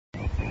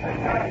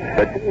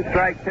The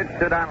two-strike pitch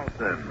to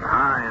Donaldson.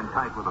 High and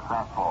tight with a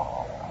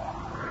fastball.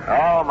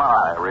 Oh,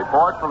 my.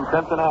 Report from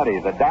Cincinnati.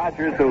 The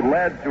Dodgers, who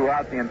led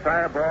throughout the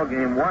entire ball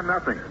game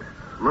 1-0,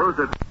 lose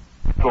it.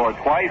 Scored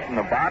twice in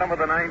the bottom of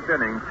the ninth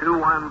inning.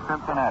 2-1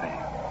 Cincinnati.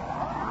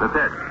 The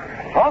pitch.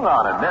 Swung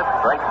on and missed.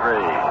 Strike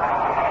three.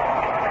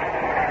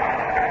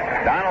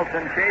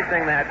 Donaldson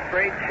chasing that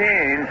straight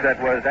change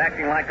that was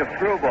acting like a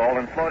screwball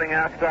and floating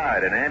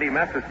outside. And Andy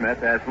Messersmith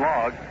has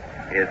logged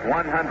his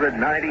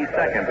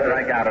 192nd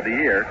strikeout of the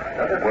year.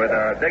 With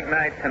a big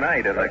night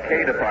tonight in the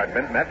K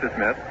department,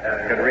 Messersmith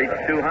could reach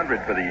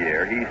 200 for the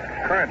year. He's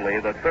currently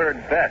the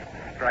third best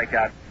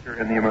strikeout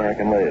in the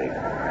American League,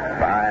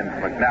 behind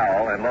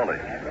McNowell and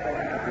Lolich.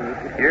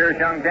 Here's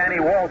young Danny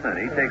Walton.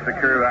 He takes the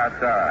curve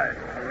outside.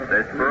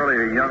 This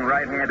burly young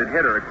right-handed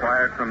hitter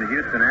acquired from the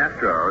Houston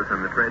Astros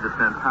in the trade that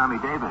sent Tommy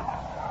Davis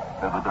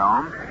to the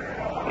Dome.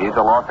 He's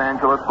a Los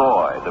Angeles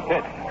boy. The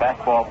pitch,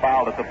 fastball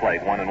fouled at the plate,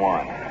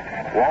 1-1.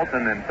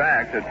 Walton, in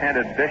fact,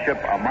 attended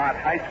Bishop Amat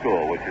High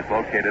School, which is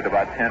located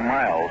about 10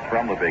 miles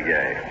from the Big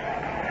A.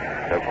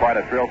 So quite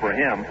a thrill for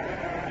him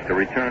to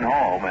return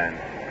home and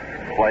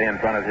play in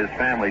front of his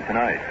family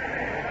tonight.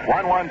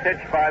 1-1 pitch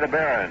by the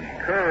Baron.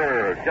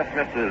 Curve just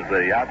misses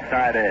the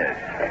outside edge.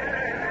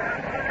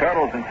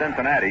 Totals in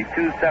Cincinnati,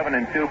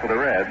 2-7-2 for the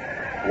Reds,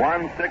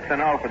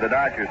 1-6-0 for the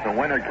Dodgers. The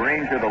winner,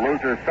 Granger, the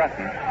loser,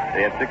 Sutton.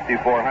 They had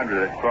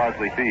 6,400 at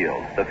Crosley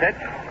Field. The pitch,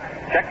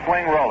 check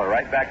swing roller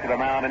right back to the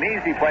mound. An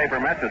easy play for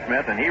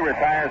Messersmith, and he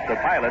retires the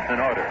Pilots in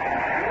order.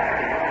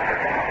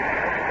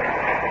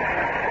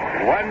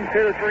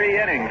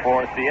 1-2-3 inning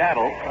for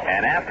Seattle,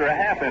 and after a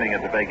half inning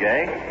at the Big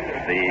A,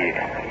 the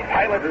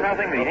Pilots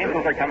nothing, the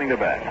Angels are coming to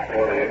bat.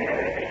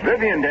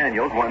 Vivian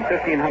Daniels won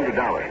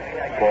 $1,500.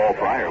 Paul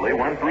Fryerly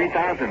won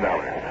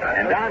 $3,000.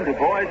 And Don Du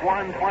Bois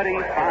won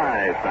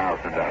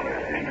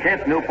 $25,000.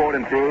 Kent Newport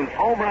and Cruz,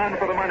 home run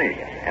for the money.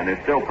 And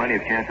there's still plenty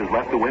of chances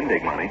left to win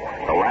big money.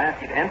 The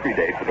last entry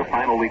date for the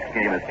final week's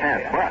game has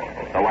passed, but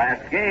the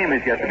last game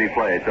is yet to be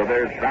played, so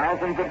there's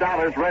thousands of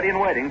dollars ready and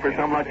waiting for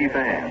some lucky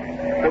fan.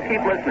 So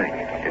keep listening.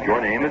 If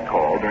your name is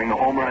called during the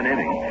home run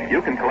inning,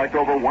 you can collect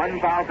over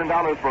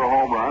 $1,000 for a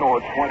home run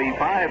or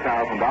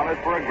 $25,000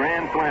 for a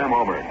Grand Slam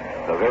homer.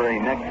 The very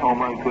next home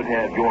run could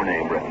have your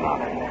name written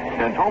on it.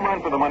 Since Home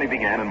Run for the Money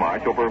began in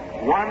March, over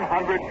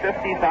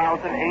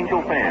 150,000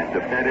 Angel fans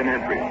have sent in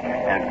entries,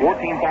 and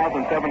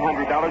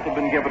 $14,700 have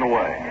been given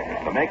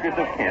away. The makers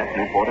of Kent,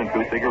 Newport, and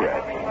True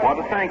Cigarettes want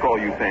to thank all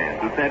you fans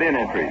who sent in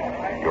entries.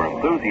 Your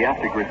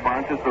enthusiastic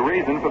response is the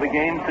reason for the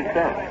game's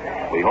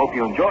success. We hope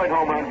you enjoyed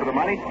Home Run for the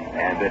Money,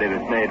 and that it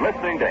has made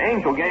listening to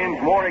Angel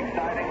games more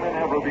exciting than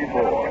ever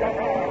before.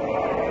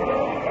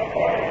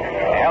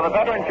 Now, the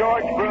veteran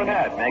George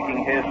Brunette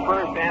making his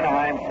first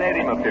Anaheim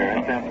Stadium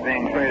appearance since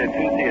being traded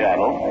to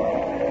Seattle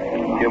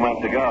a few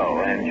months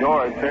ago. And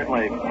George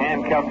certainly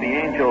handcuffed the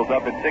Angels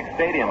up at Sick's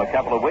Stadium a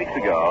couple of weeks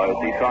ago as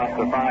he tossed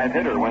the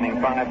five-hitter, winning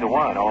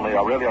 5-1. Only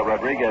Aurelio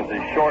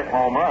Rodriguez's short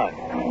home run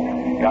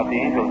got the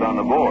Angels on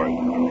the board.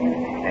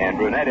 And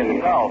Brunette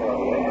himself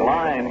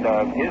lined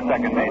his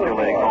second major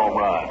league home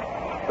run.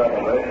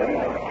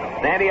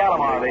 Sandy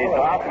Alomar leads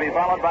off, to be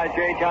followed by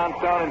Jay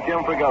Johnstone and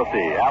Jim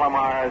Fregosi.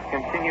 Alomar's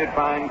continued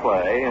fine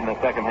play in the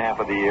second half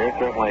of the year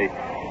certainly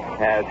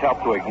has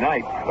helped to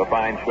ignite the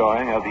fine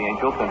showing of the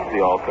Angels since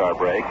the All-Star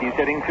break. He's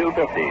hitting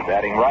 .250,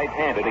 batting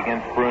right-handed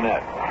against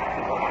Brunette.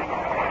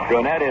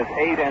 Brunette is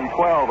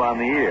 8-12 on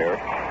the year,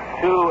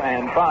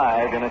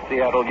 2-5 in a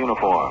Seattle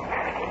uniform.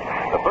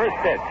 The first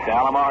pitch,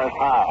 Alomar is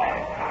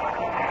high.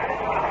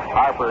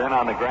 Harper in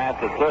on the grass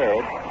at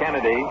third.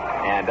 Kennedy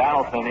and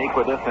Donaldson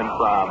equidistant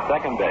from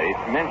second base.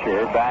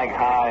 Mincher bagged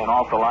high and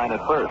off the line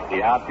at first.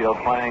 The outfield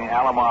playing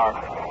Alomar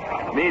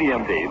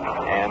medium deep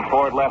and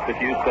Ford left a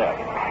few steps.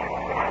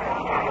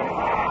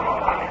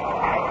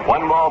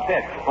 One ball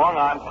pitch swung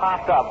on,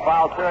 popped up,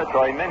 foul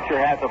territory. Mincher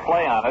has a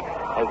play on it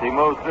as he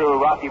moves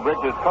through Rocky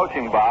Bridges'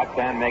 coaching box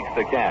and makes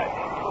the catch.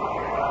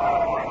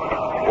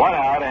 One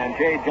out, and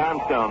Jay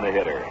Johnstone the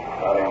hitter.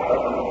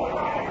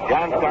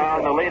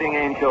 Johnstone, the leading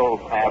Angels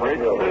average,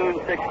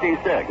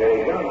 .266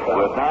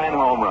 with 9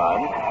 home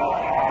runs.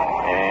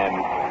 And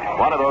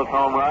one of those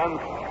home runs,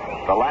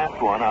 the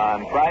last one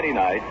on Friday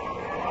night,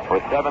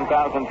 was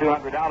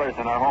 $7,200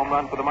 in our Home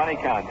Run for the Money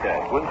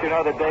contest. Wouldn't you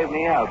know that Dave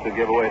Niehaus would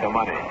give away the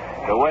money?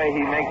 The way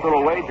he makes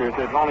little wagers,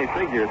 it only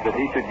figures that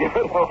he should give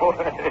it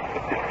away.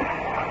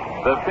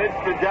 The pitch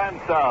to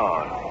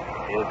Johnstone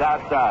is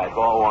outside,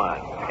 ball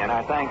one. And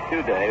our thanks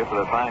to Dave for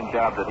the fine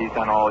job that he's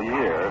done all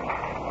year,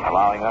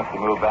 allowing us to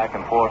move back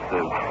and forth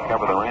to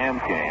cover the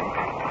Rams game.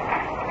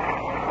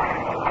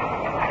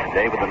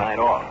 Dave with the night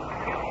off.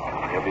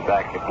 He'll be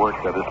back at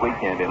work this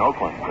weekend in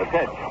Oakland. The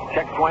pitch,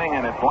 check swing,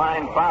 and it's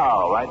line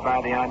foul right by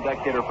the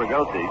on-deck hitter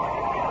Fregosi,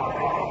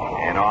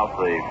 and off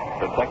the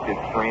protected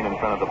screen in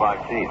front of the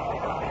box seat.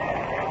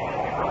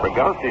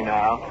 Fregosi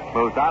now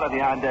moves out of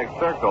the on-deck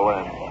circle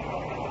and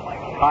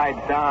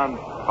hides down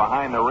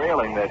behind the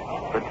railing that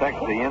protects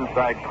the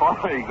inside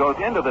corner. He goes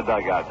into the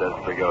dugout, does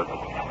Fregosi.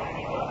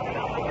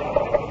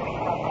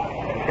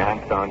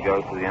 Johnson Johnstone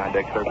goes to the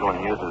on-deck circle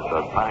and uses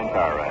a pine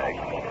tar rag.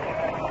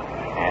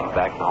 And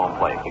back to home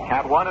plate. The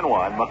count 1-1.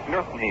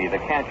 McNerney, the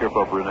catcher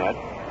for Brunette.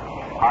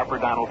 Harper,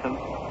 Donaldson.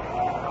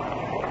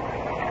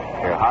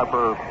 Here,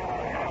 Harper,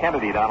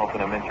 Kennedy,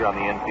 Donaldson, and Mincher on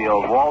the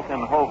infield.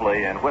 Walton,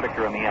 Hobley, and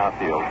Whitaker in the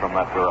outfield from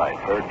left to right.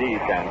 Third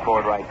deep and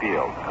toward right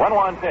field.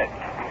 1-1 pitch.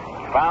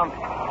 Bounce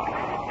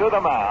to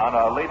the mound.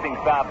 A leaping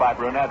stop by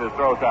Brunette, who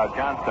throws out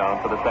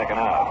Johnstone for the second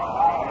out.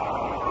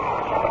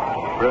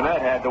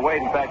 Brunette had to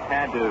wait. In fact,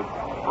 had to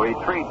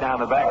retreat down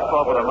the back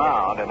slope of the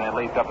mound and then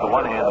leaped up the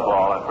one-hand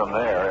ball, and from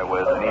there it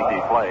was an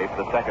easy play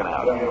for the second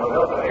out.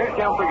 Here's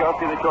Jim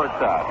Fregosi, the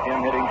shortstop.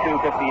 Jim hitting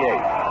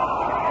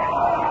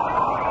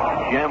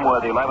 .258. Jim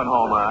with 11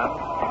 home runs.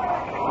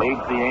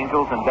 Leads the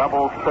Angels in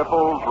doubles,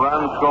 triples,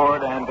 runs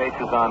scored, and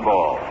bases on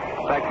balls.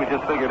 In fact, we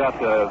just figured out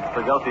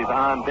Fregosi's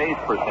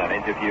on-base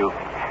percentage. If you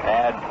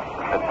add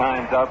the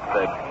times up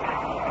that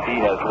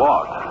he has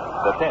walked,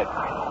 the pitch,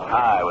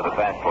 high with a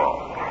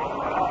fastball.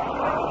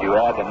 You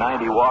add the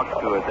 90 walks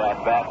to his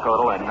at-bat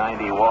total and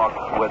 90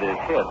 walks with his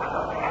hits.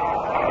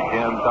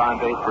 Jim's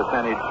on-base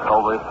percentage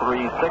over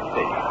 .360.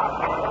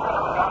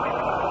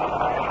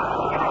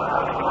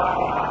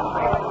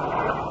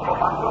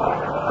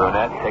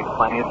 Brunette takes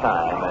plenty of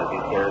time as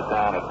he stares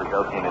down at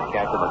Fregosi and his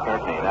catcher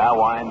McNerney. Now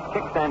winds,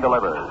 kicks, and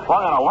delivers.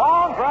 Swung on a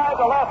long drive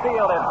to left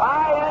field. It's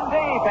high and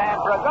deep, and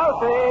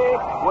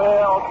Fregosi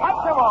will touch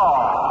them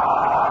all.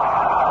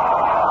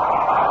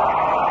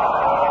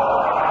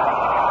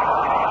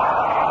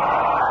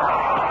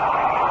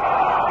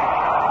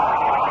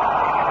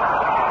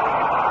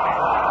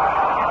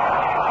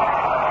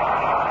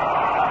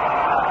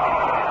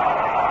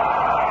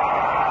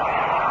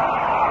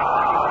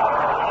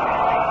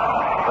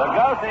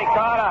 Fregosi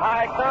caught a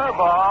high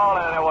curveball,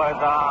 and it was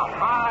a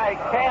high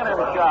cannon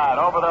shot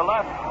over the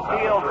left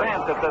field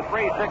fence at the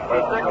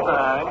 366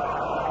 sign.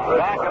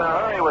 Back in a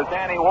hurry was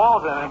Danny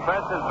Walton, and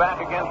pressed his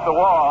back against the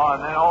wall,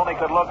 and then only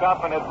could look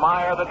up and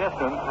admire the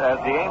distance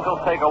as the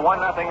Angels take a 1-0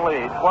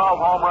 lead. 12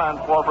 home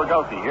runs for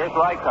Fregosi. Here's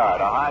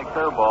Reichard, a high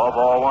curveball,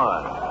 ball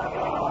one.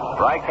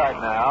 Reichard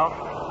now,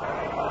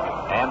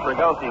 and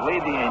Fregosi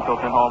lead the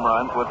Angels in home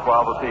runs with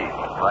 12 apiece.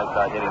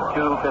 Reichard hitting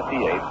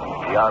 .258.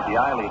 The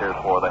RBI leader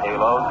for the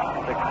Halos,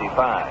 65.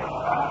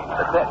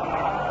 The pitch.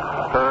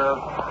 Curve,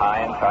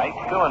 high and tight,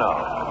 2-0.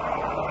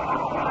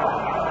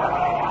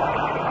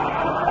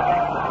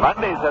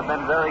 Mondays have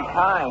been very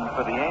kind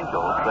for the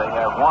Angels. They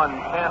have won 10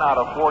 out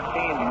of 14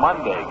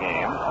 Monday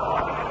games.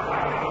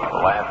 The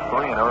last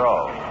 3 in a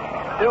row.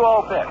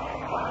 2-0 pitch.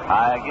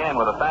 High again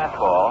with a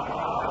fastball,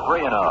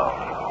 3-0.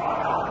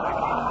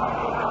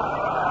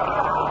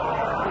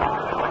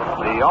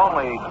 The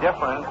only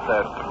difference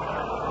that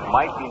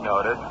might be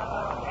noted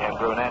in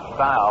Brunette's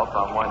style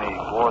from when he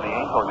wore the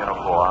Angel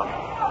uniform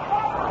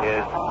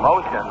is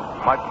motion,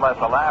 much less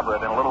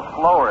elaborate and a little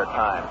slower at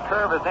times.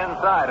 Curve is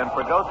inside, and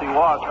Fregosi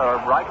walks, or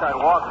Reichard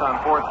walks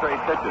on 4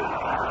 straight pitches.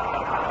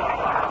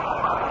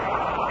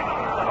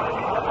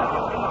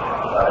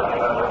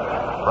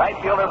 Right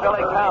fielder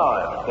Billy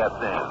Cowan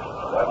steps in.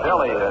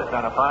 Billy has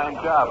done a fine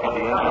job for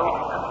the Angels,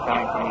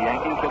 coming from the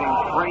Yankees, hitting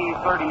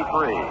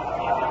 .333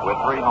 with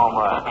 3 home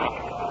runs.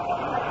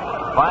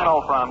 Final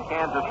from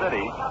Kansas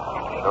City.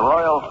 The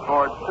Royals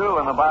scored 2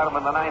 in the bottom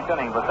of the 9th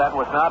inning, but that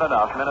was not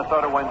enough.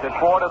 Minnesota wins it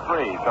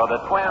 4-3, so the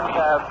Twins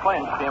have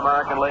clinched the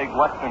American League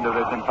Western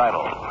Division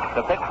title.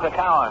 The pitch to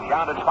Cowan,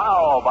 grounded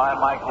foul by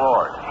Mike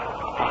Ward.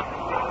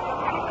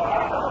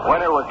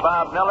 Winner was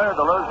Bob Miller,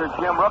 the loser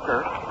Jim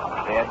Rooker.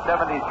 They had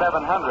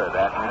 7,700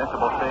 at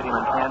Municipal Stadium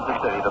in Kansas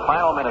City. The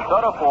final,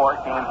 Minnesota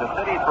 4, Kansas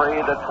City 3.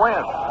 The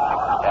Twins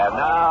have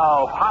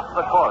now popped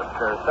the cork.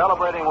 They're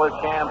celebrating with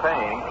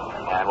champagne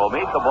and will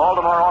meet the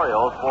Baltimore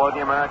Orioles for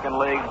the American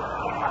League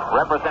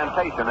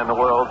representation in the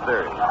World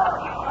Series.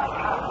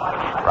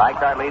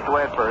 Reichard leads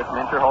away at first,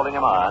 Mincher holding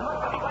him on.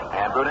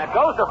 And Brunette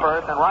goes to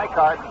first, and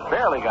Reichard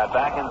barely got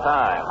back in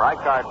time.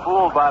 Reichard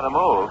fooled by the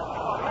move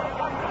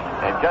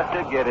and just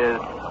did get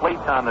his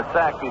cleats on the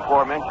sack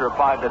before Mincher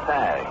applied the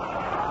tag.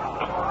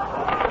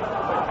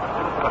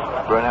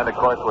 Brunette, of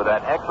course, with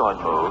that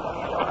excellent move.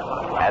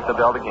 At the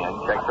belt again,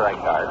 checks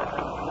Reichard.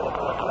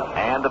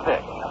 And the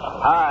pitch.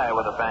 High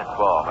with a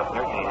fastball.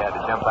 McNerney had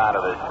to jump out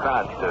of his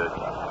crouch to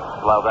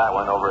slow that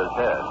one over his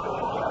head.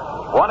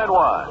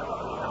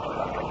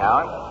 1-1.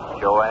 Cowan,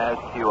 Joe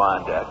Askew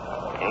on deck.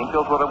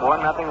 Angels with a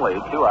 1-0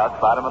 lead, 2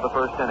 outs, bottom of the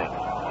first inning.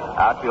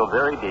 Outfield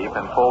very deep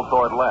and pulled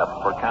toward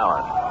left for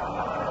Cowan.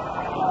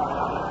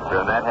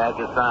 Brunette has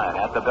his sign.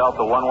 At the belt,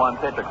 the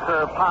 1-1 pitch. A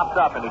curve pops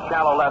up into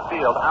shallow left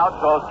field. Out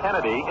goes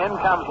Kennedy. In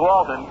comes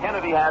Walton.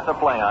 Kennedy has a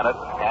play on it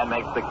and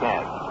makes the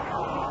catch.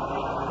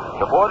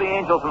 Before the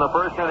Angels in the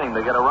first inning,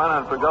 they get a run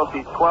on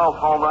Fregosi's 12th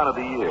home run of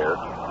the year.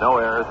 No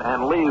errors,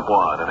 and leave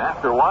one. And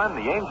after one,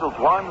 the Angels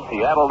won,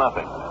 Seattle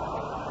nothing.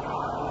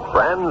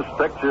 Friends,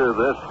 picture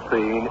this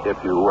scene,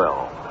 if you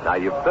will. Now,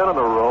 you've been on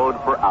the road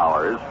for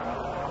hours.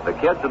 The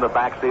kids in the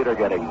back seat are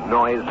getting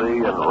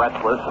noisy and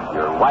restless.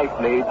 Your wife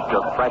needs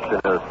to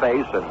freshen her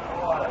face, and,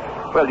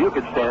 well, you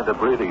could stand a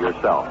breather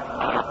yourself.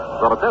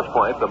 Well, at this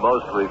point, the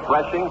most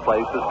refreshing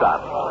place to stop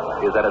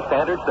is at a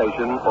Standard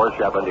station or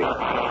Chevron dealer.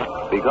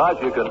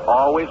 Because you can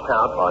always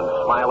count on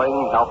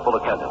smiling, helpful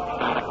attendants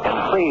and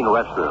clean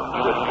restrooms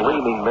with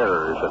gleaming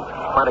mirrors and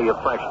plenty of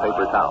fresh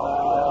paper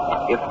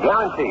towels. It's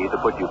guaranteed to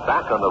put you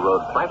back on the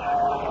road fresh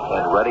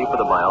and ready for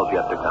the miles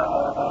yet to come.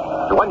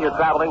 So when you're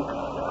traveling,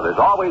 there's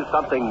always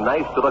something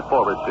nice to look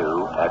forward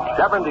to at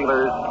Chevron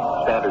dealers'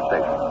 Standard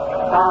station.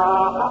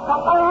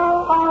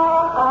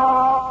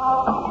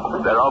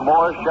 There are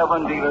more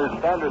Chevron dealers'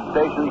 Standard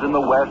stations in the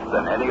West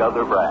than any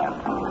other brand,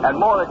 and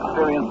more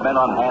experienced men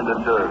on hand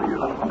to serve you.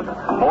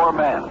 More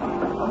men,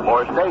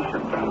 more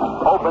stations,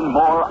 open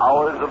more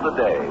hours of the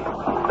day.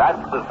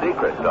 That's the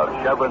secret of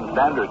Chevron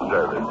Standard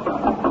service.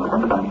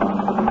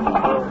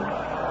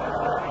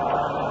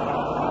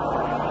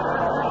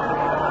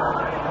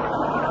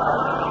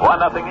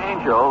 Nothing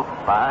Angels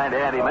behind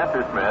Andy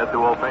Messersmith, who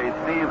will face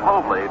Steve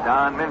Hobley,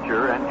 Don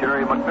Mincher, and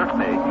Jerry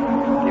McNerney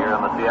here in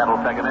the Seattle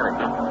second inning.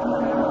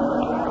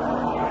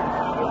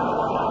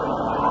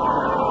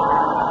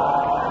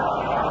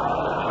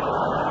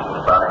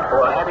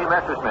 Andy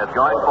Messersmith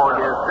going for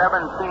his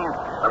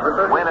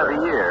 17th win of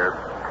the year.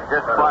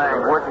 Just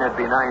playing wouldn't it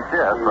be nice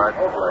but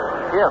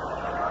if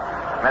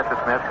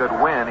Messersmith could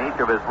win each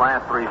of his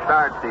last 3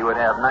 starts, he would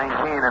have 19,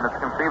 and it's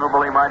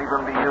conceivable he might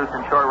even be used in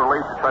short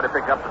relief to try to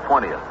pick up the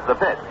 20th. The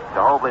pitch to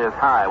Hobley is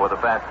high with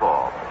a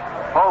fastball.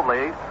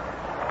 Hobley,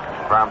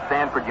 from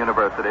Stanford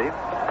University,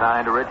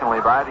 signed originally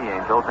by the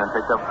Angels and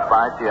picked up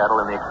by Seattle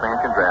in the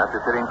expansion draft,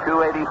 is hitting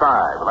 .285,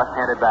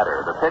 left-handed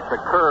batter. The pitch, a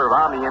curve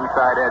on the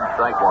inside edge,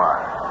 strike one.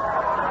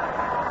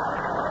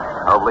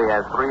 Hobley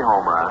has 3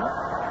 home runs.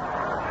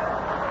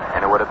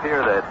 And it would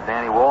appear that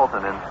Danny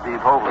Walton and Steve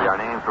Hobley are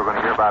names we're going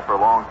to hear about for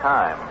a long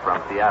time from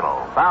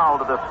Seattle.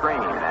 Foul to the screen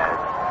as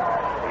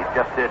he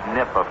just did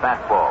nip a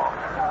fastball.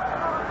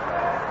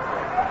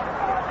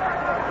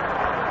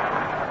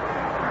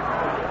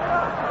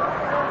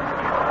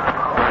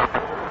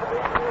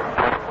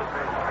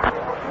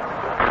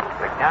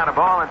 The count of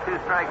ball and 2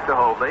 strikes to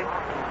Hobley.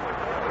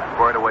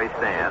 Squared away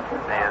stands.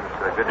 Stands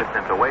a good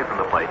distance away from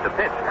the plate. The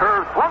pitch,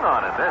 curve, swung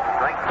on it. This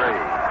strike 3.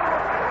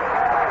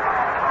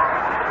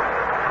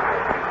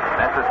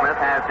 Messersmith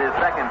has his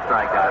second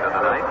strikeout of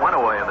the night. 1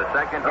 away in the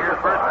second. Here's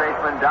first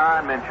baseman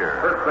Don Mincher.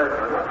 First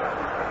baseman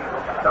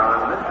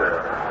Don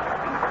Mincher.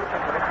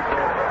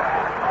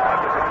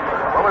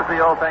 What was the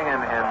old thing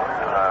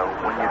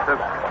when you took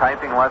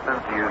typing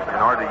lessons? In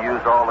order to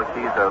use all the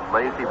keys, a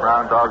lazy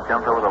brown dog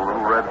jumped over the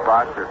little red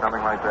fox or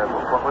something like that.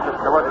 What was it?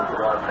 It wasn't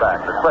back.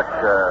 The quick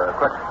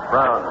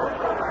brown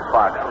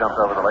fox jumped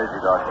over the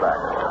lazy dog's back,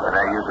 and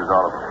that uses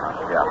all of them.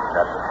 Yeah,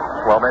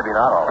 well, maybe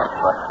not all of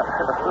them, but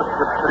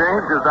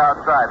James is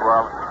outside.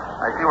 Well,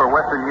 I see where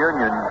Western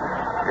Union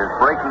is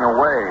breaking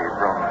away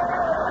from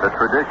the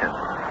tradition.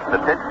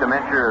 The pitch to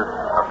Mincher is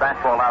a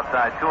fastball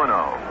outside 2-0.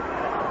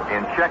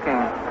 In checking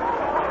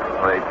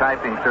a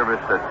typing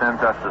service that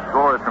sends us the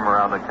scores from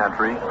around the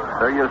country,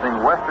 they're using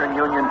Western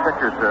Union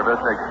Pitcher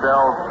Service,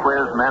 Excel's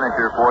Quiz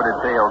Manager for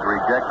details,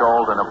 reject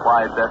old and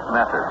apply best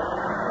method.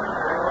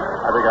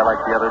 I think I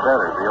like the other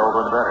better, the old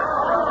one better.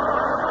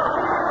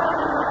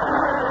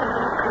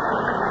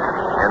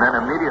 And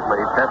then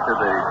immediately tested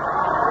the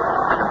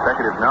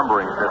consecutive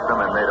numbering system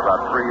and made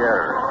about 3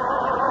 errors.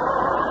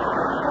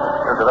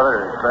 There's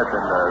another expression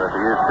that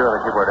they use too on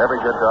the keyboard.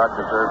 Every good dog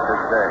deserves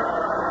his day.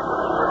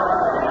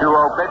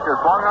 2-0 pitch is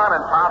swung on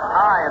and popped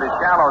high into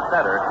shallow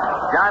center.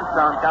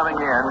 Johnstone coming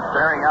in,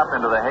 staring up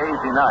into the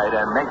hazy night,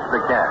 and makes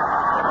the catch.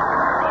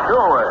 2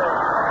 away.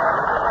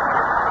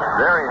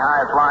 Very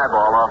high fly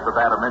ball off the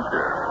bat of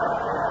Mincher.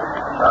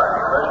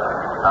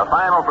 A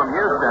final from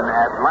Houston.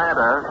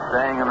 Atlanta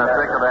staying in the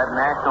thick of that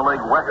National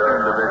League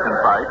Western Division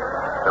fight.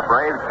 The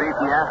Braves beat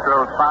the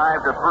Astros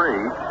 5-3.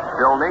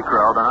 Phil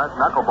Niekro, the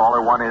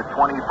knuckleballer, won his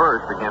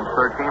 21st against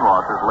 13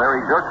 losses.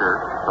 Larry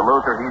Dierker, the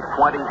loser, he's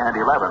 20-11.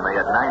 They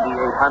had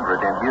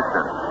 9,800 in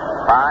Houston.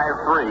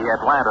 5-3,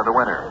 Atlanta, the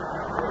winner.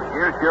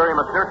 Here's Jerry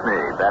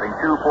McNerney, batting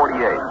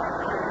 .248.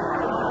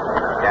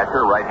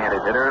 Catcher,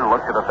 right-handed hitter,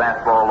 looks at the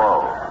fastball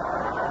low.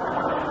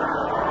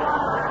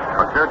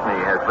 McNerney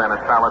has been a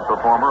solid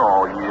performer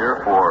all year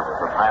for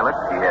the Pilots.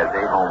 He has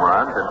 8 home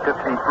runs and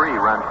 53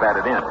 runs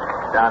batted in.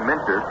 Don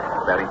Mincher,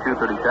 batting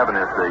 .237,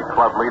 is the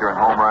club leader in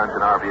home runs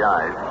and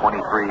RBIs,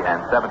 23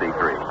 and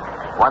 73.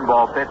 1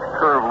 ball pitch,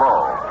 curve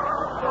low.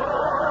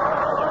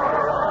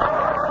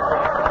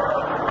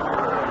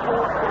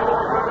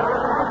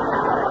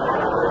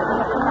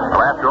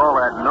 Well, after all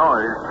that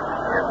noise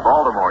in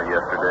Baltimore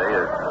yesterday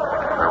as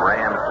the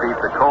Rams beat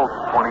the Colts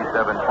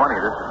 27-20,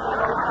 this is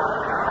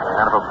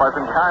kind of a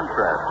pleasant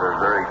contrast. A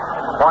very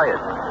quiet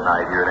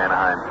night here at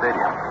Anaheim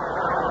Stadium.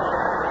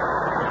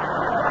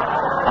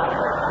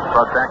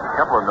 Brought back a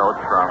couple of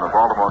notes from the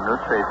Baltimore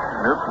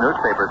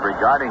newspapers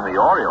regarding the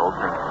Orioles.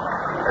 And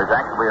there's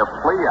actually a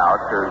plea out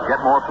to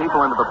get more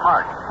people into the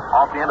park.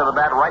 Off the end of the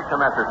bat, right to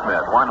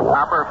Messersmith. 1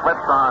 hopper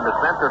flips on to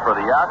center for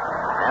the out,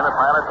 and the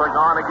Pilots are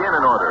gone again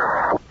in order.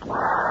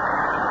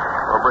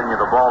 We'll bring you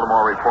the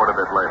Baltimore report a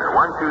bit later.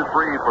 1-2-3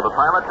 for the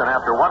Pilots, and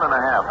after 1.5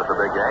 at the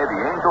Big A, the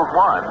Angels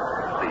won.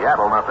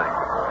 Seattle nothing.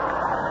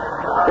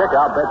 Dick,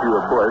 I'll bet you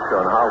a bush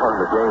on how long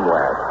the game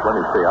lasts. Let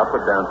me see. I'll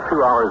put down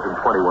 2 hours and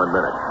 21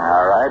 minutes.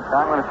 All right.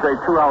 I'm going to say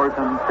 2 hours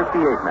and 58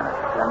 minutes.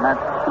 And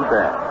that's too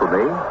bad. For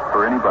me?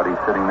 For anybody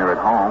sitting there at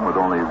home with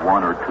only 1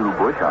 or 2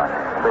 bush on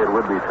hand. It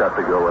would be tough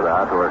to go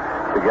without or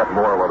to get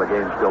more while the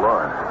game's still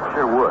on.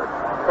 Sure would.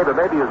 Hey, but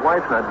maybe his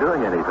wife's not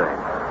doing anything.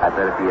 I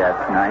bet if he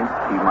asks nice,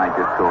 he might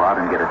just go out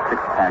and get a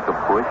 6-pack of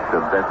Busch, the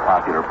best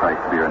popular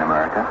priced beer in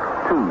America.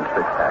 2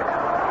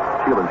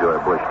 6-packs. She'll enjoy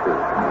a Busch, too.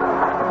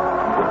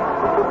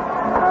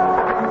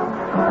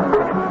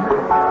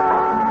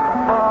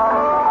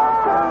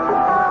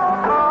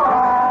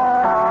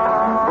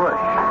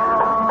 Busch.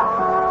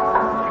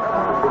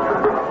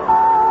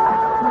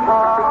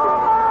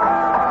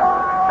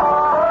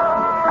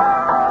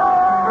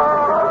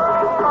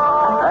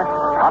 Best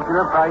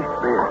popular priced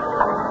beer.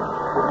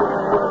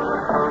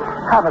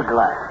 Have a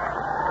glass.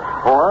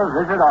 Or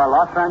visit our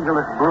Los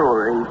Angeles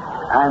brewery,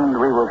 and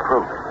we will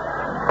prove it.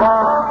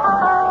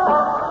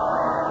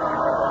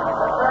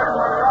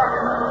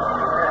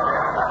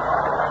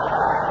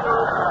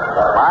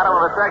 Bottom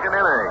of the second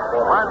inning.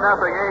 1-0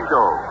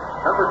 Angels.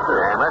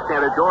 And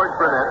left-hander George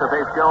Burnett to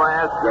face Joe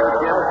Askew,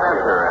 Jim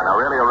Spencer, and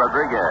Aurelio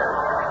Rodriguez.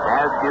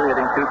 Askew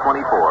hitting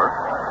 .224.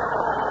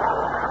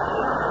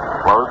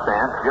 Close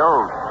stance.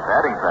 Joe's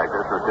batting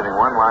practice was hitting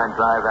one line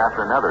drive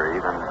after another.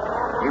 Even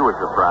he was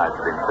surprised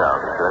at himself.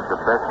 He said that's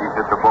the best he's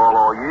hit the ball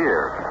all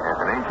year as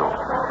an Angel.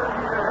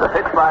 The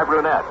pitch by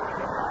Brunette.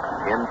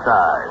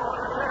 Inside.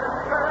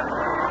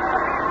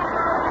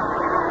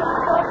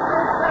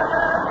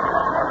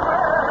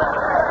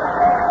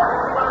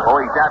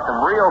 Oh, he got some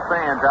real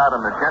fans out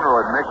in the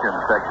general admission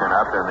section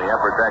up in the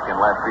upper deck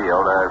in left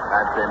field.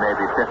 I'd say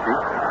maybe 50.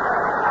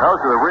 Those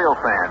are the real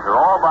fans. They're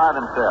all by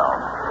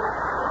themselves.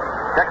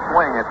 Check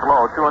swing. It's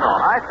low, 2-0.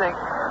 I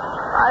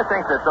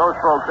think that those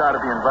folks ought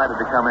to be invited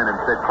to come in and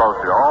sit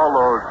closer. All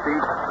those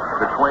seats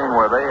between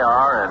where they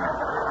are and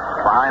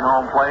behind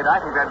home plate. I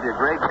think that'd be a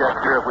great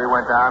gesture if we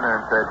went down there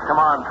and said, come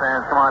on,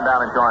 fans, come on down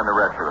and join the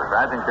rest of us.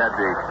 I think that'd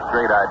be a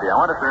great idea. I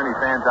wonder if there are any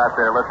fans out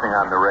there listening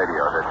on the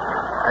radio that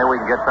maybe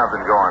we can get something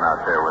going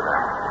out there with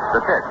them.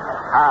 The pitch.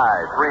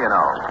 High, 3-0.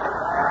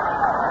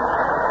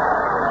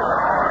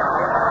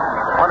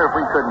 Wonder if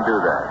we couldn't do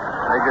that.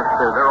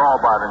 They're all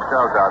by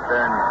themselves out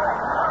there, and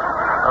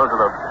those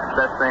are the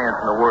best fans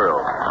in the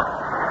world.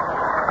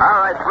 All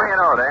right, 3-0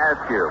 to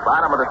Askew.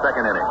 Bottom of the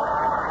second inning.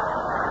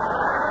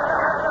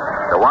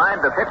 The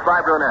wind, the pitch by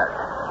Brunette.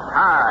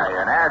 High,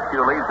 and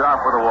Askew leads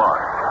off with a walk.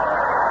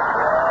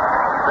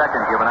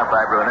 Second given up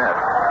by Brunette.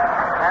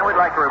 And we'd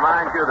like to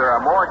remind you there are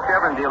more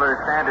Chevron dealers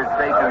standard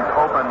stations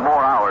open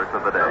more hours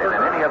of the day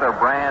than any other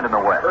brand in the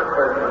West.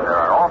 There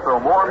are also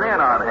more men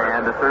on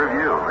hand to serve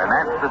you, and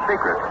that's the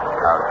secret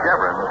of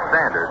Chevron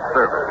standard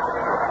service.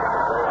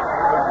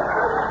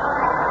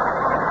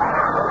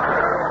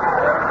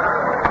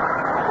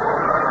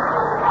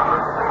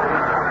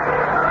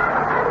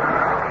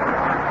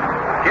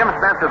 Jim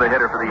Spencer, the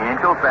hitter for the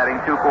Angels, batting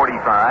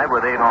 .245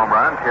 with 8 home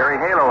runs. Terry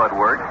Halo at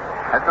work.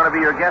 That's going to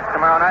be your guest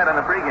tomorrow night on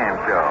the pregame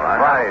show.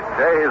 Right.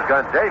 Jay's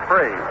got Jay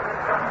Free.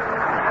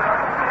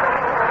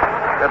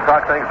 Good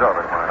talk things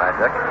over tomorrow night,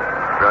 Dick.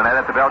 Brunette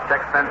at the belt.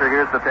 Check Spencer.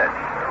 Here's the pitch.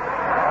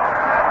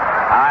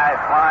 High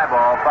fly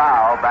ball,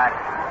 foul, back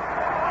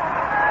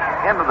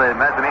into the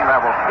mezzanine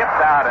level, skipped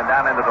out and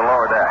down into the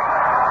lower deck.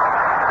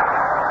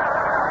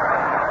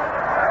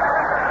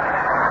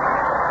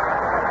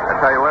 I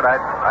tell you what,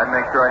 I'd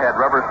make sure I had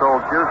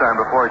rubber-soled shoes on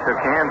before I shook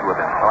hands with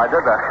him. Well, I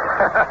did that.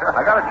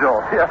 I got a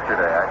jolt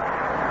yesterday.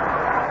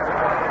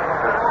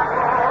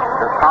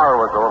 His power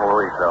was a little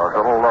weak, though. It was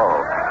a little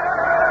low.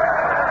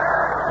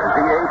 Is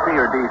he AC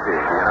or DC, do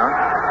you know?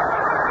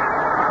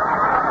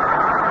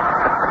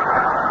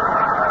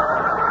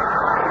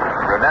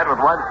 Burnett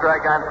with one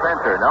strike on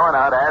Spencer. No one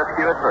out.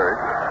 Askew at first.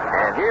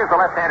 And here's the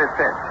left-handed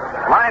pitch.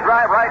 Line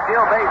drive, right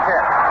field, base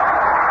hit.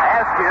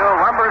 Askew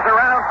lumbers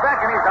around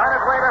second. He's on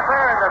his way to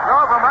third. The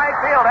throw from right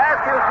field.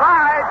 Askew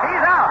slides.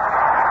 He's out.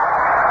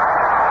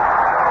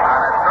 On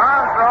a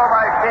strong throw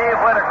by Steve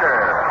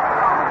Whitaker.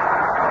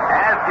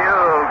 Askew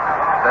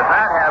does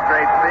not have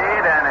great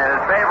speed and is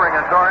favoring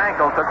a sore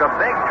ankle. Took a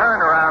big turn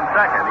around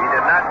second. He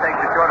did not take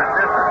the shortest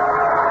distance.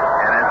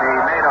 And as he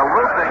made a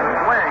looping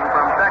swing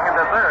from second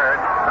to third,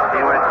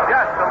 he was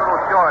just a little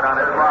short on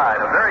his slide.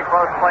 A very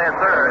close play at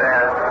third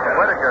as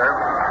Whitaker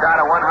shot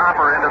a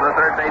one-hopper into the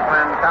third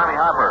baseman, Tommy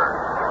Hopper.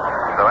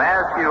 So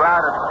Askew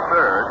out at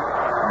third,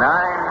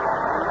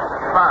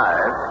 9-5.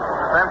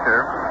 Spencer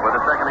with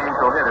a second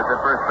Angel hit at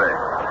first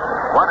base.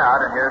 One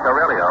out, and here's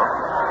Aurelio.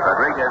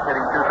 Rodriguez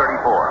hitting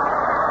 .234.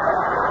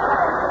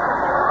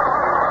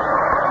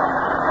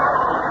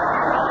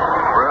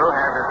 Brew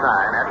has his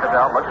sign at the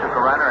belt, looks at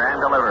the runner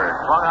and delivers.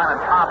 Swung on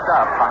and popped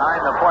up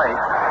behind the plate.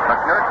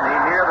 McNerney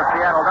near the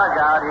Seattle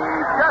dugout. He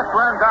just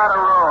runs out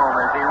of room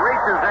as he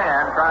reaches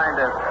in, trying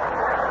to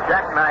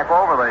jackknife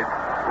over the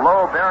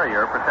low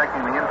barrier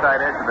protecting the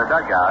inside edge of the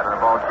dugout, and the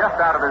ball just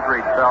out of his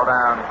reach fell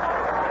down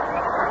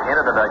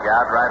into the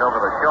dugout right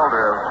over the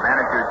shoulder of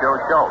manager Joe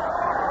Schultz.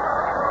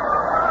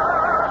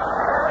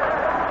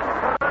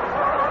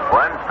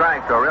 One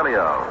strike to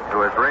Aurelio,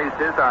 who has raised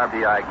his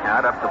RBI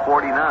count up to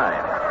 49.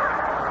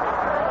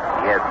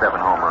 He had 7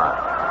 home runs.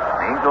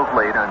 Angels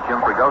lead on Jim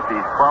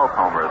Fragosi's 12th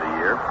homer of the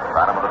year,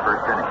 bottom of the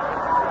first inning.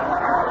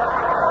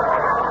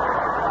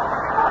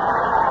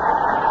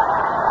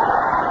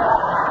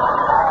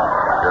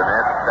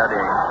 Burnett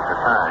studying the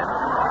time.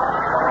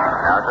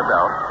 Now at the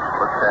belt,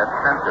 looks at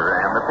center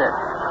and the pitch.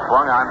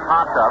 Swung on,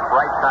 popped up,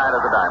 right side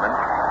of the diamond.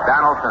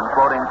 Donaldson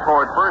floating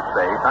toward first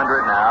base. Under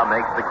it now,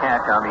 makes the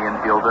catch on the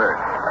infield dirt.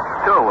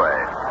 2 away.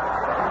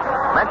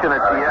 Mention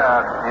that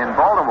in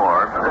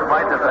Baltimore,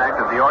 despite the fact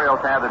that the Orioles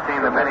have the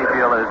team that many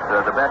feel is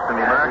the best in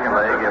the American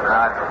League, if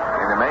not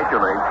in the Major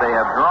Leagues, they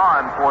have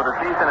drawn for the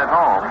season at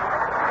home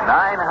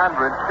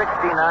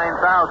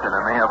 969,000,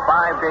 and they have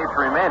 5 dates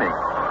remaining.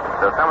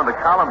 So some of the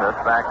columnists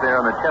back there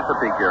in the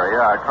Chesapeake area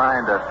are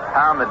trying to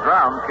pound the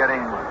drums, getting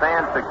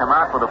fans to come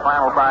out for the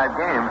final 5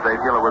 games. They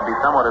feel it would be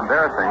somewhat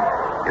embarrassing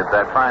if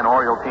that fine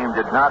Oriole team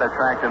did not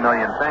attract 1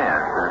 million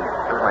fans, and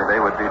certainly they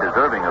would be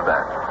deserving of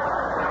that.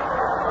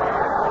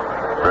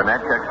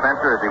 Burnett checks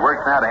Spencer as he works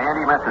now to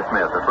Andy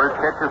Messersmith. The first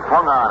pitch is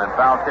swung on and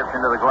foul tipped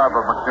into the glove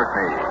of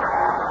McNerney.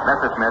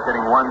 Messersmith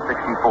hitting 164.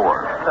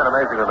 Isn't that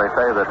amazing when they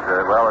say that,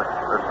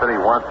 the city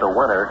wants a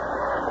winner,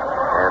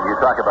 and you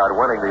talk about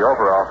winning the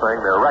overall thing.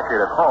 Their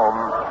record at home,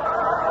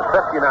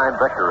 59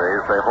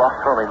 victories. They've lost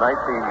only 19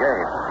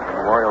 games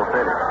in Memorial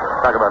Stadium.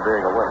 Talk about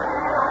being a winner.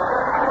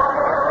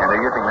 And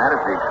they're using that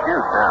as the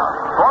excuse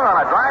now. Swung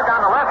on a drive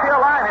down the left field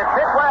line. It's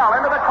hit well.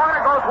 Into the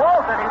corner goes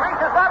Wilson. He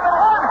reaches up and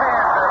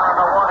one-hands it on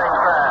the warning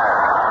track.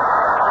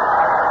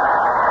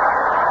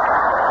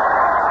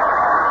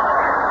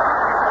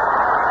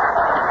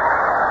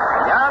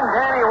 Young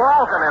Danny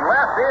Walton in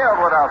left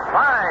field with a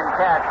fine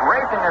catch,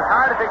 racing as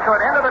hard as he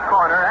could into the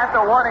corner at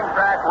the warning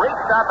track,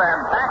 reached up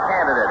and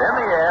backhanded it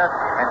in the air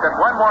and took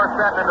one more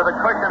step into the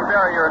cushion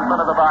barrier in front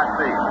of the box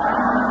seat.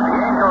 The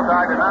Angels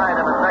are denied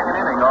in the second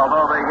inning,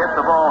 although they hit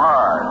the ball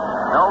hard.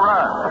 No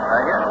runs, a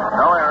hit,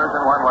 no errors,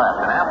 and 1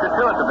 left. And after 2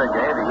 at the Big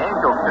A, the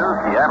Angels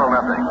 2, Seattle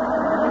nothing.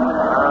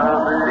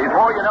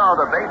 Before you know,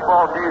 the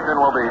baseball season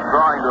will be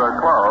drawing to a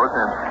close,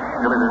 and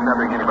really there's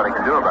nothing anybody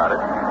can do about it.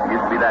 It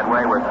used to be that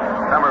way with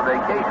summer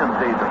vacation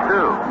season,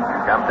 too.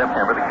 Come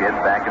September, the kids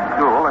back in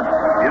school, and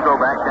you go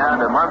back down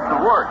to months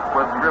of work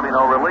with really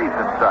no relief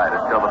inside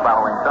until the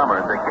following summer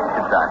and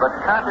vacation time. But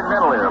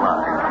Continental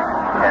Airlines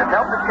has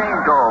helped to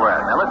change all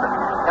that. Now listen,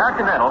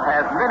 Continental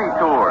has many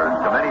tours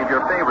to many of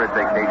your favorite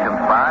vacation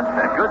spots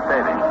at good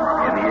savings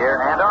in the air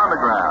and on the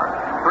ground.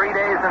 3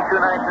 days and 2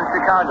 nights in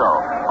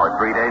Chicago, or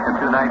 3 days and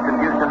 2 nights in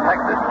Houston,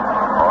 Texas,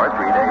 or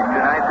 3 days,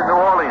 2 nights in New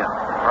Orleans,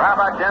 or how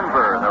about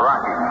Denver and the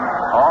Rockies,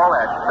 all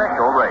at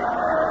special rates.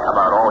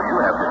 About all you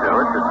have to do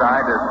is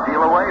decide to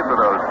steal away for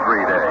those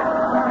 3 days.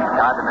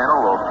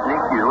 Continental will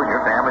sneak you and your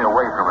family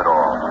away from it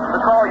all.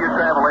 So call your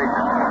travel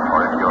agent,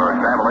 or if your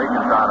travel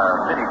agent's on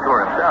a mini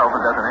tour himself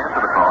and doesn't answer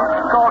the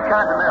phone, call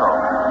Continental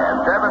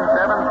at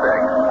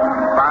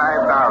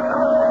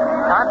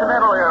 776-5000.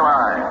 Continental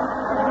Airlines,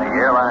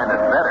 the airline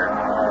that's better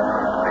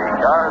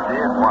because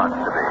it wants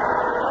to be.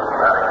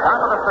 Top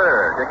of the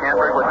third, Dick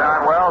Enberg with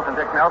Don Wells and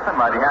Dick Nelson.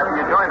 Mighty happy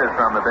you joined us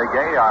from the Big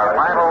A, our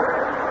final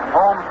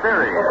home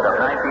series of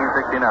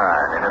 1969.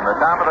 And in the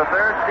top of the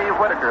third, Steve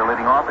Whitaker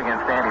leading off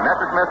against Andy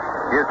Messersmith.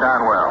 Here's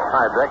Don Wells.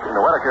 Hi, Dick. And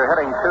Whitaker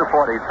hitting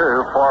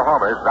 242, 4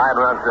 homers, 9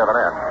 runs driven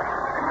in.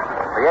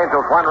 The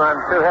Angels 1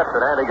 run, 2 hits,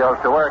 and Andy goes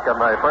to work on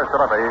the first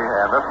delivery,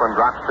 and this one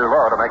drops too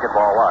low to make it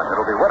ball 1.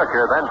 It'll be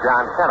Whitaker, then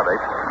John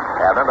Kennedy,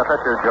 and then the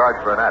pitcher, George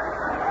Burnett.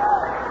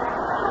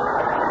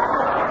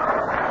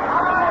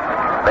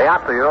 The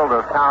outfield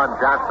of Cowan,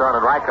 Johnstone,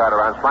 and Reichard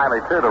are on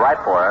Smiley 2, the right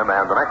for him,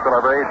 and the next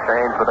delivery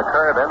changed with a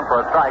curve in for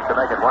a strike to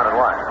make it 1-1.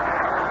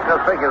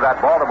 Speaking of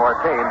that Baltimore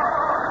team,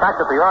 the fact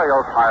that the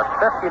Orioles are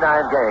 59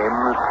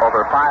 games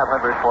over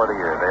 500 for the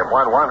year. They have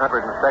won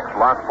 106,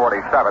 lost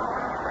 47.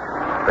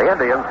 The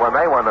Indians, when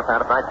they won the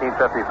pennant in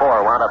 1954,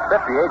 wound up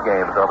 58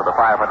 games over the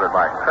 500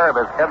 mark. Curve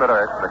is in the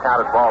dirt, and the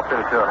count is ball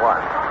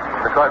 2-1.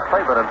 Of course,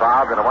 Cleveland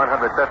involved in a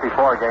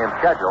 154-game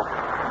schedule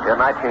in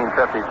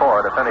 1954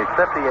 to finish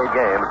 58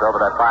 games over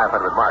that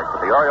 500 mark.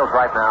 But the Orioles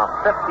right now,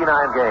 59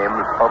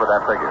 games over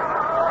that figure.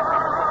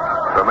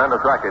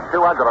 Tremendous record.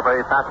 2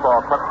 deliveries,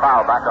 fastball, quick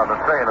foul back on the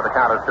screen, and the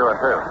count is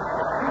 2-2.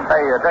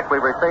 Hey, Dick, we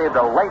received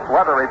a late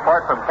weather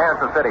report from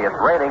Kansas City. It's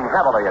raining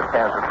heavily in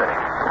Kansas City.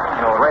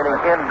 It's raining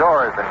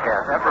indoors in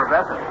Kansas.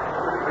 Effervescent.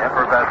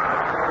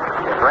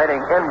 It's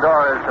raining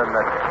indoors in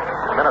the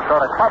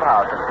Minnesota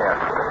clubhouse in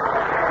Kansas City.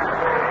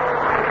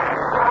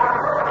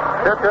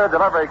 2-2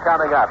 delivery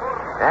coming up.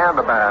 And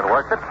the man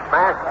works it.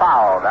 Smash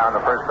foul down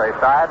the first base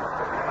side.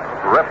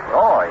 Rip.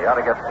 Oh, he ought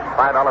to get $5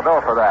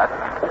 bill for that.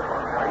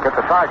 Get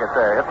the target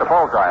there. Hit the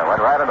bullseye.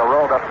 Went right in the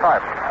rolled up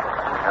tarp.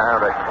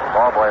 And the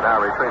ball boy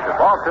now retrieves it.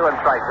 Ball 2 and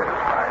strike 2.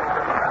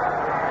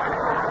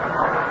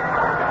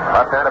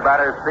 Left-handed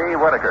batter, Steve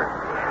Whitaker.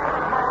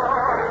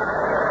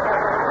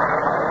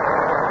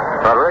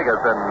 Rodriguez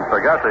and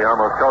Pagasi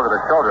almost shoulder to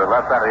shoulder.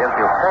 Left side of the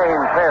infield.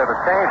 Payne clear the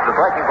change. The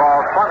breaking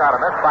ball swung out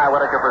and missed by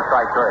Whitaker for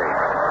strike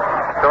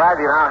 3. So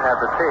Aggie now has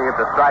achieved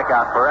a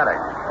strikeout per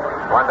inning.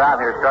 One down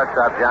here,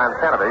 shortstop John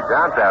Kennedy.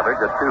 John's average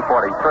at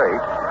 243.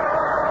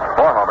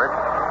 4 homers,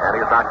 and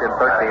he's knocked in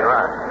 13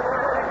 runs.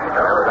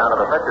 And then we're down to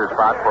the pitcher's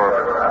spot for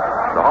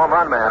the home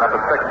run man up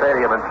at Sick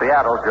Stadium in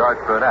Seattle,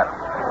 George Brunette.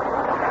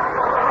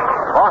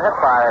 Ball hit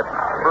by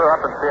Brew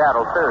up in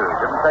Seattle, too.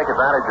 Didn't take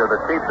advantage of the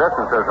cheap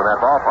distances in that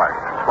ballpark.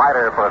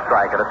 Slider for a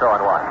strike, and it's 0-1.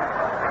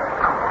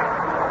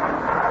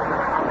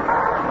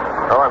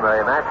 So in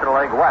the National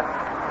League West,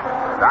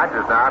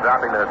 Dodgers now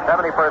dropping their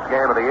 71st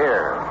game of the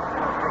year.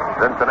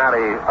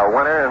 Cincinnati a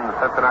winner, and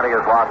Cincinnati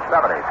has lost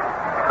 70.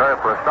 Curve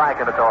for a strike,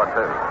 and it's 0-2.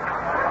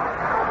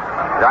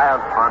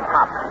 Giants on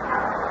top.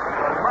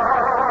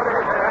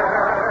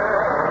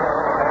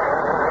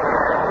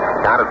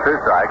 Count of 2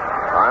 strikes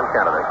on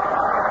Kennedy.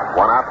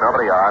 1 out,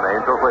 nobody on.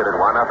 Angels leaded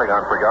 1-0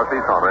 on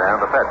Pagosi's homer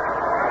and the pitch.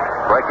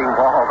 Breaking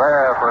ball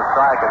there for a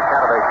strike, and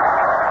Kennedy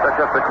took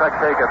just a quick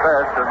peek at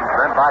this, and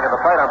then by to the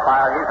plate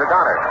umpire, he's a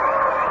gunner.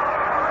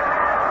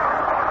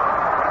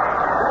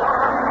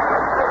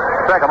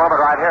 Take a moment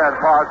right here and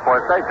pause for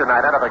station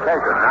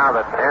identification now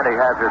that Andy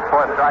has his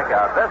 4th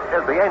strikeout. This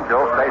is the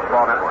Angels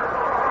Baseball Network.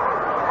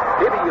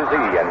 KBUZ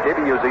and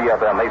KBUZ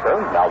FM Mesa,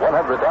 now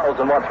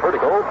 100,000 watts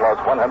vertical plus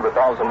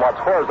 100,000 watts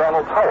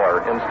horizontal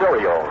power in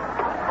stereo.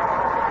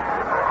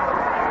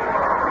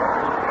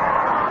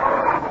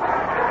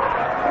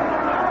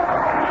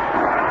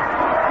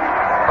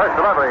 First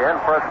delivery in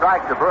for a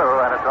strike to Brew,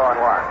 and it's 0-1.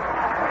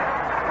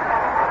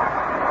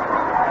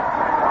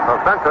 So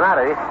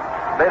Cincinnati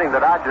beating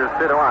the Dodgers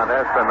 2-1.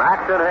 There's some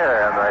action here,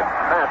 and the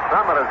bench,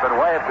 someone has been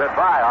waved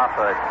goodbye off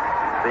the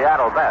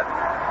Seattle bench.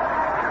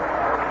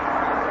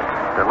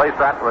 At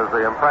least that was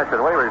the impression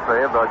we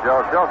received, though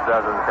Joe Schultz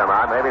doesn't come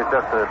out. Maybe it's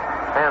just a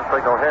hand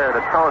signal here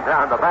to tone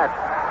down the bench.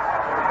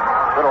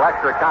 A little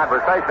extra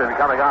conversation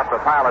coming off the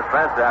Pilots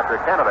bench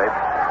after Kennedy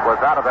was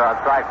out of there on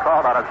strike,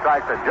 called out on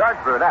strike. And George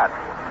Brunette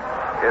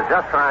is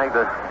just trying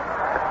to,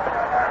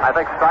 I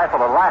think,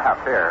 stifle a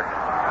laugh here.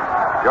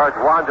 George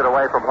wandered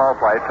away from home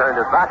plate, turned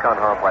his back on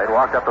home plate,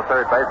 walked up the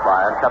third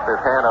baseline, kept his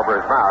hand over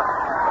his mouth.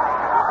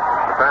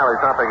 Apparently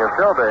something is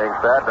still being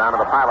said down to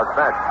the Pilots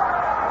bench.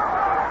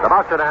 The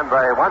motion and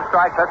the 1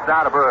 strike pitch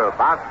down to Brew.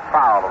 Bounced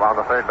foul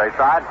along the third base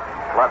side.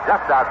 Left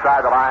just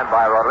outside the line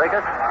by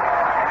Rodriguez.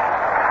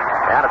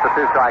 And it's a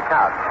 2-strike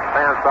count.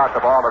 Fans thought the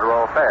ball would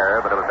roll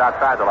fair, but it was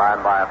outside the line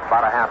by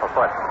about a half a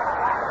foot.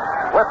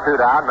 With 2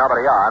 down,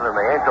 nobody on, and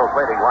the Angels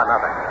leading 1-0.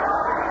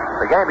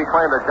 The game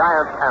between the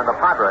Giants and the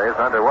Padres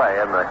underway,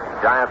 and the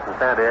Giants and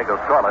San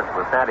Diego scoreless,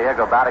 with San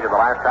Diego batting in the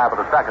last half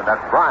of the second. That's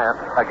Bryant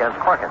against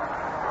Corkin.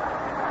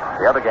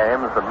 The other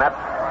games, the Mets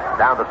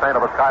down to St.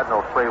 Louis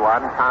Cardinals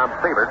 3-1. Tom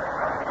Siebert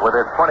with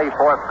his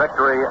 24th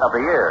victory of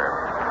the year.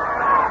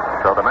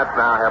 So the Mets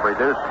now have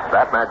reduced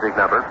that magic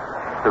number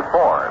to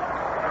 4.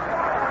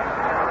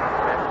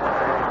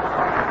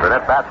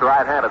 Burnett bats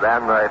right-handed,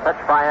 and the pitch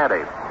by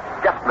Andy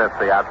just missed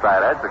the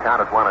outside edge. The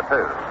count is 1-2.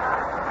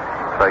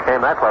 So he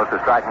came that close to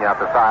striking out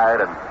the side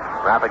and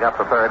wrapping up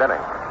the 3rd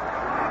inning.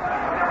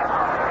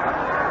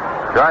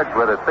 George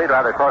with his feet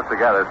rather close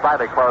together,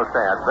 slightly closed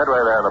stance, midway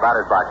there in the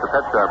batter's box. The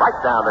pitch to him, right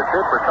down the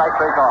chute for strike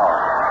 3 call.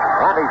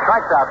 And he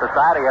strikes out the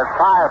side. He has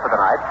 5 for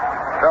the night.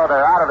 So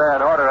they're out of there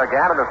in order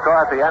again, and the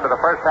score at the end of the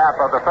first half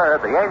of the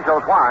 3rd, the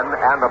Angels 1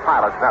 and the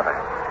Pilots 0.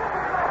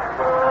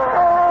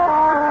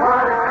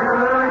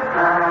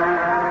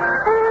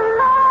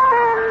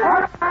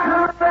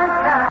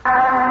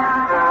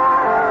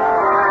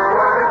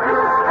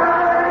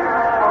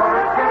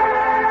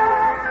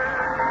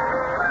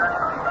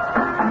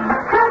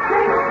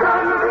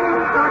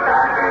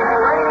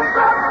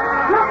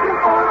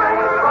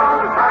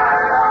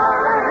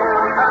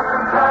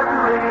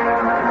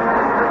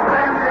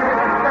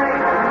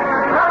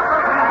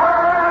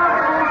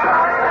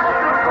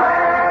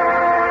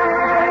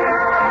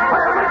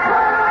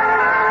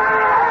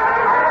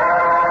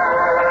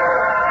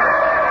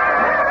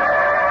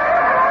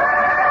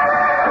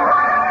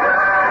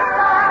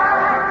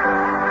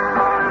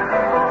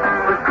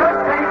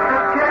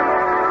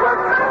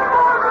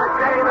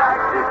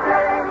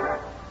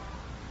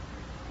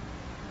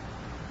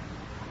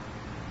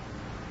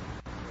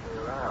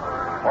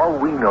 All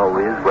we know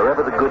is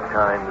wherever the good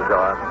times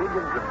are,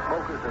 millions of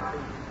smokers are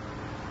thinking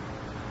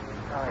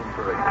time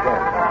for a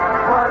dance.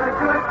 What a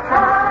good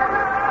time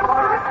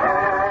for a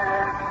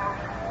dance.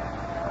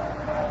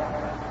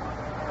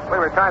 We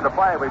return to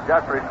play. We've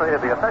just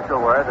received the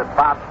official word that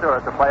Bob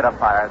Stewart, the plate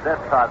umpire, did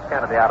toss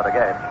Kennedy out of the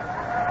game.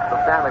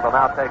 So Stanley will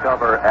now take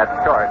over at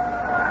short.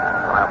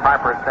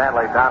 Harper,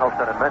 Stanley,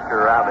 Donaldson, and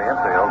Mincher around the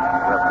infield,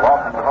 with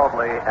Walton,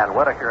 Hoadley, and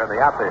Whitaker in the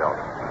outfield.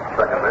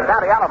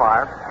 Danny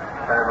Alomar,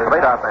 the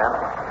leadoff man.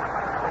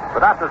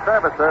 Without the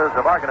services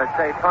of organist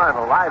Jay Torn,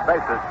 on live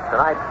basis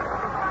tonight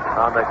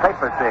on the tape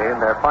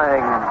machine, they're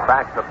playing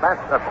back the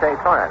best of Jay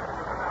Torn.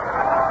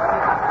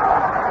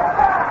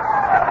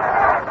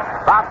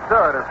 Bob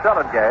Stewart is still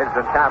engaged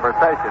in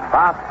conversation.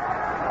 Bob?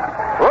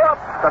 Whoop!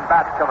 some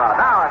bats come out.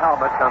 Now a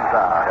helmet comes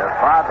out. As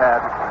Bob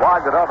had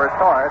wagged it over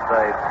toward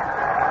the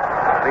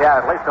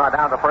Seattle, at least not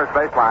down the first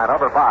baseline,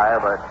 over by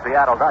the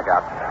Seattle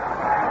dugout.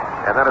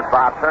 And then as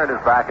Bob turned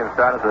his back and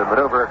started to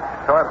maneuver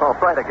toward home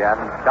plate again,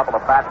 a couple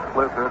of bats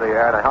flew through the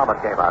air and a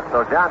helmet came out.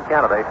 So John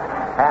Kennedy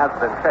has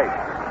been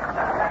chased.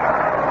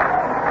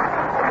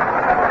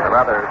 A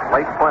rather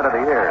late point of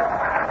the year.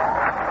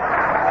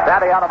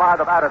 Sandy Alomar,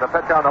 the batter, to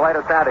pitch on the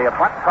latest Sandy. A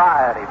bunt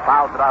try, and he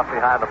fouls it off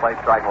behind the plate,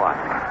 strike one.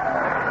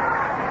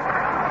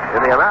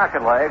 In the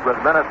American League, with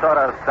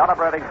Minnesota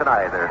celebrating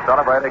tonight. They're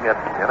celebrating at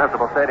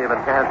Municipal Stadium in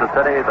Kansas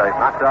City. They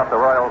knocked off the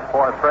Royals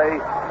 4-3.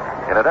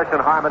 In addition,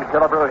 Harmon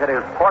Killebrew hit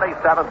his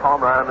 47th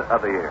home run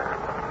of the year.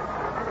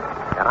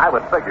 And I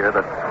would figure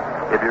that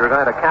if you were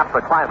going to cap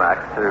the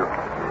climax to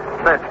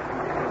cinch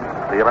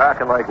the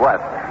American League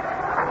West,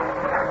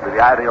 it would be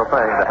the ideal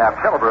thing to have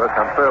Killebrew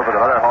come through with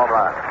another home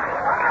run.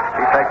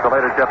 He takes the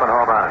leadership in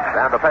home runs.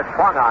 And the pitch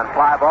swung on,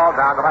 fly ball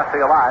down the left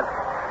field line.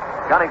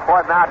 Gunning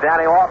for it now,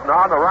 Danny Walton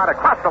on the run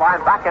across the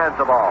line, backhands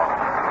the ball.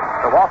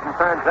 So Walton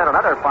turns in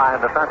another fine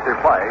defensive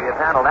play. He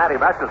handled Andy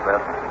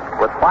Messersmith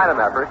with quite an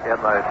effort in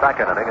the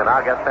second inning, and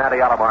now gets Sandy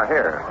Alomar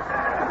here.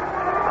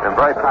 In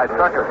very tight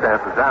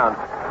circumstances down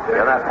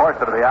in that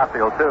portion of the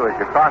outfield, too, as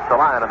you cross the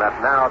line in that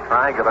narrow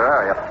triangular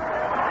area.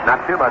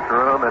 Not too much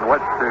room in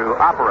which to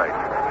operate.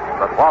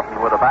 But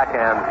Walton, with a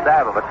backhand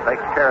stab of it,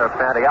 takes care of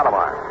Sandy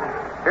Alomar.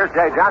 Here's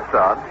Jay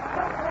Johnstone,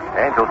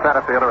 Angel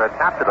center fielder,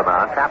 attached to the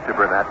mound, tapped to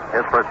Burnett,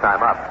 his first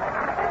time up.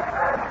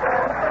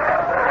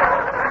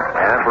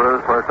 And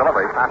Bruce for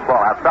delivery, fastball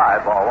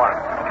outside, ball one.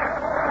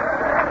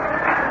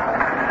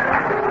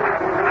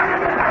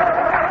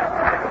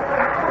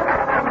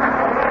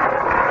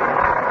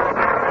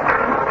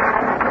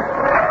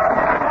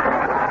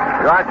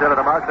 George did it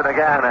a motion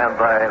again, and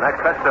the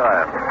next pitch to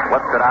him.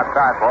 Whips it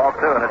outside, ball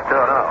two, and it's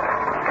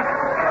 2-0.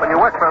 When you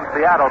work from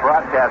Seattle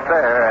broadcast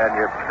there and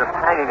you're just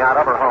hanging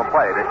out over home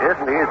plate, it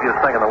isn't the easiest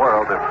thing in the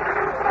world to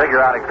figure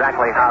out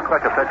exactly how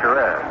quick a pitcher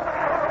is.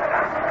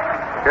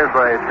 Here's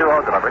a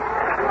 2-0 delivery.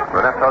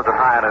 Burnett throws it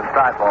high and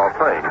inside, ball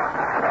three.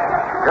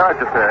 George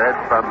appeared,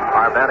 from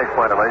our vantage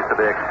point at least, to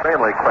be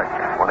extremely quick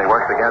when he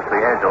worked against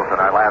the Angels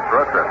in our last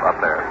road trip up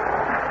there.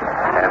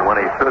 And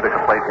when he threw the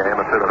complete game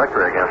and threw the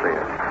victory against the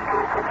Angels.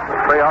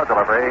 3-0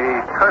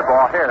 delivery.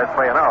 Curveball here at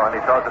 3-0, and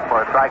he throws it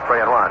for a strike,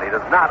 3-1. He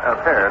does not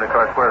appear, and of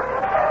course we're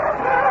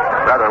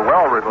rather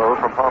well removed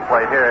from home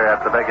plate here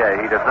at the Big A.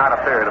 He does not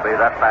appear to be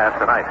that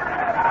fast tonight.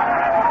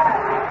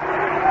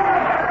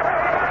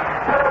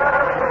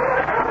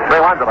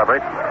 3-1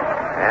 delivery.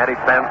 And he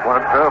sends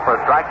one through for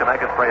a strike to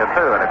make it 3-2.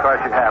 And of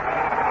course you have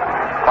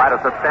quite a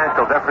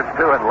substantial difference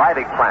too in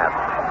lighting plants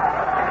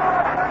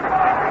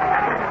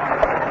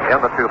in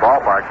the two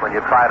ballparks when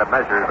you try to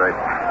measure the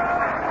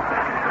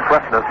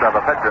swiftness of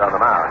a pitcher on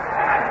the mound.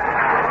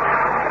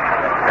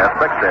 At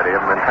Sick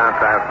Stadium in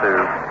contrast to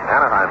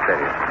Anaheim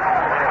Stadium.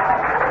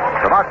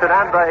 The motion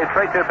and the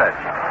 3-2 pitch.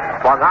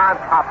 Swung on,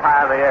 top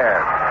high in the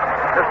air.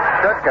 This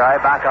good guy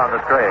back on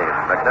the screen.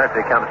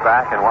 McNulty comes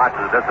back and watches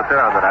it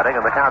disappear on the netting,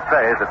 and the count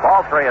stays at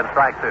ball three and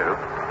strike two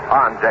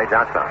on Jay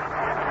Johnstone.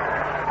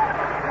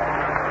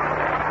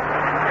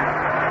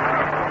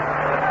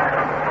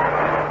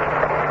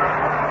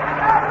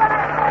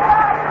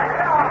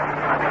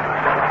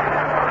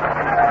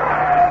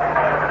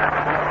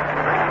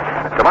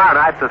 Tomorrow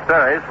night, the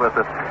series with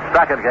the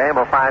second game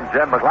will find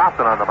Jim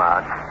McLaughlin on the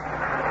mound.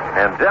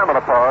 And Jim will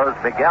oppose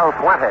Miguel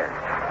Fuentes.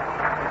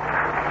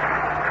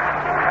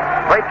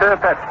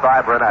 3-2 pitch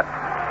by Burnett.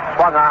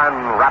 Swung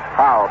on, wrapped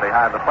foul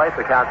behind the plate.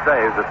 The count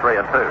stays at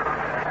 3-2.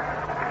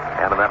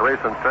 And in that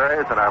recent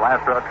series, in our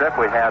last road trip,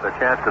 we had a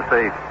chance to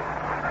see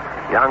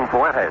young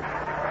Fuentes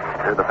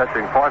do the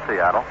pitching for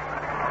Seattle.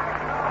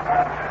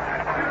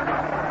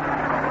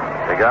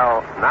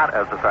 Miguel not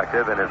as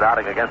effective in his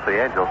outing against the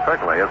Angels,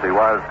 certainly, as he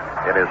was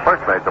in his first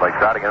Major League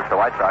start against the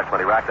White Sox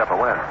when he racked up a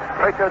win.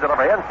 3-2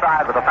 delivery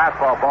inside with a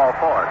fastball, ball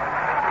four.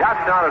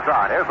 Johnstone is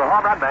on. Here's the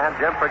home run man,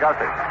 Jim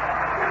Fregosi.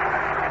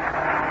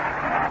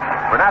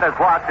 Burnett has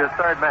walked his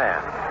third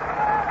man.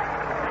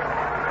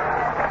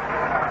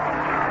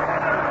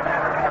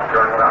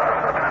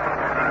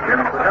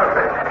 Jim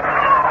Fregosi.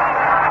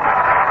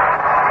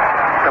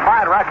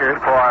 Combined record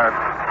for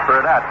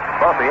Burnett,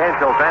 both the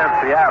Angels and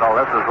Seattle.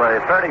 This is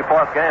the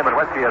 34th game in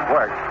which he has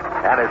worked.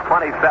 And his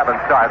 27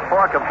 starts,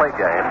 4 complete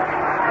games,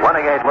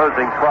 winning 8,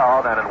 losing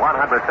 12, and in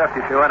 152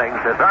 innings,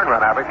 his earned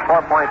run average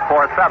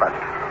 4.47.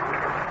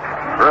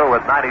 Through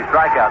with 90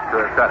 strikeouts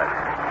to his credit.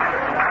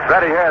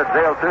 Ready here is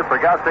deal 2 for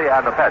Fregosi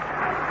and the pitch.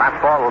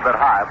 Fastball a little bit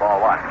high,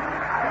 ball 1.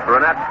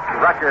 Burnett's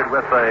record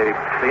with the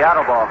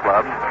Seattle Ball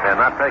Club, and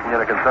not taking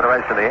into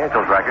consideration the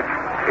Angels record,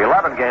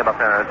 11 game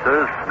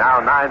appearances, now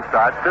 9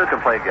 starts, 2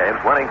 complete games,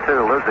 winning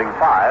 2, losing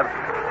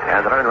 5.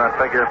 And an earned run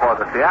figure for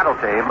the Seattle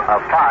team of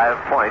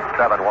 5.71.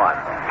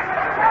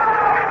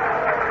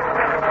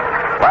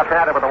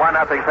 Left-handed with a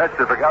 1-0 pitch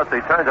to Fregosi.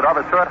 Turns it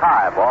over to it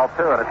high. Ball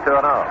 2, and it's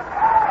 2-0.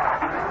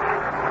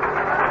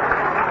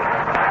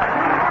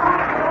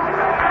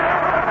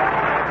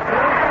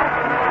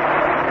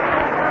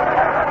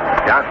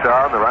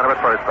 Johnstone, the runner at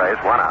first base,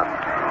 1 out.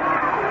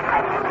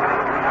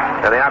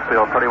 And the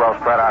outfield pretty well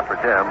spread out for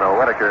Jim, though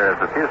Whitaker is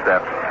a few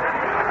steps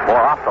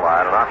more off the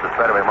line and off the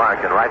straightaway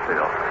mark in right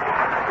field.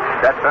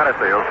 Dead center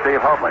field,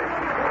 Steve Hoadley.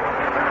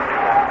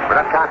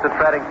 Burnett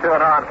concentrating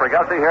 2-0 on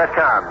Fregosi. Here it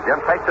comes. Jim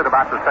takes it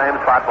about the same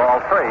spot, ball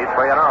 3-0.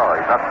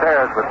 He's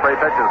upstairs with 3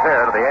 pitches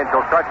here to the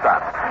Angels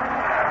shortstop.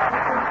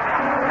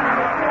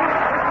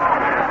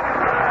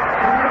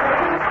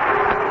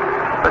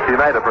 The she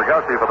made to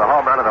Fregosi for the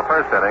home run in the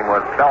first inning was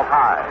felt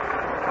high.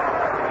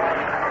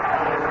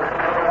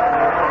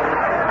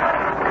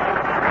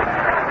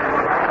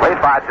 Lead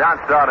by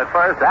Johnstone at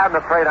first and the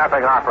 3-0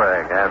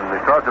 offering. And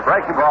he throws a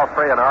breaking ball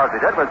 3-0 as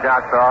he did with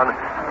Johnstone.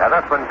 And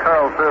this one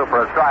curls through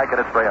for a strike, and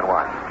it's 3-1.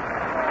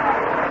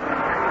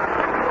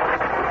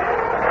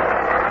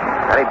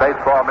 Any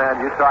baseball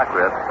man you talk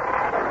with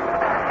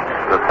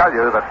will tell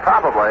you that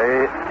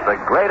probably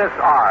the greatest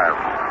arm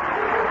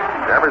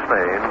ever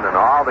seen in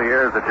all the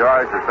years that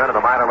George has been in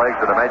the minor leagues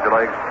and the major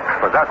leagues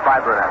possessed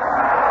by Burnett.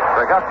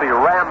 Fregosi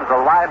rams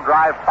a line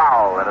drive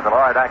foul into the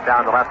lower deck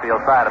down the left field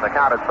side, and the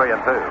count is 3-2.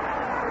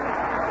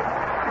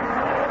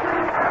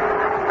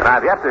 And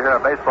I've yet to hear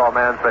a baseball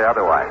man say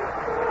otherwise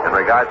in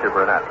regard to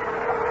Burnett.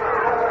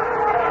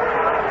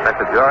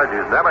 Mr. George,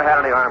 he's never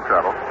had any arm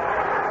trouble.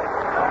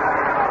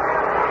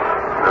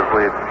 As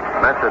we've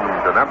mentioned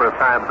a number of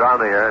times on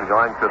the air and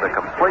going through the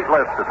complete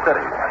list of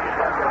cities,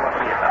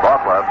 ball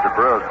clubs the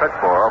Brewers pitched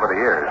for over the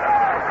years.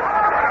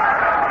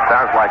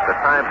 Sounds like the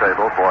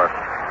timetable for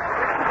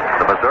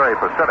the Missouri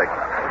Pacific.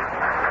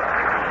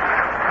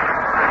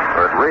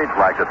 Or it reads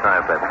like the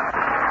timetable.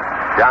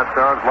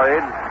 Johnstone's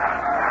lead.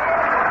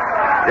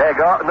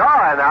 Diego. No,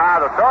 and now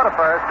the throw to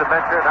first to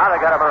Mincher. Now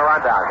they got him in a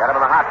rundown. Got him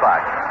in the hot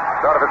box.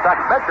 Throw to the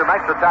second. Mincher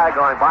makes the tag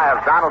going by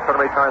as Donaldson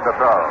returns the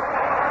throw.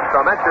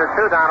 So Mincher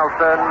to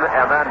Donaldson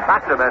and then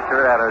back to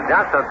Mincher. And as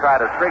Johnson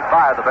tried to streak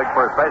by the big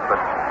first baseman,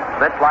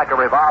 Minch, like a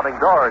revolving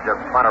door, just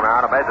spun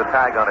around and made the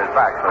tag on his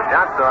back. So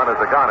Johnson is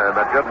a gunner,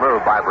 and a good move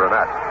by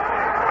Burnett.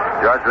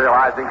 George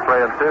realizing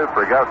 3-2.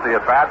 Fregosi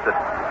at bat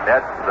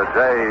that the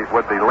J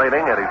would be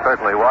leaning, and he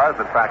certainly was.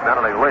 In fact,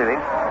 not only leaning,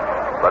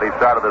 but he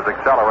started his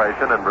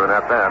acceleration, and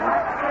Burnett then,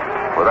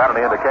 without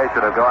any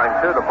indication of going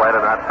to the plate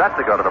and not set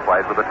to go to the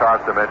plate, with the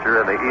toss to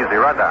Mincher in the easy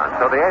rundown.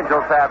 So the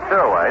Angels have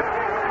 2 away.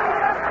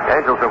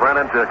 The Angels have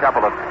run into a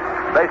couple of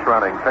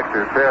base-running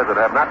pictures here that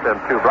have not been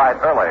too bright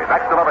early.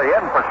 Next delivery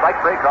in for strike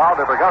 3 called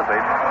to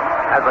Fregosi,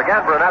 as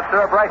again Burnett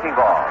threw a breaking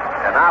ball.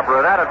 And now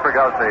Burnett and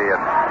Fregosi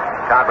in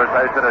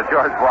conversation as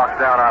George walks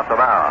down off the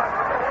mound.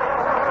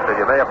 So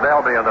you may have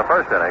nailed me in the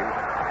first inning,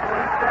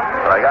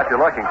 but I got you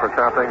looking for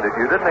something that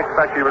you didn't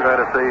expect you were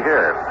going to see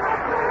here.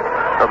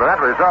 So the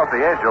net result,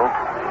 the Angels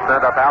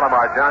send up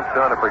Alomar,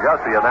 Johnstone, and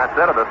Fregosi, and that's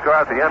it. Of the score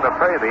at the end of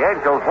 3, the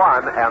Angels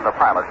won, and the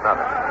Pilots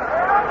nothing.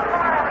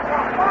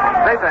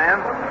 Say, fans,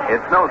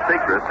 it's no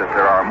secret that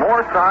there are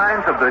more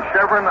signs of the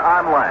Chevron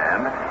on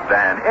land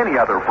than any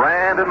other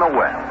brand in the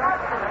West.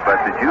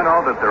 But did you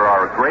know that there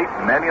are a great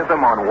many of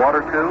them on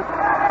water, too?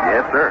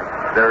 Yes, sir.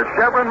 They're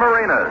Chevron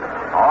Marinas,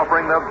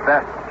 offering the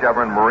best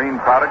Chevron marine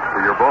products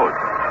for your boat.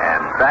 And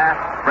fast,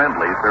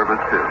 friendly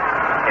service, too.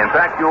 In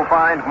fact, you'll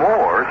find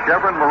more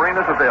Chevron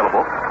Marinas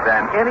available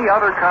than any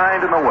other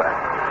kind in the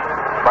West.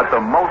 But the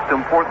most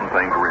important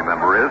thing to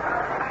remember is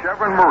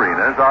Chevron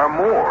Marinas are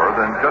more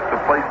than just a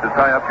place to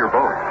tie up your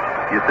boat.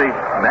 You see,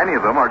 many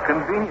of them are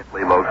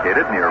conveniently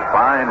located near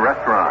fine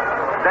restaurants,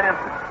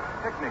 dancing,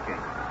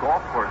 picnicking, golf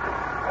courses,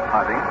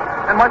 hunting,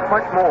 and much,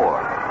 much more.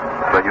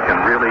 So you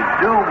can really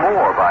do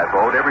more by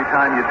boat every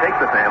time you take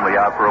the family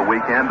out for a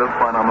weekend of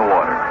fun on the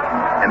water.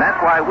 And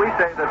that's why we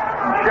say that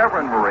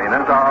Chevron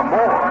Marinas are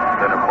more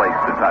than a place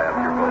to tie up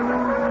your boat.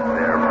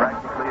 They're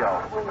practically a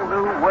whole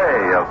new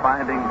way of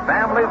finding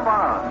family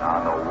fun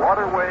on the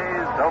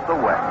waterways of the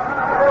West.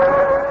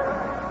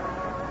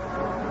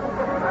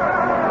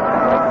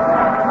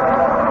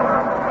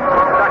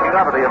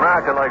 The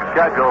American League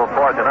schedule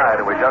for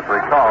tonight, and we just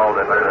recalled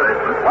that the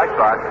White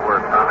Sox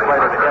were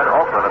slated in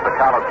Oakland at the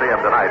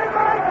Coliseum tonight.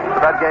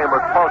 But that game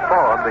was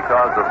postponed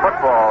because of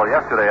football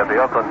yesterday at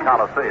the Oakland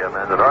Coliseum,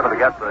 and in order to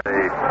get the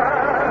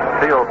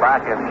field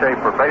back in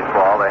shape for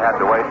baseball, they had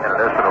to wait an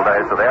additional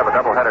day, so they have a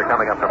doubleheader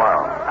coming up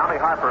tomorrow.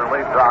 Tommy Harper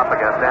leads off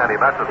against Andy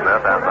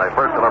Messersmith, and the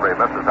first delivery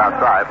misses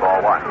outside,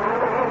 ball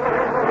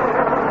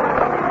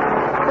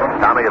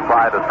 1. Tommy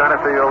applied to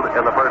center field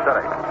in the first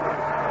inning.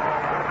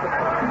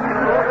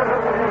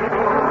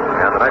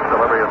 And the next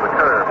delivery is the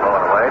curve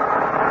blowing away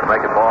to make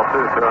it ball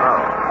 2-0.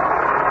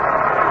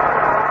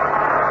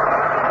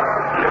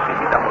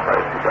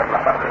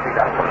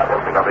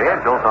 Now the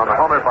Angels on the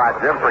homer by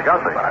Jim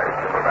Fregosi,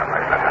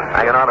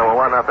 hanging on to a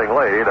 1-0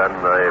 lead, and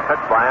the pitch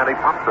by Andy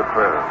pumps it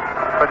through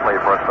quickly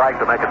for a strike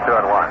to make it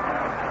 2-1.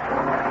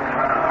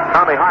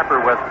 Tommy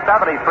Harper with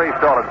 73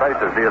 stolen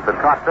bases. He has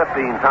been caught 15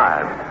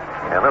 times.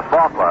 In this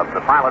ball club, the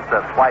Pilots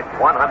have swiped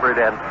 160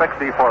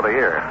 for the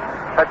year.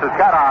 Pitches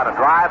cut on a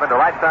drive into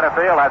right center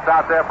field. That's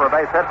out there for a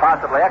base hit,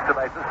 possibly extra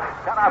bases.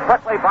 Cut off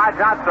quickly by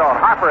Johnstone.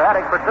 Harper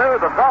heading for 2.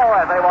 The throw,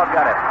 and they won't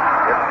get it.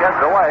 It skids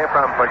away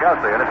from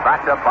Fregosi, and it's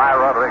backed up by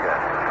Rodriguez.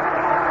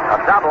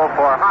 A double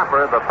for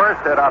Harper, the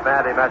first hit of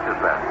Andy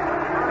Messersmith.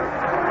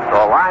 So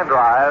a line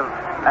drive,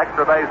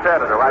 extra base hit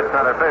into right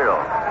center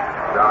field.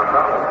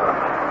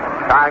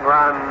 Tying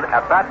run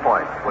at that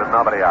point with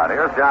nobody out.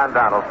 Here's John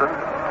Donaldson.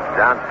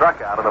 John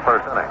struck out in the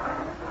first inning.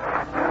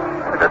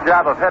 A good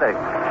job of hitting,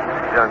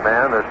 young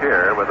man, this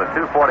year with a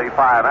 245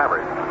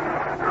 average.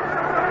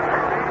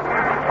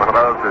 One of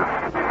those who's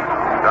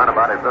done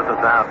about his business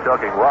now,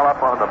 choking well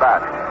up on the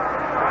bat.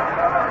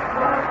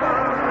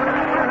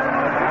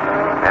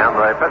 And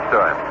they pitch to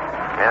him.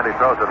 And he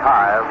throws it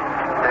high,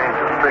 change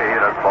of speed,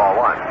 and it's ball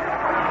one.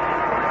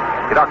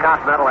 You know,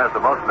 Continental has the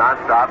most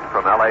nonstops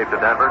from L.A. to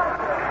Denver.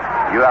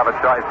 You have a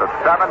choice of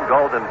 7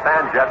 Golden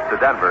Fan Jets to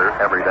Denver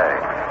every day.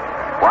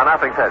 1-0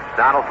 pitch.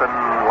 Donaldson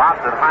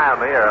lobs it high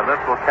in the air, and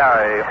this will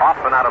carry off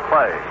and out of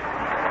play.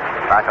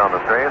 Back on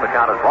the screen, the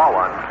count is ball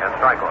one and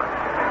strike one.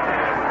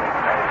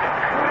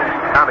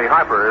 Tommy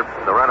Harper,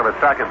 the runner at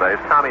second base.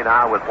 Tommy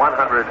now with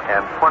 120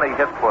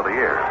 hits for the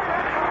year.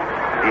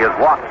 He has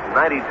walked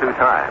 92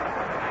 times.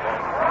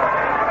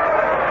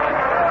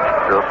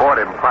 To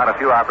afford him quite a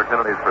few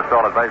opportunities for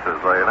stolen bases.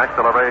 The next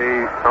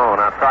delivery,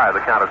 outside.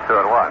 The count is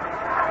 2-1.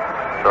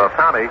 So if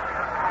Tommy,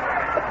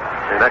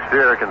 next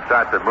year, can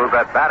start to move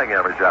that batting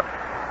average up,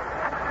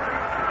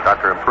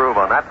 start to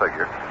improve on that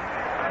figure,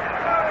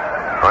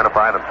 trying to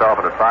find himself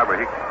in a spot where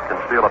he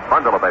can steal a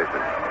bundle of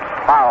bases.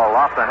 Foul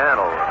off the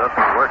handle. This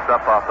works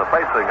up off the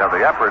facing of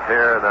the effort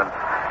here, and then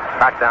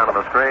back down to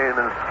the screen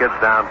and skids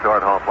down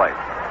toward home plate.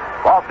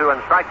 Ball 2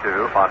 and strike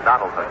 2 on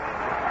Donaldson.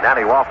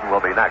 Danny Walton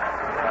will be next.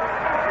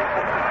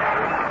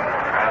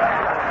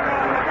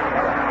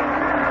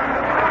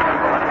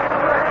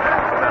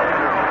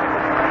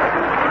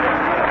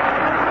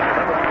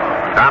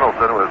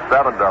 Donaldson with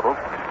 7 doubles,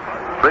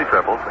 3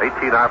 triples,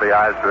 18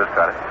 RBIs to his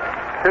credit.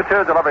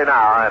 2-2 delivery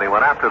now, and he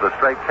went after the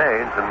straight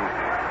change and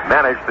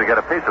managed to get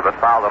a piece of it,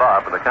 fouled it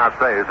off, and the count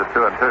stays at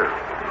 2-2.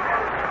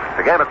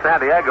 The game at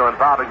San Diego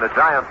involving the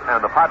Giants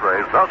and the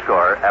Padres, no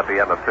score at the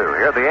end of 2.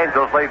 Here the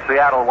Angels lead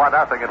Seattle 1-0,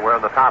 and we're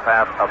in the top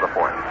half of the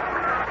 4th.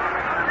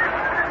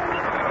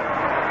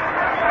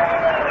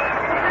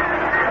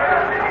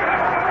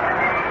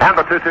 And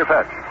the 2-2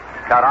 pitch.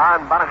 Cut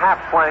on, about a half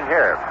swing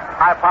here.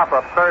 High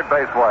pop-up third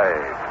base way.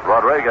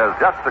 Rodriguez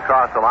just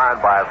across the line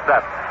by a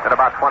step and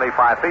about 25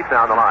 feet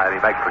down the line.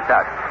 He makes the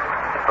catch.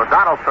 So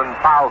Donaldson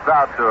fouls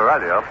out to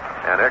Aurelio,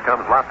 and here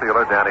comes left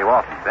fielder Danny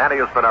Walton.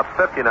 Danny has been up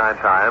 59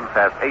 times,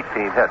 has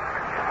 18 hits.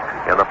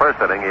 In the first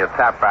inning, he had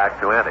tapped back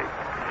to Andy.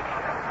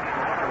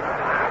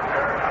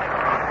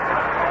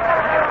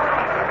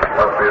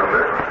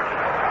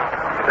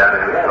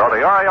 So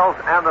the Orioles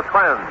and the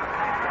Twins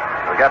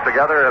will get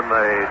together in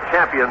the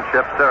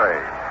championship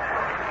series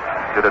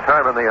to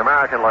determine the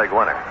American League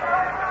winner.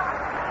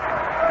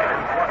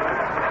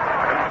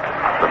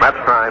 The Mets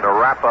trying to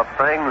wrap up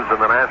things in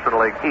the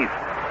National League East.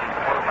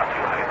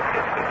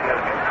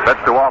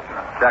 Pitch to Walton.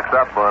 Checks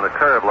up on a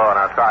curve low on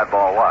outside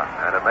ball 1.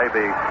 And it may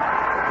be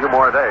a few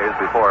more days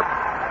before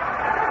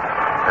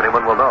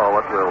anyone will know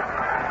what will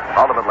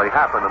ultimately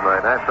happen in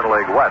the National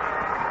League West.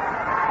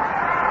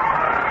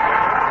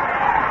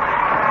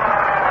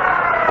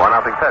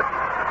 1-0 pitch.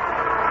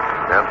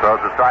 And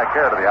throws a strike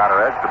here to the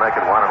outer edge to make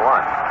it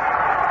 1-1.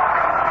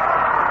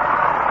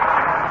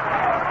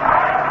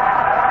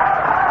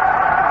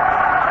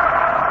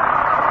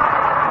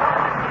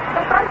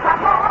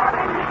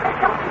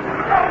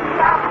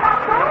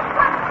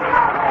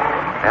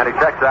 And he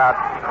checks out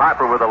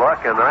Harper with a look,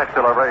 and the next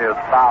delivery is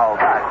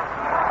fouled back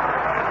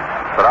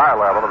at our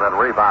level, and then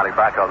rebounding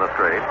back on the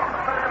screen.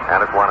 And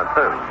it's 1-2.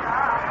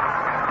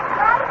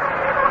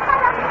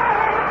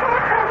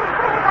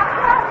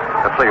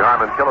 Let's see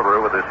Harmon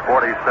Killebrew with his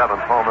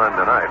 47th home run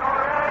tonight.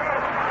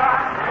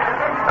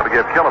 That would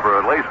give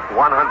Killebrew at least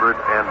 137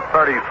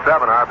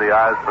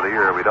 RBIs for the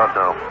year. We don't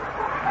know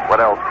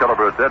what else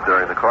Killebrew did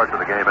during the course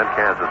of the game in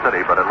Kansas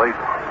City, but at least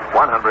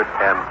 137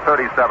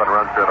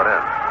 runs driven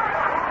in.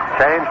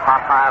 Change,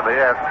 hop high in the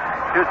air.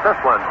 Shoots this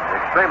one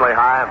extremely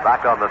high and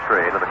back on the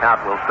screen, and the count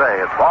will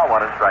stay. It's ball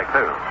 1 and strike 2.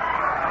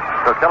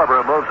 So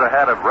Killebrew moves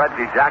ahead of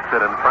Reggie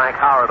Jackson and Frank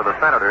Howard of the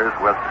Senators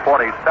with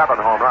 47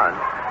 home runs.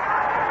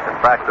 In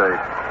fact, the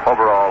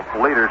overall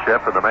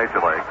leadership in the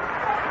Major League.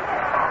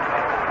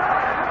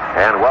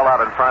 And well out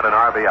in front in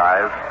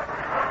RBIs,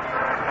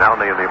 not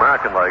only in the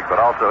American League, but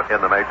also in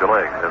the Major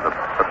League. There's a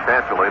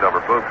substantial lead over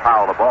Boog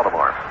Powell of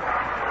Baltimore.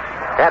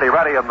 Andy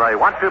ready in the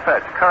 1-2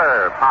 pitch.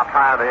 Curve, pop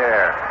high in the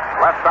air.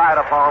 Left side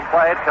of home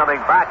plate. Coming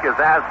back is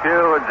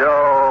Askew, and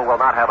Joe will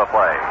not have a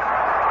play.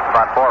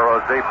 About 4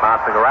 rows deep,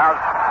 bouncing around.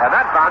 And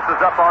that bounces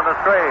up on the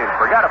screen.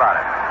 Forget about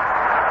it.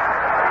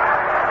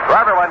 So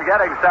everyone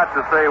getting set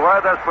to see where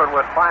this one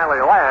would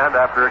finally land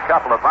after a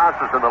couple of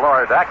bounces in the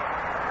lower deck.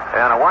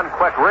 And a one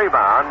quick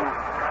rebound.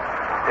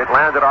 It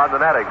landed on the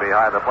netting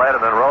behind the plate and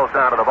then rolls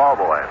down to the ball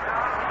boy.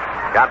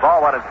 Got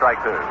ball 1 and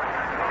strike 2.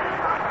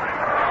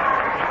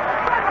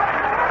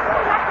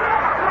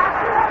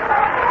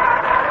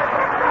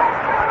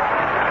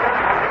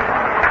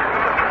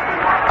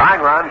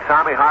 Tying run,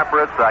 Tommy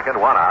Harper at second,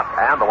 1 out,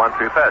 and the 1-2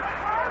 pitch.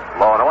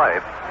 Low and away.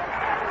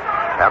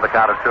 And the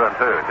count is 2-2.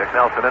 Dick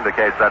Nelson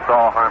indicates that's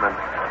all Harmon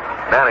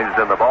managed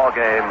in the ball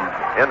game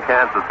in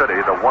Kansas City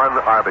to 1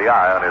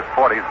 RBI on his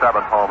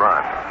 47th home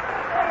run.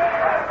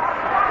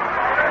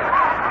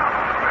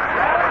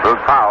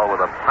 Bruce Powell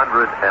with 119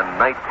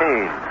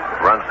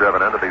 runs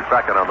driven in to be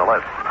second on the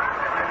list.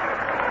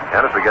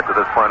 And as we get to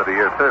this point of the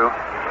year, too,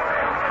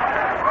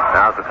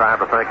 now's the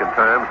time to think in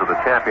terms of the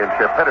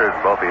championship hitters,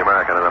 both the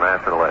American and the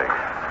National League.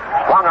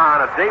 Swung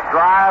on a deep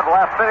drive,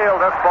 left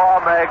field. This ball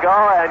may go,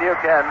 and you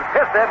can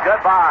kiss it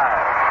goodbye.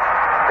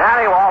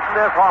 Danny Walton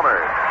is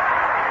homered.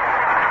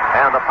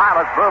 And the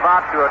Pilots move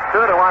out to a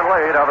 2-1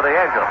 lead over the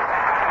Angels.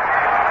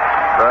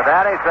 So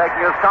Danny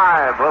taking his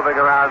time, moving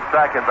around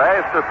second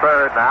base to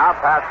third now,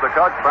 past the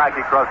coach,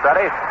 Frankie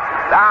Crosetti,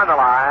 down the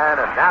line,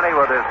 and Danny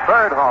with his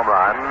third home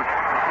run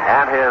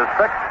and his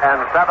 6th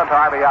and 7th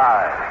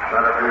RBI.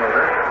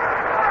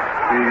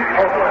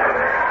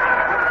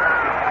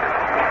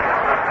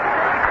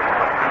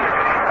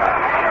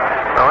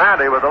 So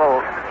Andy with a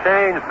little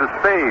change to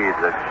speed,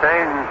 a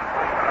change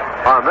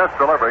on this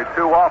delivery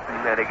to Walton,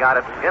 and he got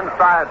it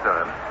inside to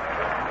him.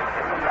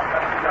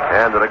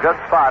 And at a good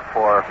spot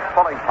for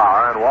pulling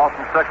power, and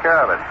Walton took care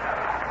of it.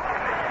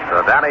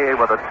 So Danny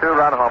with a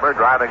 2-run homer,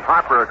 driving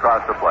Harper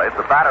across the plate.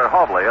 The batter,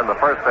 Hobley, in the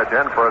first pitch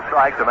in for a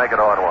strike to make it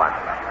 0-1.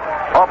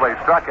 Hobley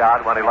struck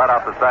out when he led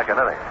off the second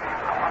inning.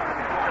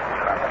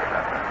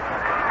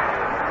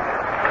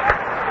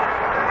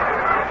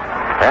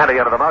 Andy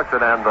into the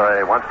motion and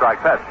a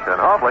 1-strike pitch. And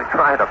Hobley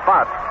trying to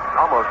bunt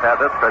almost had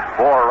this pitch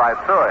bore right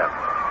through him.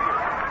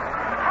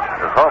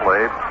 As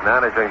Hobley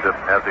managing to,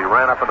 as he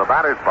ran up in the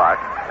batter's box,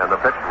 and the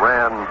pitch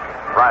ran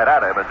right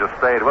at him and just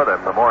stayed with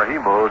him. The more he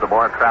moved, the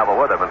more it traveled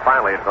with him. And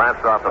finally, it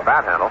glanced off the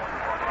bat handle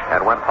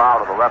and went foul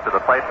to the left of the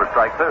plate for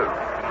strike 2.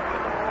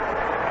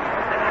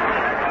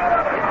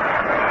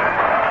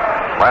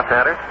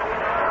 Left-hander,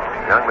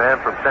 young man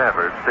from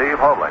Stanford, Steve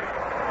Hobley.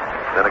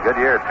 In a good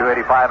year,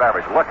 285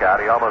 average. Look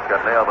out, he almost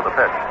got nailed with the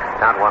pitch.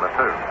 Count 1-2.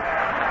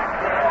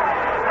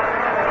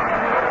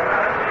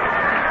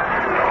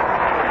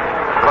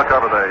 Look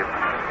over the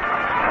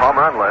home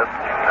run list.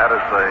 That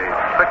is the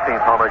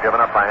 16th homer given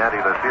up by Andy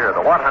this year.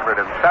 The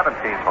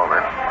 117th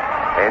homer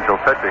Angel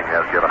pitching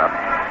has given up.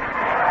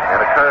 And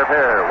a curve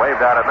here,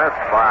 waved out and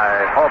missed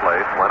by Hobley.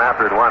 Went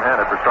after it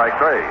one-handed for strike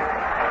 3.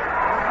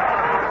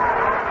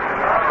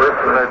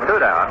 So there's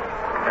 2 down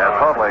as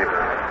Hobley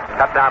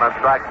cut down on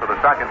strikes for the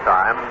second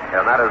time,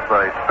 and that is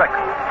the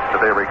 6th to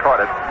be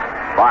recorded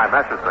by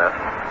Messersmith.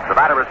 The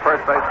batter is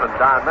first baseman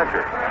Don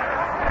Mincher.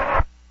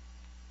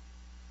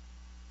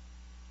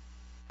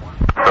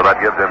 So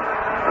that gives him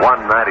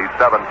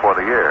 197 for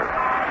the year.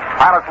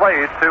 Pilots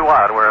lead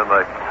 2-1. We're in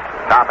the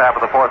top half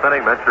of the 4th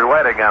inning. Mincher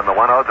waiting on the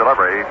 1-0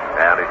 delivery,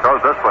 and he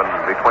throws this one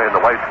between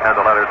the weight and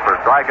the letters for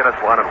a strike, and it's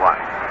 1-1.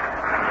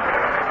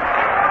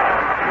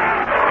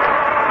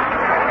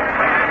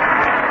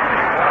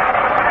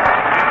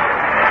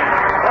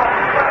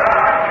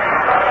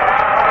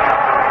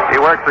 He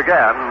works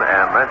again,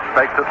 and Minch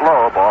takes it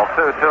low. Ball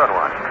 2,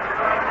 2-1.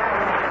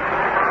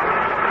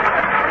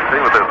 See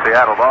what the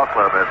Seattle Ball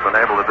Club has been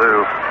able to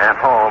do at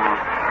home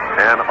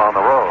and on the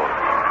road.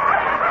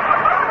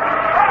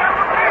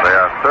 They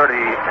are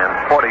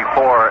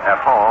 30-44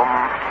 at home.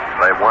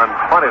 They've won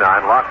 29,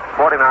 lost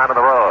 49 on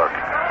the road.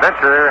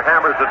 Mincher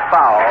hammers it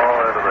foul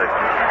into the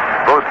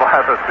booth by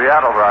the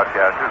Seattle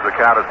broadcasters. The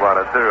count is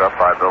 1-2, up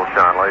by Bill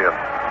Schonley, and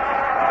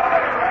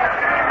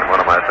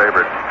one of my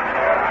favorite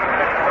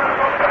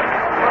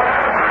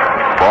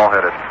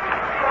ball-headed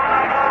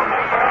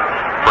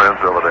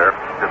friends over there,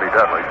 Jimmy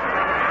Dudley.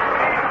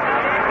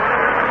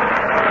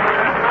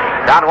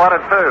 Down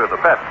 1-2, the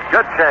pitch.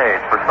 Good change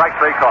for strike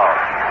 3 call.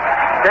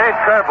 Change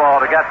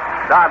curveball to get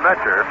Don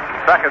Mincher.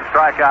 Second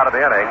strikeout of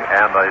the inning,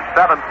 and the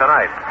 7th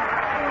tonight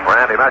for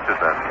Andy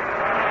Messersmith.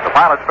 The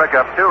Pilots pick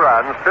up 2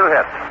 runs, 2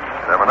 hits.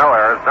 There were no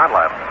errors, none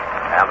left.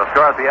 And the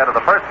score at the end of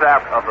the first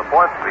half of the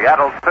 4th,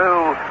 Seattle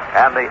 2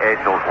 and the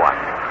Angels 1.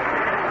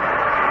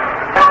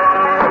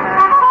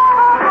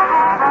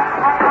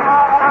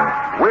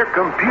 We're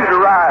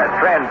computerized,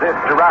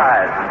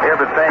 transistorized.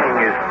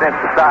 Everything is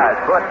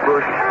synthesized. But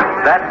Bush,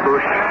 that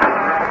Bush,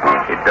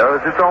 it does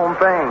its own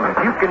thing.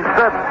 You can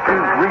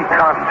substitute,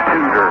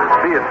 reconstitute, or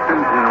be a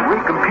student,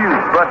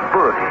 recompute. But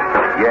Bush,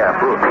 yeah,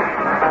 Bush,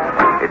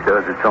 it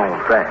does its own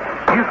thing.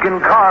 You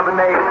can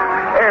carbonate,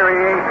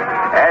 aerate,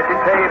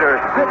 agitate, or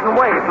sit and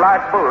wait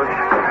like Bush.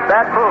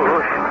 That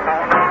Bush,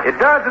 it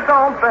does its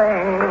own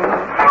thing.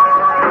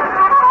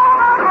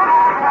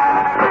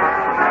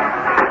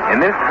 In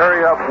this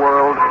hurry-up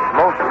world,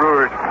 most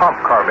brewers pump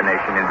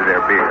carbonation into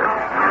their beer.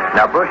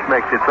 Now, Busch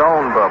makes its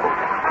own bubbles,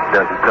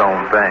 does its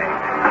own thing.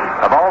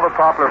 Of all the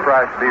popular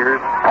price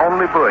beers,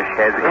 only Busch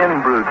has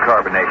in-brewed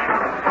carbonation.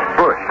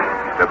 Busch,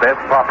 the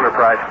best popular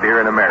price beer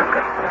in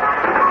America.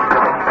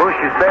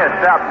 Busch's best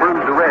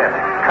outbrews the rest.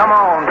 Come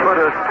on, put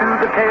us to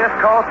the test,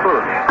 called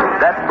Busch.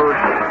 That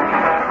Busch,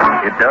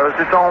 it does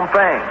its own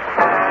thing.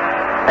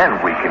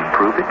 And we can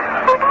prove it.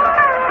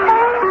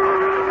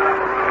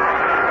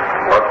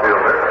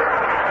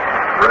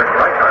 Rick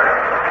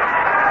Reichard.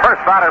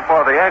 First batter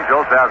for the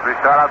Angels as we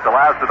start out the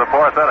last of the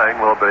 4th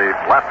inning will be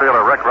left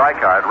fielder Rick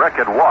Reichard. Rick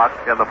had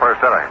walked in the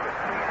first inning.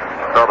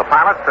 So the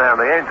Pilots and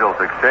the Angels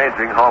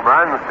exchanging home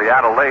runs.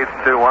 Seattle leads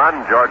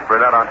 2-1. George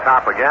Burnett on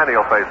top again.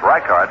 He'll face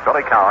Reichart,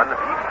 Billy Cowan,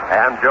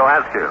 and Joe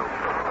Askew.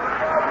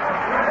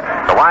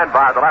 The line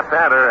by the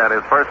left-hander and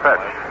his first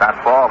pitch.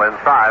 Fastball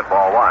inside,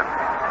 ball one.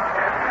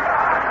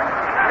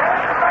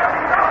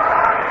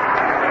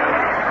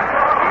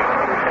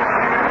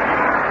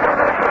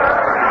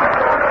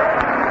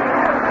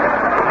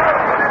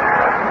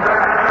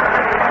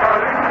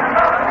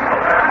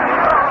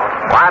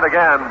 Line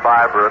again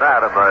by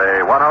Brunette in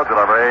the 1-0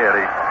 delivery, and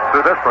he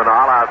threw this one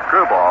all-out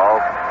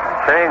screwball,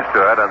 changed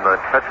to it, and the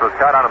pitch was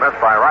cut on a miss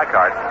by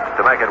Reichart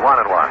to make it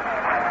 1-1.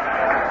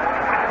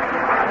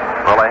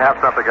 Well, they have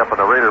something up on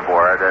the reader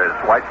board. As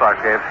White Sox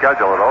game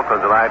scheduled at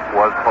Oakland tonight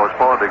was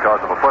postponed because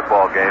of a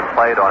football game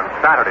played on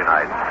Saturday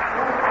night.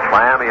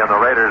 Miami and the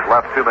Raiders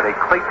left too many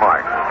cleat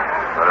marks.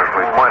 But as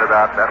we pointed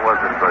out, that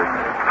wasn't the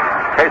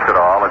case at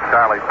all, as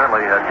Charlie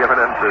Finley had given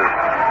in to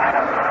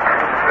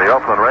the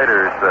Oakland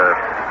Raiders'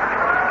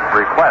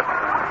 request.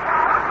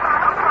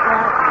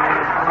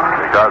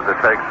 Because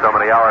it takes so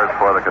many hours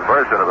for the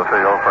conversion of the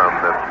field from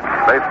the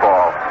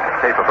baseball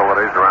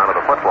capabilities around to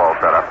the football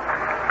setup.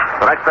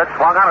 The next pitch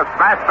swung on a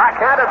smash,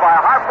 backhanded by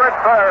Harper at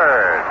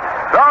third.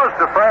 Throws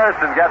to first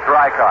and gets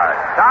Reichart.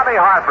 Tommy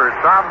Harper,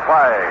 some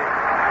play.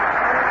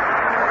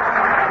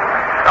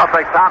 Don't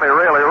think Tommy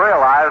really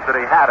realized that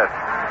he had it.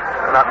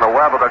 Not in the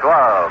web of the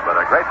glove, but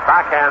a great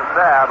backhand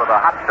stab with a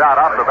hot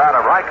shot off the bat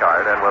of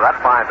Reichart, and with that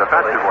fine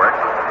defensive work,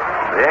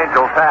 the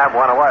Angels have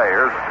one away.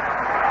 Here's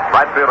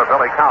right fielder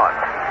Billy Cowan.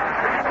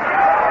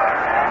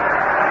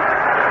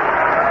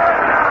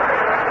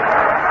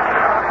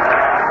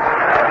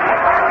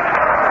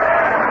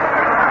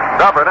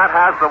 So Burnett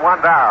has the one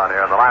down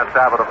here in the last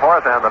half of the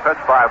fourth, and the pitch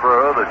by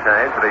Brew, the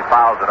change, and he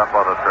fouls it up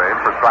on the screen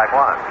for strike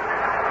one.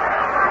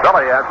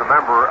 Billy, as a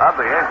member of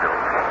the Angels,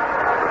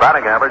 the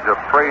batting average of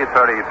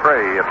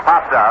 .333. It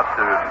popped out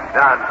to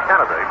John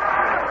Kennedy,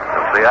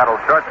 the Seattle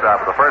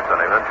shortstop of the first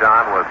inning. Then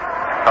John was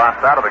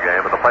tossed out of the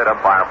game with the plate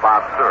umpire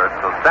Bob Stewart,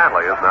 so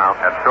Stanley is now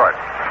at short.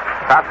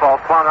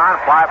 Fastball swung on,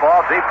 fly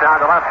ball deep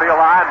down the left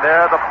field line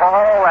near the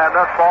pole, and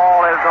this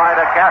ball is going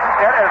to catch.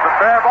 It is a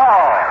fair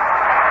ball.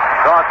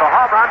 So it's a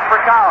home run for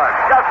Cowan,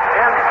 just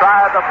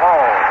inside the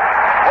pole.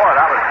 Boy,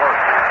 that was close.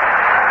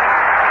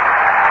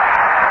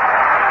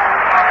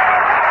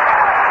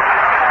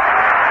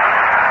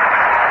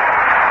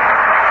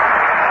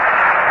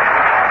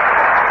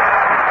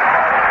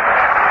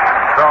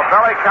 So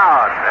Billy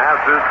Cowan has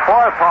his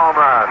fourth home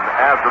run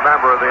as a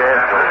member of the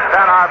Angels.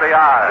 10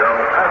 RBIs.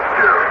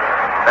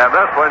 And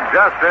this one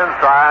just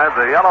inside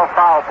the yellow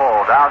foul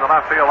pole down the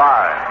left field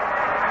line.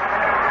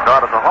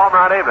 So it's a home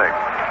run evening.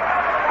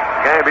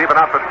 Game even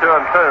up at 2-2.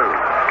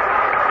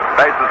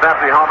 Bases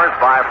empty, homers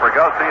by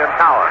Fregosi and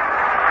Cowan.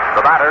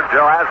 The batter,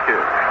 Joe Askew.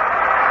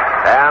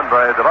 And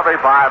the delivery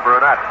by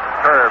Brunette.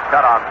 Curve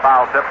cut on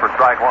foul tip for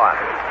strike one.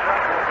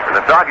 And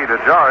the talking to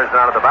George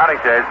down at the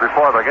batting cage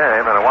before the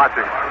game and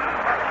watching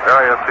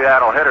various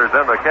Seattle hitters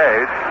in the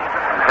cage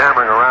and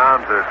hammering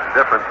around to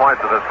different points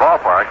of this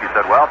ballpark, he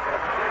said, well,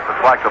 looks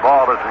like the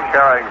ball isn't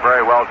carrying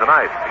very well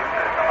tonight.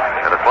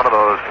 And it's one of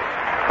those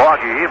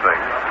foggy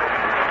evenings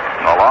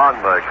along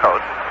the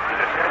coast.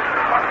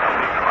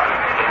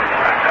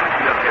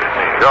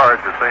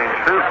 George has seen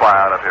two fly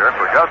out up here.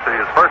 Fregosi,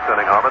 his first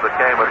inning homer that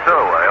came with two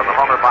away, and the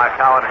homer by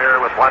Cowan here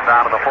with one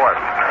down in the fourth.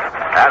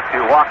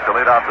 Askew walks to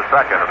lead off the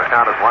second, and the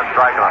count is one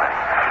strike on it.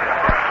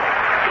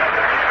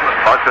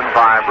 Motion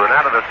by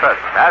Brunette in the fifth.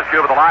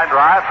 Askew with a line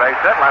drive,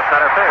 base hit, left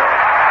center field.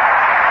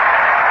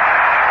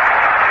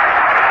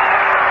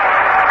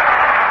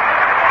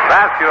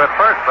 Askew at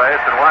first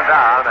base and one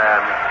down,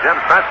 and Jim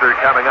Spencer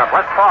coming up.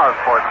 Let's pause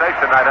for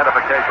station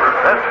identification.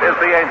 This is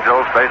the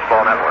Angels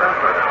Baseball Network.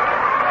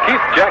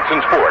 Keith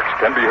Jackson Sports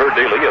can be heard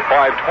daily at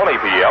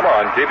 5:20 p.m.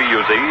 on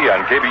KBUZ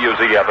and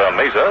KBUZ-FM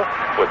Mesa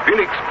with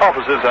Phoenix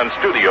offices and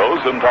studios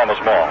in Thomas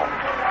Mall.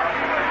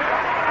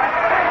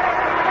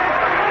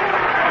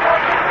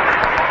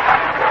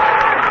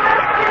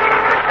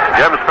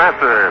 Jim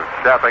Spencer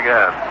stepping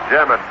in.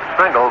 Jim had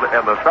singled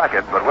in the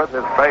second, but with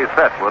his base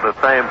hit with the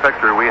same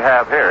picture we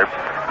have here.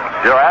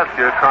 Joe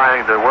Askew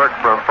trying to work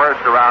from first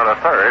around to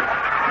third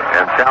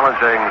and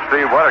challenging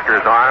Steve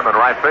Whitaker's arm in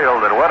right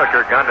field, and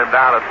Whitaker gunned him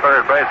down at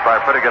third base by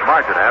a pretty good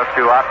margin.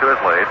 Askew out to his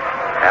lead,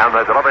 and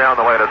the delivery on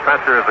the way to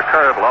Spencer is a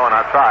curve low and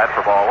outside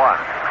for ball one.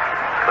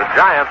 The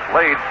Giants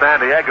lead San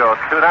Diego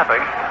 2-0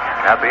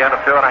 at the end of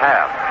 2.5.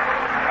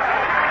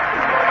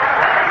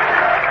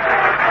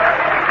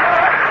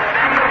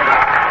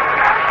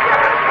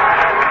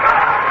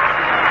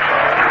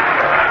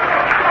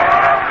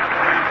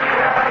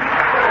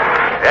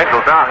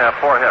 Angels now have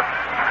 4 hits.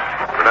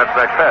 The next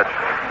pitch.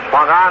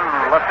 Swung on,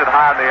 lifted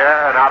high in the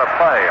air, and out of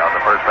play on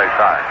the first base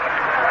side.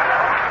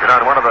 You know,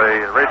 in one of the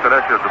recent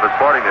issues of the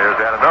Sporting News,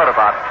 they had a note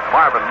about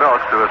Marvin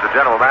Milks, who is the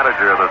general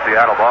manager of the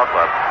Seattle Ball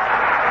Club,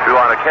 who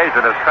on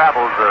occasion has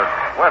traveled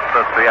with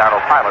the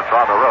Seattle Pilots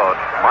on the road.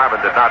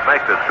 Marvin did not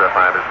make this trip,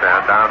 I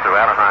understand, down to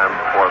Anaheim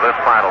for this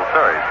final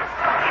series.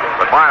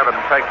 But Marvin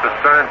takes a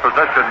stern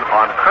position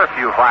on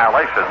curfew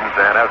violations,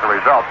 and as a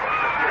result,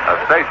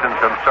 stations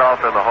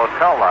himself in the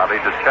hotel lobby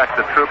to check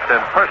the troops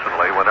in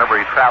personally whenever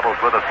he travels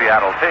with a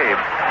Seattle team.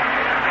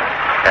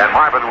 And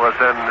Marvin was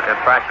in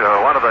fact,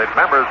 one of the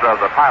members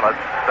of the pilots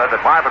said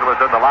that Marvin was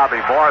in the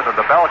lobby more than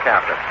the bell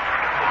captain.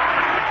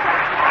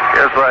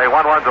 Here's the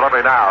 1-1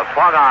 delivery now.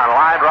 Swung on,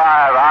 line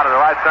drive out of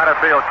the right center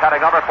field, cutting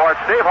over for it.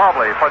 Steve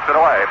Hobley puts it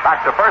away.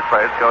 Back to first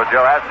base goes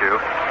Joe Askew,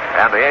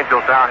 and the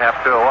Angels now have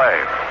 2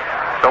 away.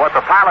 So what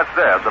the pilots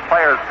did, the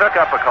players took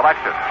up a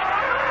collection,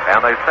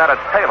 and they sent it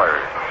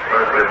tailored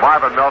to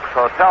Marvin Milk's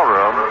hotel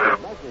room to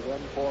measure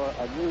him for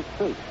a new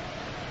suit.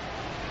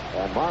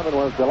 And Marvin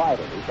was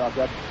delighted. He thought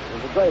that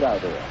was a great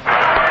idea.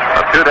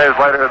 2 days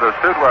later, the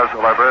suit was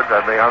delivered,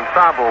 and the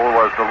ensemble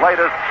was the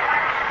latest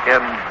in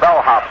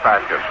bellhop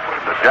fashion.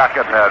 The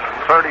jacket had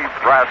 30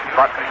 brass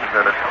buttons,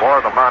 and it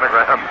bore the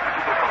monogram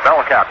Bell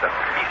Captain.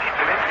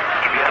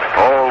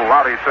 Oh,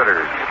 lobby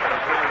sitters,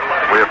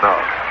 we have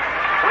known.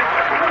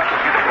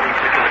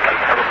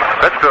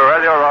 Pitch to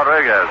Aurelio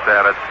Rodriguez,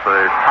 and it's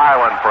the high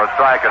one for a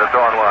strike, and it's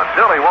 0-1.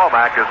 Billy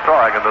Womack is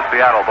throwing in the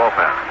Seattle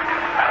bullpen.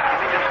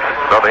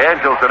 So the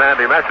Angels and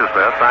Andy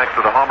Messersmith, thanks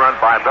to the home run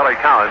by Billy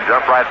Cowan,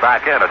 jump right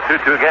back in. A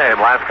 2-2 game,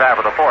 last half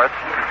of the fourth.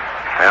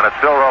 And it's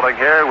still rolling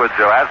here with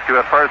Joe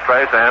Askew at first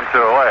base and 2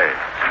 away.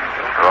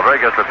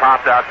 Rodriguez had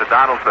popped out to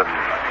Donaldson,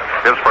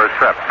 his first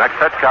trip. Next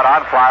pitch cut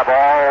on, fly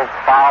ball,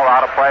 foul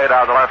out of play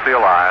down the left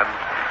field line.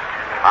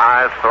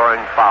 High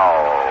throwing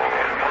foul.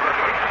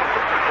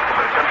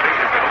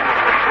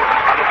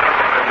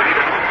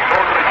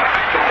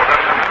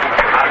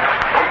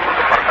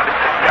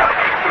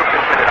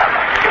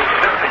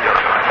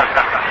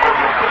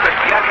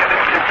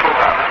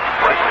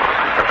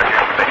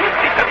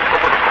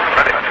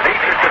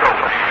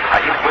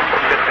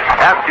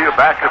 Askew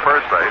back to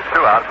first base,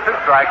 2 outs, 2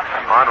 strikes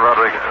on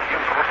Rodriguez.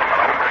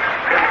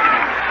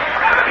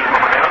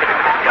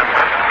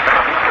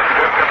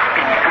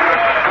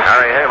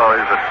 Harry Halo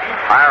is a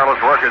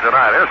tireless worker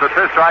tonight. Here's the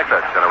 2-strike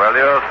pitch, and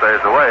Aurelio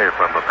stays away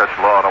from the pitch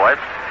low and away.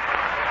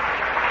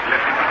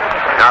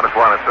 Count is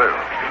 1-2.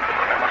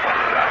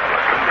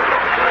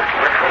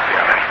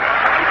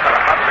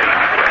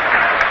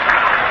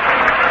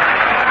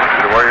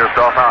 You wear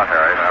yourself out,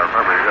 Harry. Now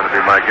remember, you're going to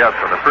be my guest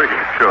on the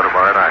pregame show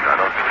tomorrow night. I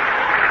don't.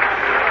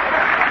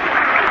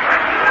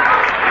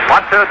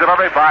 1-2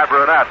 delivery by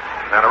Brunette.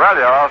 And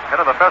Aurelio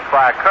into the fist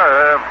by a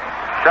curve,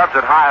 shoves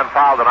it high and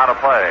fouls it out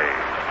of play.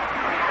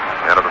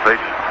 Into the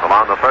pitch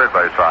along the third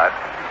base side.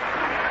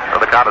 So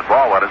the count is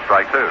ball 1 and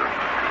strike 2.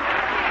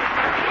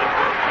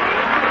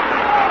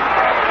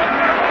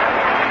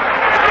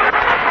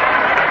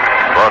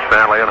 Both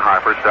Stanley and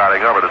Harper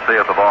starting over to see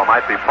if the ball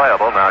might be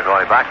playable. Now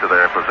going back to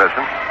their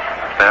position.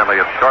 Stanley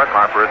at short,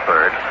 Harper at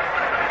third.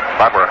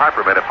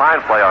 Harper made a fine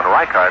play on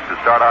Reichart to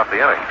start off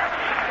the inning.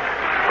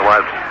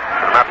 Otherwise,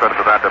 not for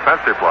that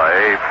defensive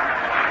play,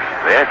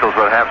 the Angels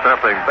would have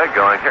something big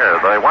going here.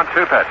 They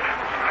 1-2 pitch.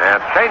 And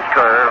change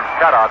curve,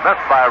 cut out,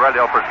 missed by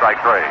Aurelio for strike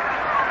 3.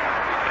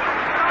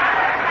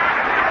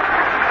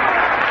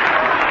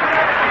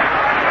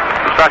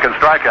 The second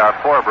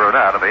strikeout for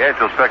Brunette, and the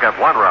Angels pick up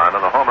 1 run,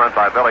 and the home run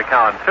by Billy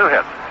Cowan, 2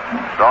 hits.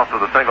 It's also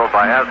the single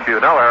by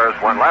Askew, no errors,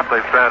 1 left.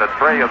 They've stranded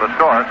 3 in the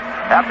score.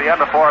 At the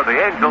end of 4, the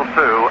Angels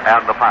 2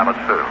 and the Pilots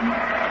 2.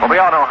 Well, we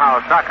all know how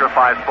a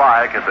sacrifice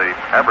fly can be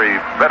every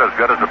bit as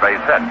good as a base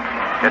hit.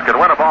 It can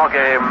win a ball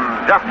game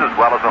just as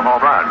well as a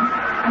home run.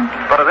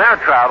 But in air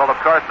travel, of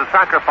course, the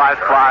sacrifice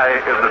fly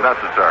isn't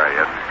necessary,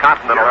 and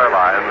Continental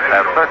Airlines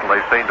have certainly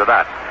seen to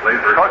that.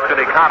 Coach and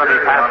economy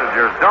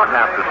passengers don't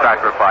have to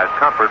sacrifice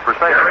comfort for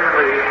safety.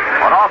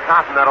 On all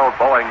Continental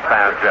Boeing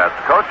fan jets,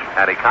 coach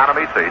and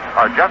economy seats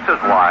are just as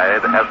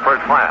wide as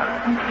first class.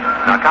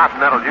 Now,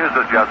 Continental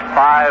uses just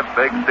 5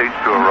 big seats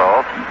to a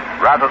row,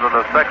 rather than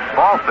the 6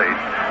 small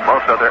seats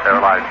most other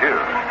airlines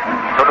use.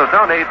 So there's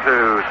no need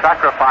to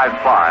sacrifice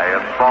fly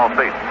in small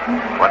seats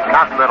when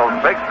Continental's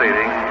big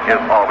seating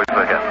is always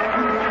a hit.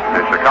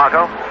 To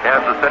Chicago,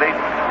 Kansas City,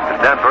 to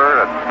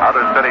Denver, and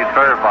other cities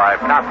served by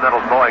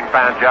Continental's Boeing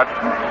fan jets,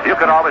 you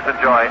can always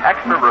enjoy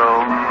extra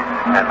room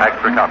and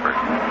extra comfort.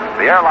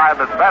 The airline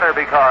that's better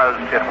because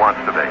it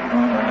wants to be.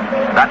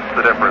 That's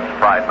the difference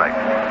pride makes.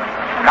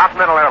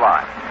 Continental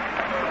Airlines,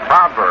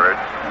 proud bird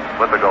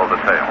with the golden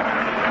tail.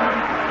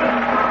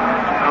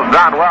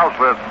 Don Wells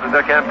with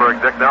Dick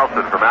Enberg, Dick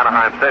Nelson from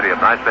Anaheim Stadium.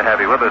 Nice to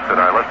have you with us in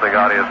our listening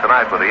audience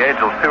tonight with the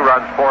Angels 2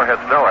 runs, 4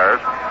 hits, no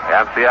errors,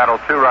 and Seattle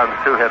 2 runs,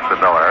 2 hits,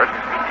 and no errors.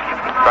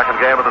 Second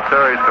game of the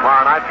series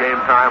tomorrow night. Game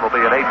time will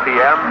be at 8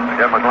 p.m.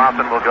 Jim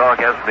McLaughlin will go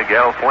against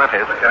Miguel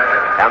Fuentes.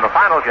 And the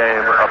final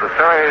game of the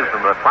series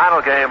and the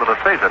final game of the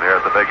season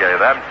here at the Big A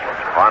then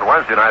on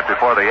Wednesday night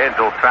before the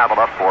Angels travel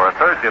up for a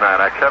Thursday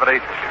night activity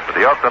with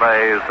the Oakland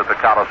A's at the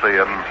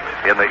Coliseum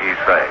in the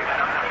East Bay.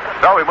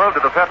 So we move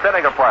to the 5th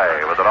inning of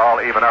play with it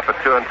all even up at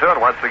 2-2.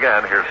 And once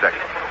again, here's Dick.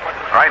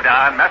 All right,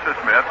 Don.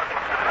 Messersmith,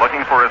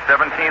 looking for his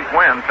 17th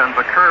win, sends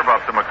a curve up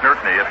to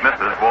McNerney. It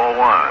misses ball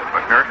 1.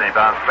 McNerney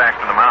bounced back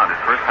to the mound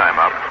his first time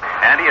up.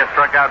 And he has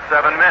struck out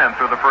 7 men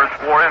through the first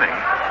 4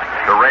 innings.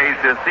 to raise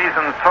his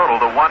season's total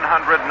to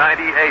 198,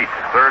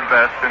 third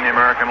best in the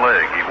American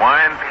League. He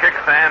winds,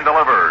 kicks, and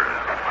delivers.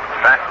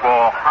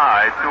 Fastball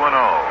high, 2-0.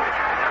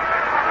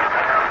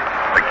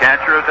 The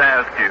catcher is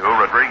Askew,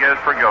 Rodriguez,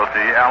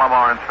 Fregosi,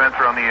 Alomar and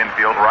Spencer on the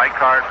infield,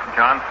 Reichart,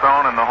 John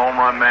Stone, and the home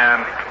run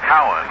man,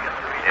 Cowan,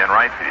 in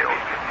right field.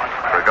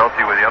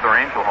 Fregosi with the other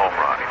Angel home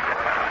run.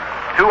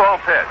 2-0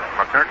 pitch.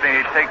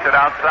 McNerney takes it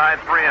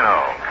outside, 3-0.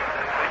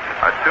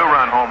 A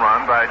two-run home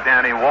run by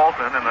Danny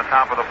Walton in the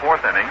top of the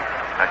fourth inning,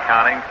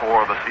 accounting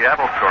for the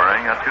Seattle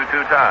scoring a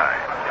 2-2 tie.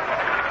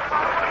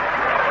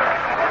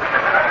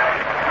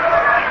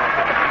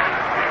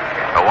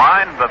 The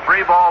line, the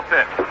 3-ball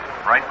pitch.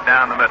 Right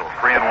down the middle,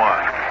 3-1.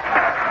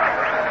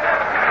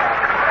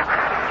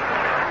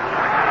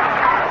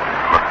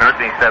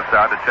 McNerney steps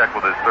out to check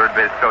with his third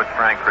base coach,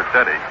 Frank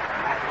Crissetti.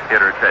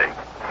 Hit or take.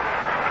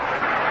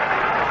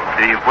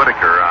 Steve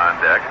Whitaker on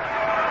deck.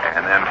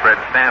 And then Fred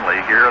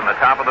Stanley here in the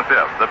top of the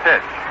fifth. The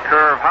pitch,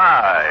 curve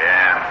high,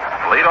 and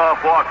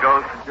leadoff walk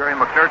goes to Jerry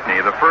McNerney,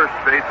 the first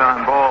base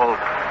on balls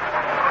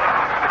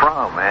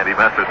from Andy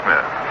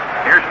Messersmith.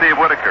 Here's Steve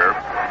Whitaker.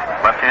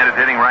 Left-handed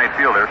hitting right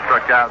fielder,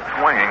 struck out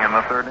swinging in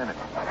the third inning.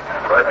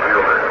 Right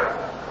fielder,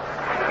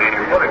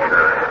 Steve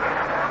Whitaker.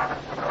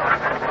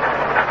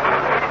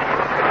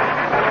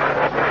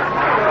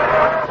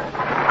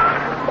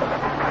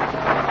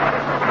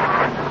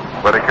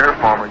 Whitaker,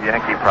 former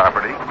Yankee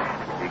property.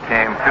 He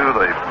came to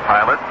the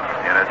Pilots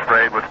in a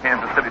trade with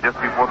Kansas City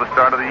just before the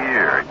start of the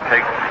year. He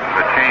takes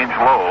the change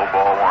low,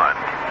 ball one.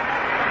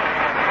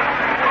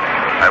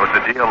 That was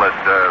the deal that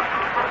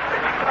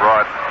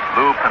brought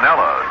Lou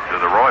Piniella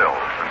to the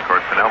Royals. And of course,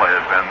 Piniella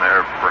has been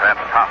their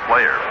perhaps top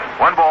player.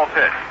 1-ball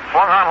pitch.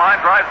 Swung on line,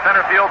 drive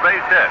center field,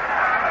 base hit.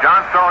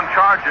 Johnstone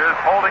charges,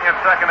 holding at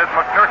second is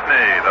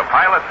McNerney. The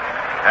Pilots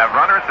have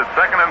runners at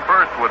second and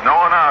first with no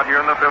one out here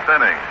in the fifth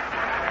inning.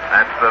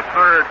 That's the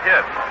third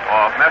hit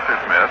off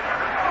Messersmith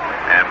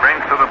and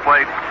brings to the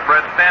plate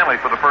Fred Stanley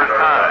for the first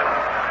time.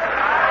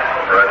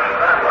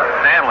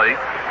 Stanley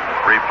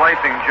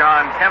replacing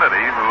John Kennedy,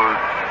 who's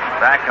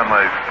back in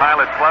the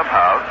Pilot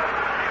clubhouse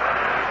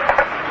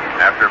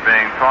after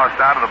being tossed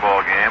out of the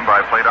ball game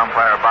by plate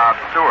umpire Bob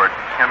Stewart.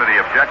 Kennedy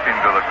objecting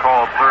to the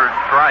called third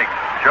strike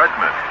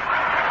judgment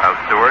of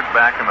Stewart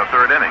back in the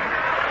third inning.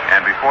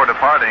 And before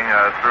departing,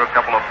 threw a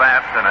couple of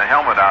bats and a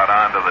helmet out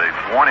onto the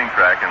warning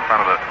track in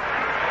front of the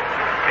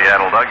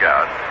Seattle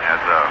dugout as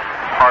a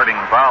parting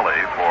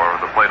volley for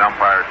the plate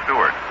umpire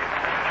Stewart.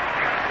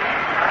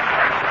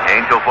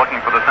 Angels looking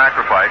for the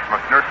sacrifice.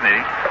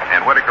 McNerney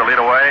and Whitaker lead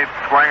away.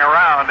 Scoring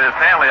around is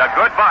Stanley. A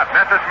good bunt.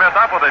 Messersmith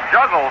up with a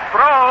juggle.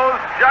 Throws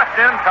just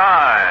in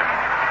time.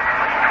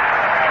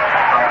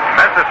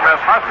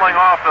 Messersmith hustling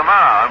off the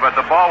mound, but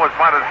the ball was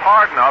bunted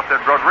hard enough that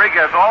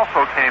Rodriguez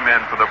also came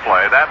in for the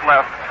play. That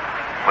left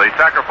the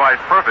sacrifice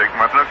perfect.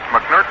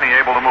 McNerney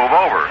able to move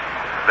over.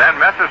 Then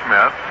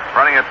Messersmith,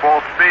 running at full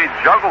speed,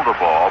 juggled the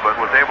ball, but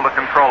was able to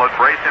control it,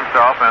 brace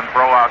himself, and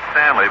throw out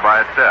Stanley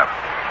by a step.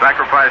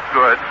 Sacrifice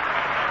good.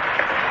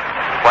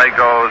 Play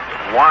goes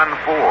 1-4.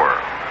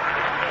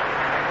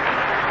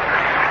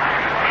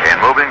 And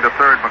moving to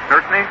third,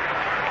 McNerney.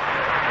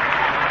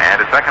 And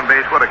at second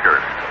base,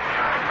 Whitaker.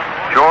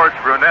 George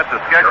Brunett's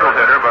a scheduled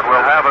hitter, but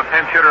we'll have a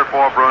pinch hitter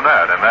for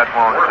Brunett, and that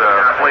won't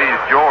please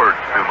George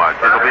too much.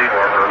 It'll be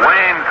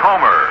Wayne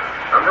Comer.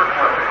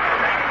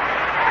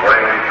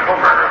 Wayne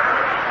Comer.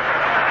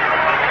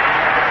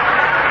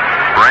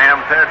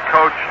 Rams head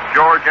coach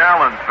George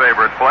Allen's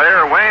favorite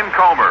player, Wayne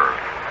Comer,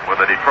 with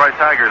the Detroit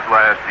Tigers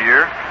last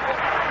year.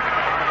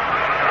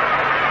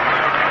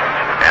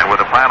 And with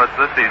the Pilots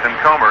this season,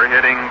 Comer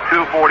hitting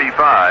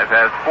 .245,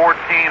 has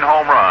 14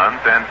 home runs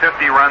and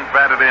 50 runs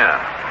batted in.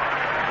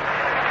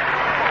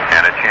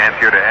 And a chance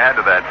here to add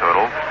to that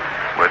total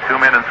with 2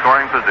 men in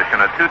scoring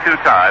position, a 2-2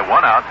 tie, 1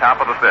 out,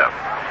 top of the fifth.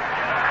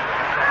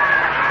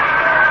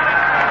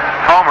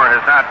 Comer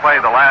has not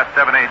played the last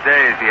 7-8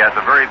 days. He has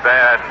a very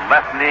bad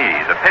left knee.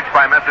 The pitch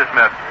by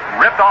Messersmith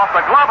ripped off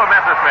the glove of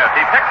Messersmith.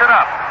 He picks it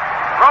up.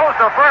 Throws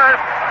to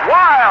first.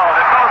 Wild.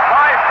 It goes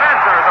by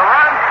Spencer. The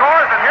run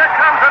scores, and here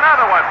comes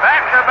another one.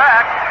 Back to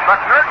back.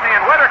 McNerney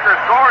and Whitaker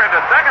score into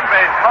second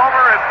base.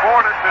 Comer is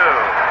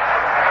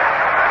 4-2.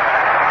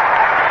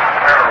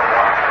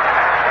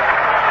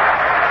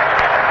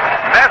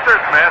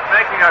 Messersmith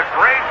making a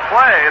great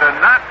play to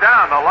knock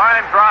down the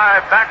line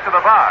drive back to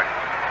the box.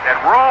 It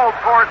rolled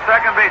towards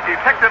second base. He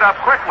picked it up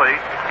quickly.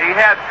 He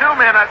had 2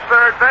 men at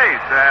third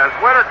base as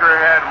Whitaker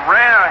had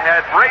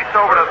raced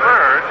over to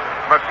third.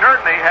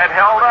 McNerney had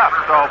held up,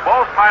 so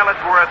both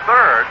Pilots were at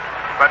third.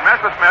 But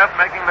Messersmith,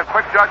 making the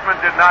quick judgment,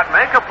 did not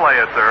make a play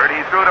at third.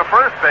 He threw to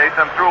first base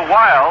and threw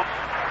wild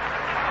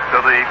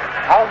to the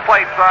home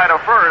plate side of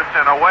first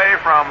and away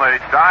from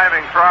the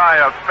diving try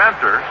of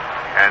Spencer.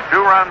 And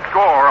 2-run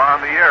score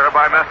on the air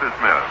by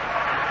Messersmith.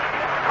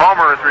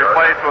 Comer is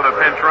replaced with a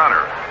pinch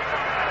runner.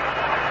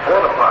 For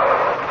the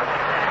Pilots,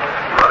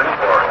 running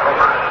for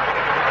Comer,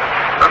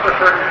 number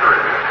 33,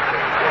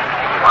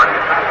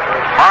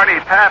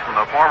 Marty Patton,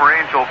 the former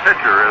Angel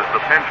pitcher, is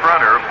the pinch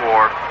runner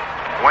for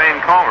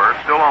Wayne Comer.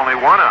 Still only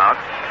 1 out.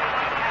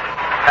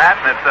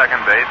 Patton at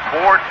second base,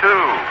 4-2.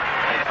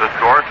 The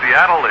score,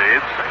 Seattle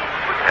leads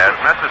as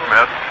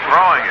Messersmith,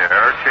 throwing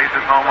error,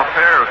 chases home a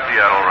pair of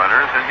Seattle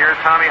runners. And here's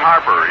Tommy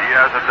Harper. He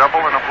has a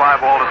double and a fly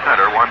ball to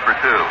center,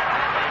 1-for-2.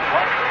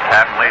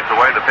 Patton leads the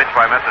way. The pitch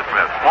by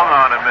Messersmith. Swung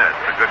on and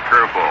missed. A good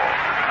curveball.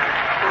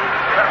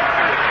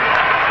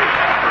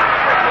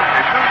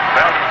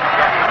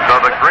 So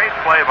the great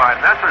play by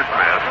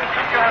Messersmith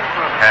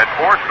had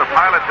forced the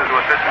Pilots into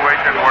a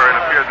situation where it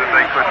appeared that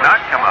they could not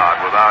come out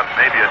without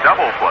maybe a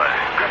double play.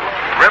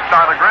 Ripped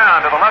on the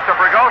ground to the left of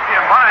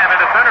Bogosian, by him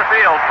into center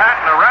field.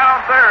 Patton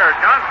around third.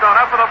 Johnstone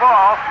up for the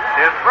ball.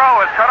 His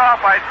throw is cut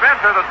off by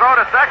Spencer. The throw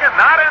to second,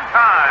 not in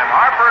time.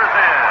 Harper's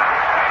in.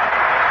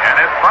 And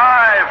it's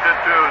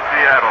 5-2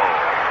 Seattle.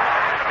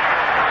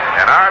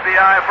 An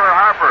RBI for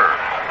Harper.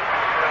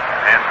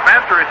 And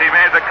Spencer, as he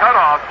made the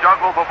cutoff,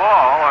 juggled the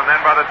ball, and then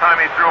by the time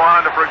he threw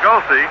on to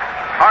Fregosi,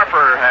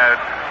 Harper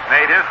had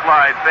made his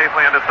slide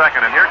safely into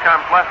second. And here comes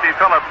Lefty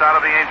Phillips out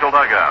of the Angel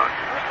dugout.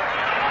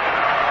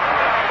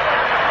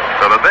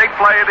 So the big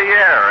play of the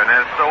air, and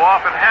as so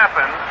often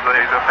happens, the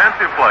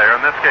defensive player,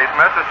 in this case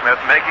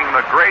Messersmith, making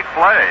the great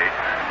play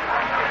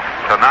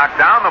to knock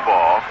down the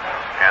ball,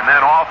 and then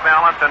off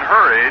balance and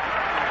hurried,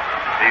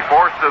 he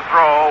forced the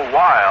throw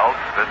wild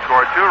that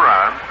scored 2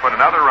 runs, put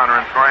another runner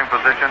in scoring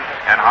position,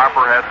 and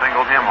Harper has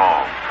singled him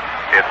home.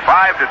 It's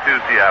 5-2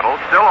 Seattle,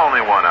 still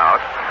only 1 out.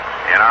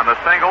 And on the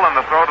single and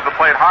the throw to the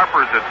plate,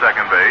 Harper's at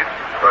second base.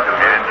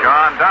 And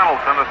John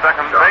Donaldson, the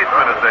second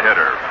baseman, is the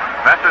hitter.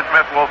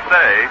 Messersmith will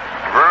stay.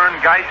 Vern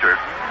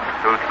Geishert,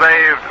 who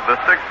saved the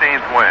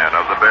 16th win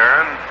of the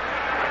Barons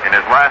in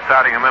his last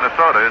outing in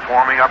Minnesota, is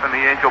warming up in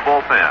the Angel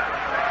bullpen.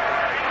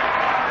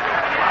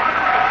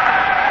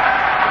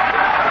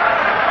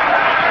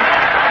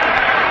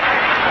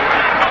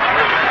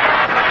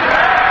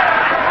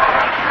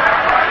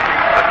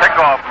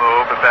 Off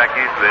move, but back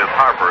easily is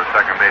Harper,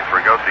 second base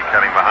Fregosi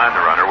cutting behind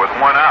the runner. With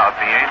 1 out,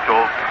 the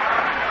Angels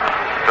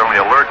certainly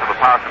alert to the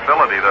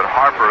possibility that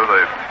Harper,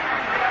 the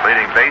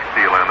leading base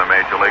stealer in the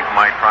major leagues,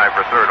 might try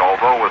for third,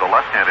 although with a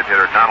left-handed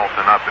hitter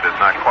Donaldson up, it is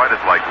not quite as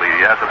likely.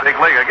 He has a big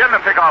league. Again,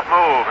 the pickoff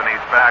move, and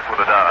he's back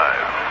with a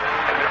dive.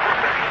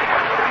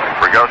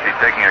 Fregosi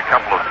taking a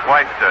couple of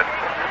swipes at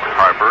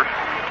Harper,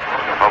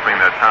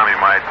 hoping that Tommy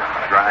might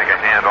drag a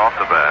hand off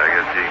the bag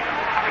as he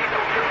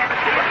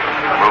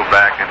moved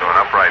back into an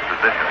upright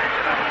position.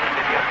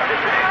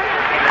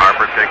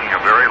 Harper taking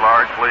a very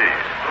large lead.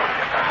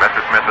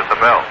 Messersmith at the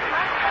belt.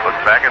 Looks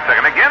back at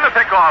second. Again the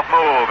pickoff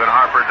move, and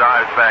Harper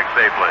dives back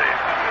safely.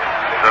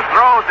 The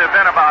throws have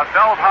been about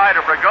belt high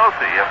to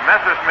Fregosi. If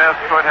Messersmith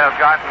could have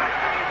gotten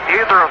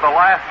either of the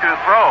last 2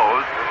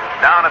 throws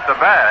down at the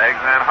bag,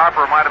 then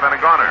Harper might have been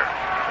a gunner.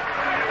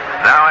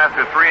 Now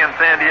after 3 in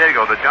San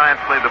Diego, the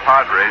Giants lead the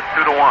Padres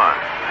 2-1.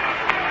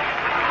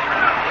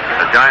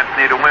 The Giants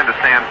need a win to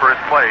stay in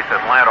first place.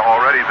 Atlanta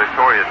already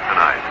victorious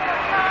tonight.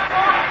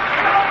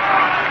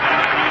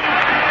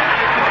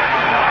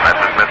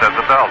 Messersmith at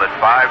the belt. It's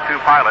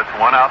 5-2 Pilots,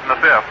 1 out in the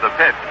 5th. The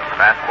pitch,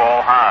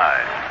 fastball high.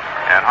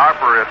 And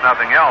Harper, if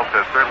nothing else,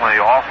 has certainly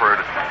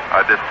offered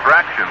a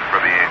distraction for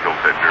the Angel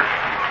pitcher.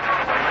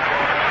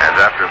 As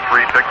after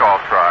 3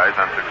 pickoff tries,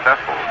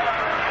 unsuccessful,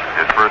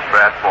 his first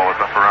fastball is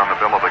up around the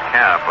bill of the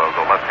cap of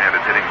the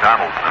left-handed hitting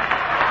Donaldson.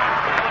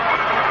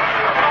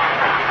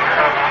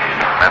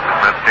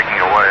 Messersmith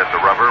kicking away at the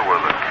rubber with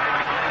the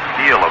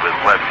heel of his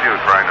left shoe,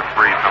 trying to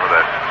free some of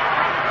that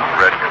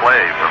red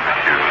clay from the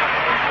shoe.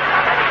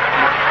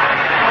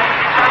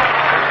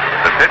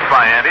 The pitch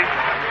by Andy.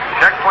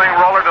 Check swing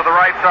roller to the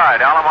right side.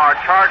 Alomar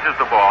charges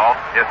the ball.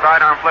 His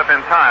sidearm flip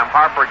in time.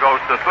 Harper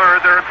goes to third.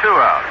 There are 2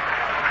 out.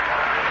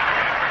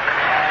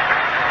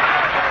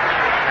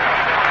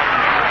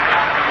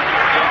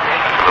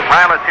 The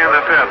Pilots in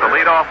the 5th. The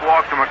leadoff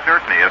walk to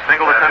McNertney. A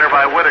single to center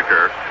by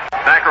Whitaker.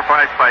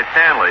 Sacrificed by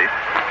Stanley.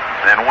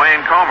 Then Wayne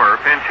Comer,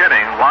 pinch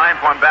hitting,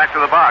 lines one back to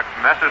the box.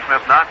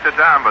 Messersmith knocks it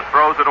down but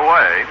throws it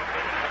away.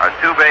 A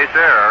 2-base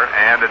error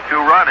and a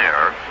 2-run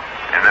error.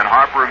 And then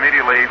Harper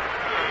immediately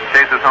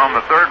chases home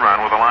the 3rd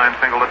run with a line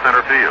single to center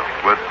field.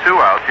 With 2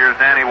 outs, here's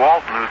Danny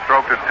Walton, who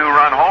stroked a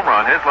 2-run home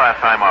run his last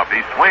time up.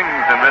 He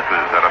swings and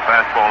misses at a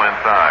fastball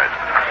inside.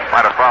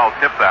 Might have foul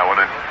tipped that one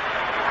and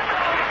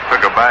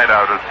took a bite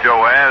out of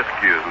Joe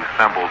Askew, who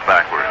stumbles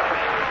backwards.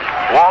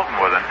 Walton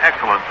with an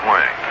excellent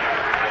swing.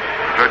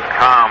 Good,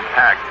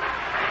 compact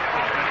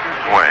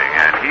swing,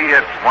 and he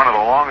hit one of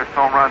the longest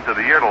home runs of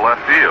the year to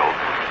left field.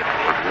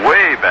 Was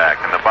way back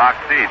in the box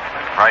seats,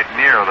 right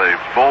near the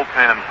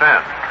bullpen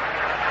fence.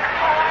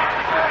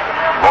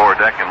 Lower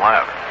deck and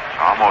left,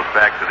 almost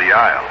back to the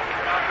aisle.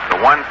 The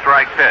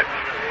 1-strike pitch.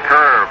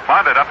 Curve,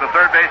 bunted up the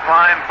third base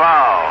line,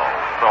 foul.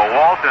 So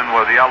Walton,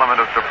 with the element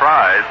of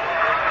surprise,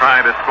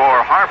 trying to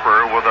score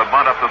Harper with a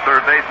bunt up the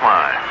third base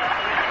line.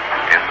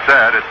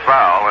 Instead, it's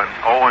foul, and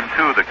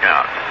 0-2 the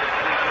count.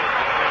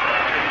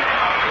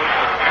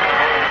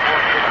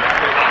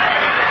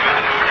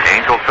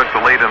 Angels took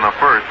the lead in the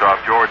 1st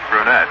off George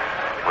Brunette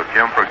with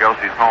Jim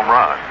Fregosi's home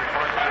run.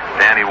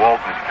 Danny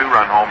Walton's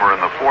 2-run homer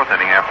in the 4th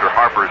inning after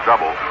Harper's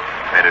double.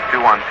 made it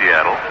 2-1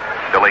 Seattle.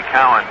 Billy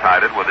Cowan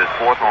tied it with his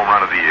 4th home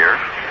run of the year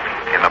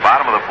in the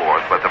bottom of the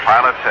 4th, but the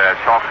Pilots had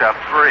chalked up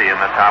 3 in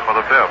the top of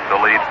the 5th to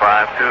lead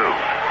 5-2.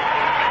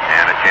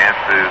 And a chance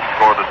to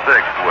score the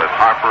 6th with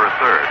Harper a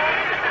third.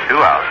 2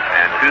 outs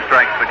and 2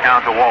 strikes to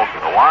count to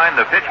Walton. The line,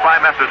 the pitch by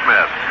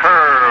Messersmith.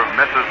 Curve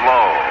misses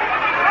low.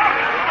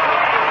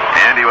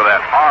 Andy with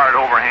that hard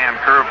overhand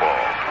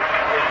curveball.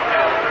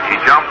 He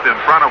jumped in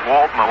front of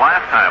Walton the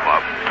last time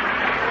up.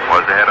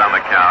 Was ahead on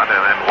the count,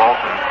 and then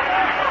Walton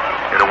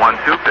hit a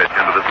 1-2 pitch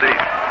into the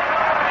seat.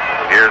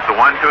 Here's the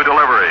 1-2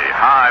 delivery.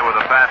 High with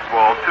a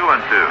fastball, 2-2.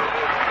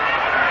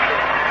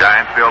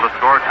 Giants fail to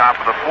score top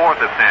of the 4th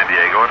at San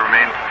Diego. It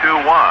remains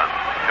 2-1.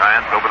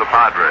 Giants over the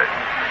Padres.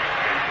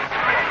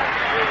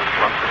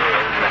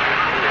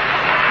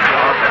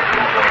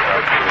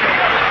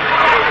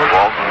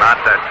 Walton not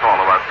that tall,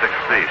 about 6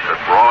 feet, but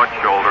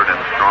broad-shouldered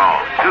and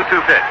strong. 2-2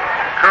 pitch.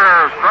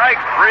 Curve,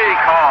 strike 3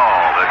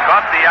 called. It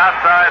caught the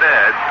outside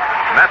edge.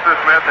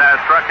 Messersmith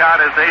has struck out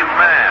his 8th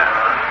man.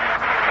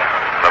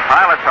 The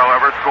Pilots,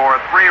 however, score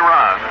 3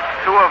 runs,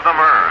 2 of them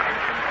earned,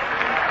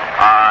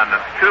 on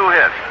 2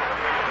 hits.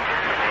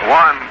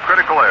 1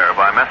 critical error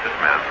by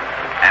Messersmith,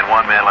 and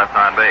 1 man left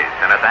on base.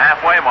 And at the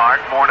halfway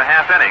mark, 4.5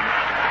 innings,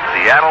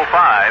 Seattle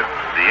 5,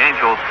 the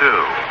Angels 2.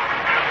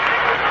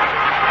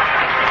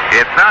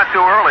 It's not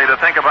too early to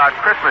think about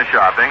Christmas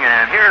shopping,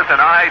 and here's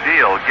an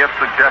ideal gift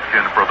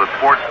suggestion for the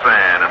sports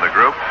fan in the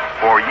group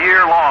for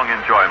year-long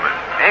enjoyment.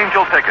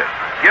 Angel tickets,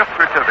 gift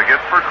certificates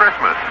for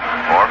Christmas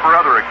or for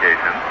other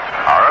occasions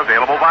are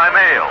available by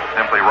mail.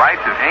 Simply write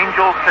to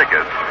Angel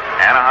Tickets,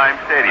 Anaheim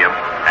Stadium,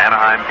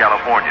 Anaheim,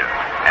 California,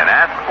 and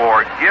ask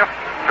for gift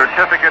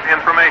certificate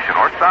information,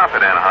 or stop at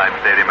Anaheim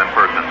Stadium in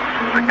person.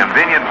 The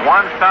convenient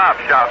one-stop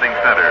shopping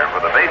center for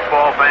the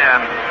baseball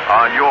fan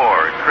on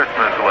your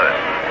Christmas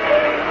list.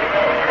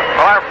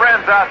 Well, our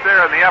friends out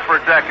there in the upper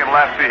deck in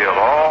left field,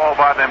 all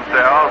by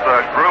themselves,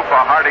 a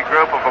hearty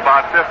group of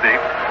about 50.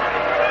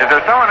 Is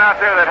there someone out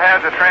there that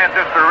has a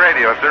transistor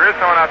radio? If there is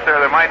someone out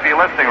there that might be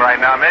listening right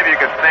now, maybe you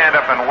could stand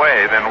up and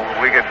wave, and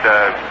we could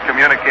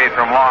communicate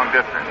from long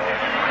distance.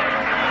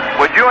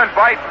 Would you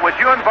invite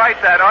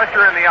that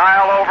usher in the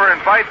aisle over?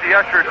 Invite the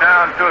usher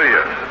down to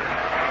you.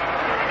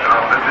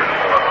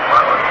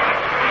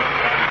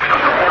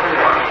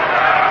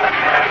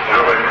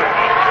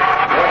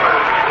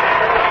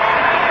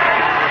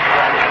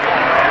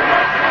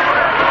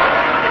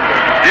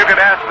 You could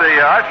ask the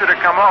usher to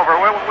come over.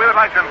 We would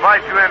like to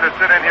invite you in to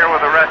sit in here with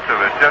the rest of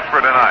us just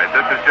for tonight.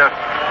 This is just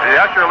the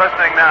usher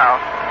listening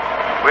now.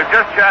 We've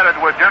just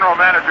chatted with General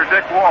Manager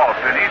Dick Walsh,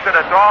 and he said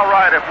it's all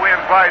right if we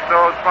invite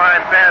those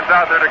fine fans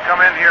out there to come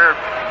in here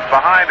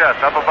behind us,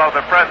 up above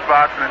the press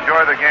box, and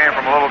enjoy the game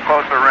from a little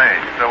closer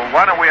range. So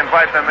why don't we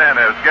invite them in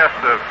as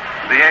guests of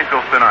the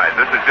Angels tonight?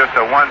 This is just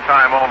a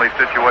one-time only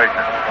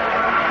situation.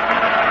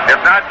 If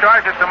not,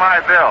 charge it to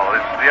my bill.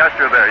 It's the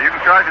usher there. You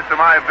can charge it to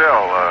my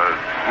bill,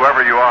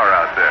 whoever you are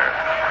out there.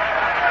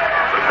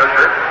 The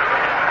usher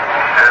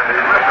and the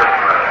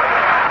Messersmith.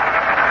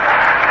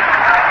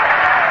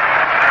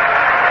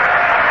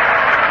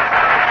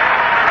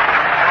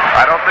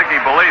 I don't think he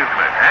believes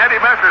me. Andy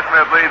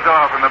Messersmith leads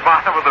off in the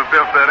bottom of the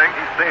 5th inning.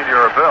 He's seen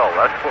your bill.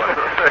 That's what it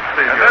is.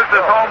 And this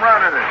is home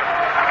run inning.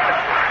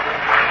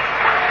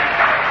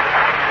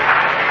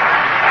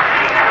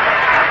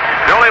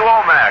 Billy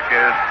Womack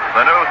is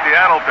the new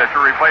Seattle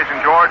pitcher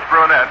replacing George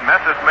Brunette.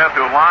 Messersmith,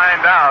 who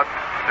lined out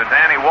to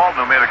Danny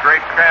Walton, who made a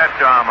great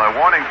catch on the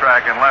warning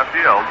track in left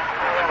field,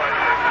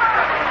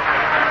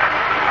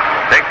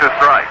 takes a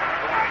strike.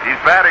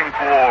 He's batting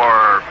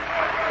for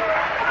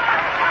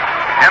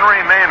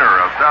Henry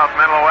Maynor of South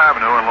Menlo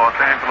Avenue in Los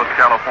Angeles,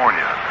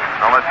 California.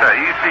 Now let's say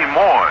E.C.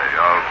 Moy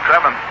of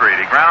 7th Street.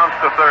 He grounds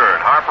to 3rd.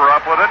 Harper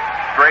up with it,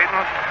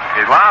 straightens.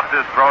 He lobs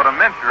his throw to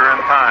Mincher in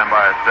time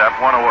by a step,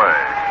 1 away.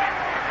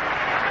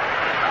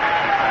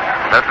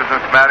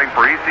 Messersmith batting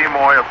for E.C.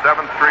 Moy of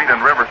 7th Street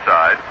and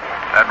Riverside.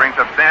 That brings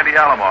up Sandy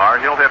Alomar.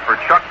 He'll hit for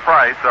Chuck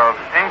Price of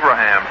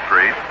Ingraham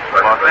Street,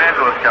 Los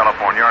Angeles,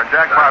 California. Our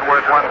jackpot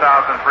worth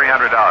 $1,300.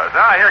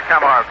 Here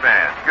come our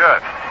fans.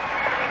 Good.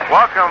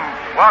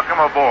 Welcome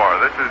aboard.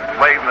 This is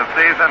late in the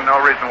season. No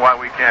reason why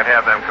we can't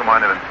have them come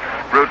on in and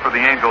root for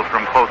the Angels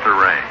from closer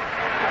range.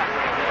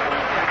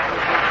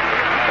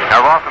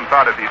 I've often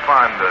thought it'd be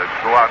fun to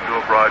go out and do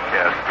a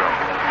broadcast from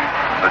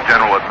the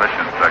general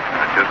admission section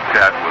and just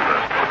chat with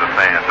the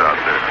fans out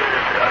there.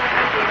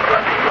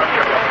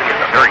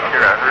 Harry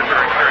Carey, I heard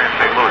Harry Carey in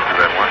St. Louis do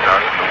that one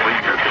out in the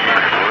bleachers.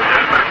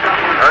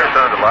 Harry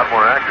sounded a lot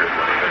more accurate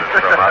than he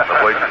did from out in the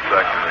bleachers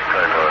section in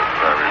St. Louis.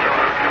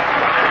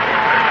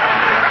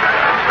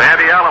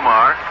 Sandy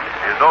Alomar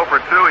is 0 for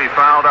 2. He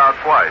fouled out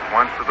twice,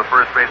 once to the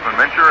first baseman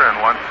Mincher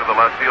and once to the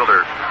left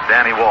fielder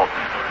Danny Walton.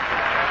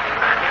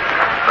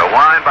 The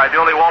wind by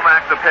Dooley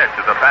Womack. The pitch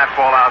is a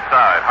fastball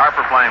outside.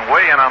 Harper playing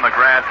way in on the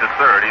grass at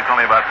 3rd. He's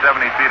only about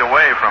 70 feet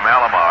away from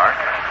Alomar.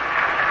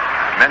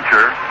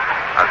 Mincher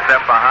a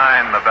step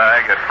behind the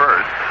bag at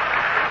 1st.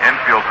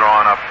 Infield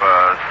drawing up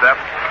a step,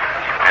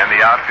 and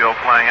the outfield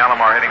playing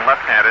Alomar hitting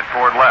left-handed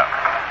toward left.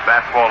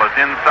 Fastball is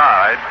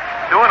inside.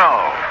 2-0.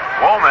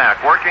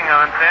 Womack working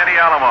on Sandy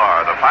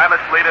Alomar. The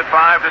Pilots lead at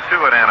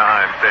 5-2 at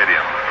Anaheim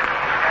Stadium.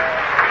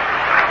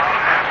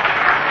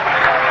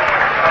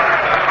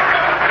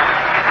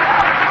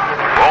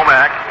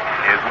 Womack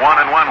is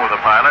 1-1 with the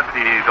Pilots.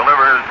 He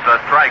delivers a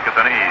strike at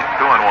the knees,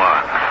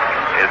 2-1.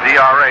 His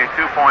ERA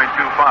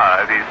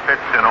 2.25. He's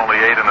pitched in only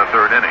 8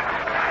 1/3 innings,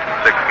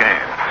 6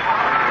 games.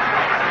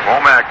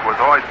 Womack was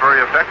always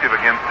very effective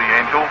against the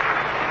Angels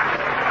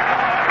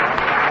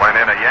when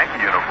in a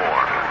Yankee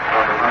uniform.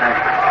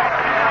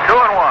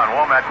 2-1.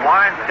 Womack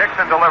winds, kicks,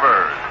 and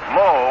delivers.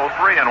 Low,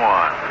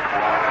 3-1.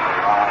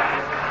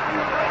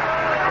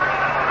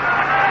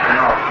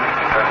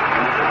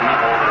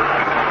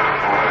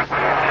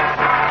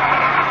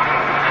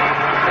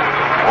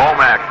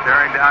 Womack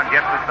staring down,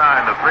 gets the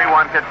sign. The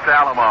 3-1 pitch to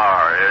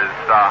Alomar is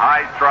a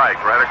high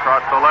strike right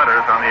across the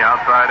letters on the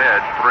outside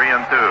edge,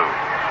 3-2.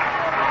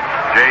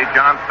 Jay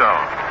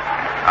Johnstone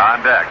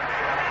on deck.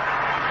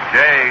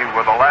 Jay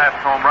with the last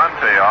home run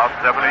payoff,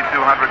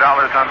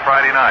 $7,200 on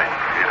Friday night.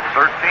 It's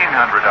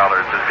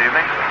 $1,300 this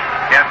evening.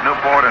 Kent,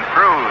 Newport, and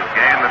Cruz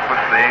game that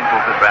puts the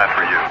Angels at bat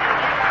for you.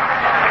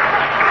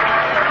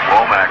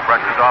 Womack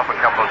brushes off a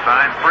couple of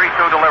signs.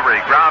 3-2 delivery,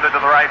 grounded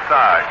to the right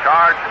side.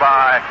 Charged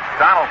by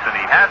Donaldson.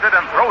 He has it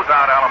and throws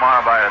out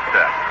Alomar by a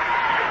step.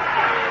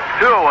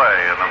 2 away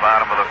in the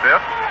bottom of the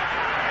 5th.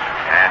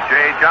 And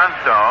Jay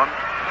Johnstone,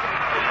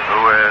 who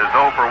is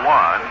 0 for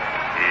 1,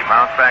 he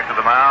bounced back to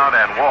the mound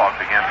and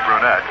walked against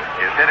Brunette,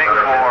 is hitting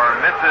for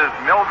Mrs.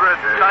 Mildred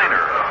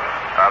Steiner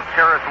of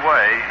Terrace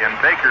Way in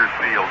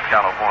Bakersfield,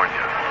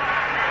 California.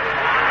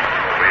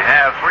 We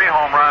have 3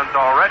 home runs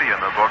already in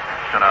the books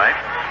tonight.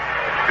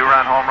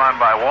 2-run home run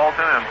by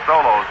Walton and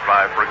solos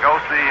by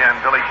Fregosi and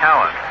Billy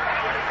Cowan.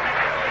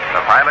 The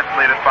Pilots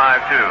lead at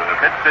 5-2. The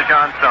pitch to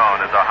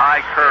Johnstone is a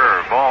high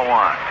curve, ball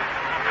 1.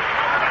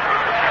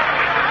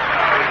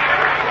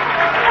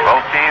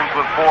 Both teams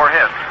with 4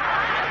 hits.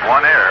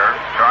 1 error.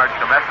 Charge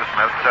to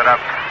Messersmith set up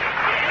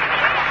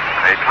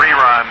a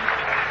 3-run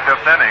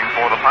 5th inning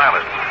for the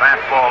Pilots.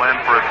 Fastball in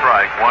for a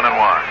strike, 1-1.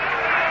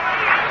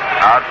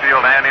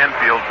 Outfield and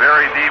infield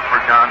very deep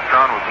for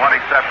Johnstone, with one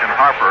exception.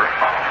 Harper.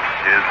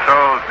 His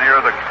toes near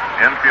the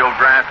infield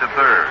grass at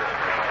third.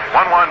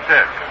 1-1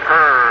 pitch.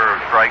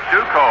 Curve. Strike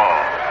 2 call.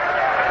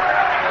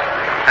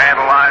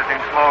 Tantalizing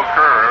slow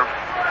curve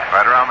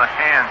right around the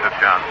hands of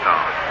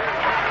Johnstone.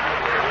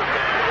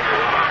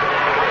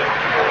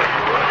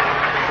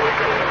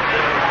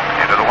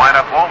 Into the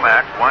windup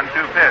Womack. 1-2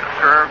 pitch.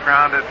 Curve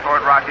grounded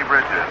toward Rocky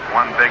Bridges.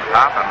 One big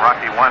hop and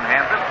Rocky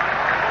one-handed.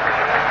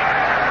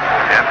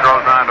 And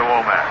throws on to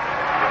Womack.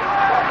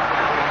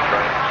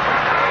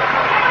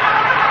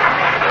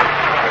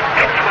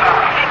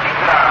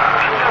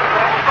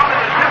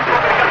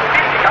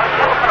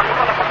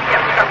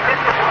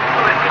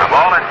 A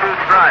ball and 2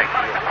 strikes.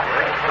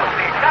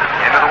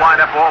 Into the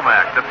windup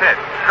Womack. The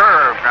pitch.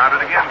 Curve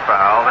grounded again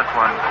foul. This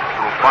one a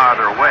little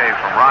farther away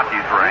from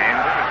Rocky's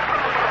range.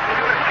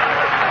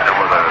 There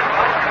were the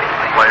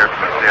players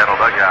from the Seattle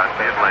dugout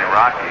nibbling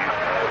Rocky.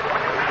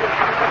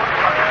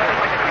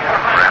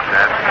 Perhaps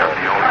asking if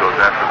he only goes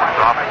after the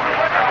soft one.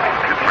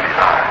 It's pretty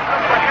high.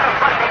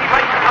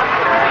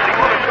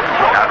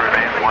 Count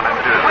remains 1-2.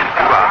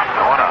 2 outs,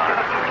 no one on.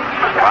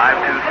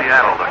 5-2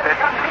 Seattle. The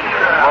pitch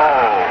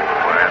low.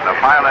 And the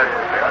Pilots,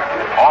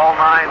 all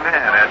 9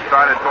 men, had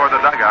started toward the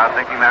dugout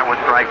thinking that was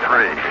strike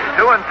 3.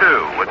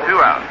 2-2 with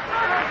 2 outs.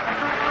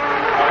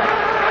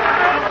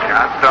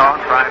 Johnstone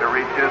trying to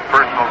reach his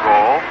personal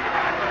goal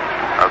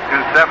of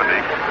 270,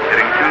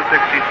 hitting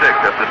 266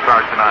 at the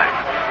start tonight.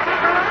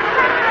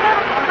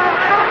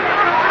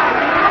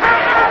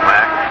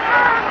 Womack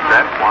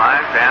set,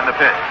 winds, and the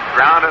pitch.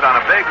 Grounded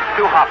on a big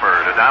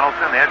 2-hopper to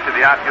Donaldson, edge to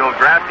the outfield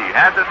grass. He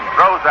has it and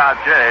throws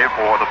out Jay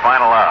for the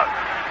final out.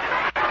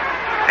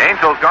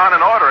 Angels gone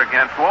in order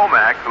against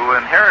Womack, who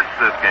inherits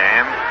this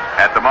game.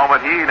 At the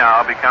moment, he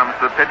now becomes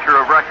the pitcher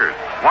of record.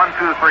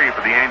 1-2-3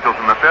 for the Angels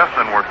in the 5th,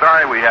 and we're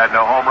sorry we had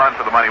no home run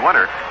for the money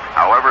winner.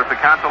 However, it's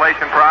a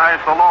consolation prize.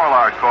 The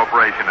Lorillard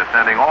Corporation is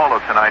sending all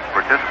of tonight's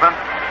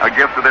participants a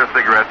gift of their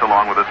cigarettes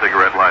along with a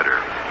cigarette lighter.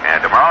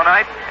 And tomorrow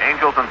night,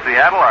 Angels in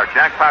Seattle, our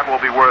jackpot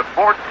will be worth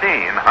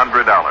 $1,400.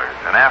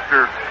 And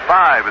after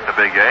 5 at the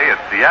Big A,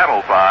 it's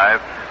Seattle 5,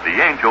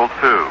 the Angels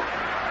 2.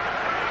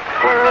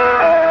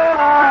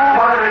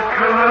 What a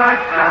good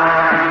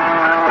time.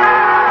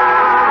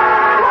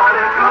 What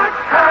a good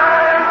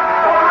time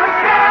for a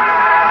cat.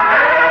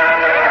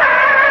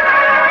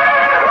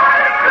 What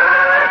a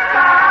good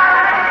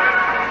time.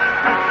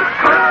 The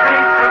good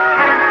taste of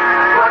Kent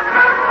was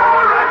good for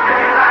a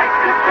day like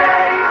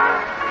today.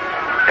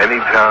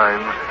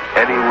 Anytime,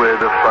 anywhere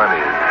the fun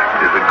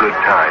is a good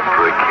time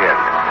for a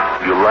Kent.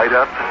 You light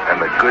up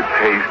and the good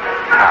taste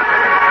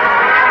happens.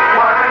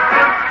 What a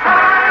good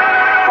time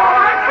for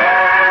a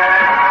cat.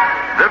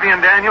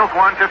 Vivian Daniels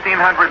won $1,500.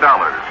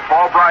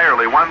 Paul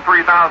Brierly won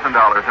 $3,000.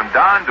 And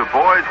Don Du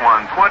Bois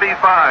won $25,000.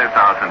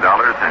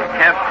 And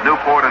Kent,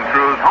 Newport, and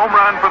Cruz home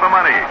run for the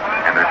money.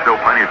 And there's still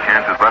plenty of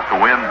chances left to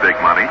win big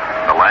money.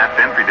 The last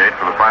entry date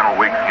for the final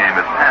week's game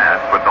is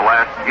passed, but the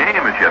last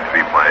game is yet to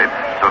be played.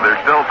 So there's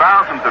still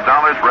thousands of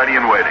dollars ready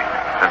and waiting.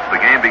 Since the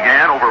game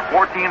began, over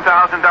 $14,000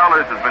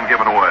 has been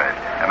given away.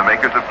 And the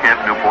makers of Kent,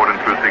 Newport, and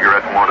True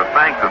Cigarettes want to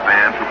thank the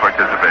fans who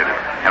participated.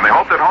 And they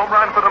hope that Home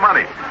Run for the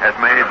Money has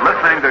made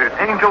listening to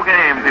Angel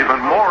games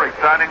even more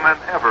exciting than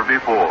ever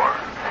before.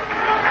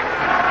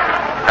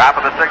 Top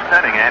of the sixth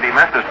inning, Andy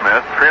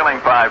Messersmith,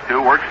 trailing 5-2,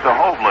 works to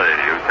Hobley,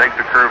 who takes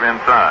a curve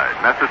inside.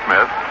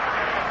 Messersmith,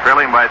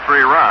 trailing by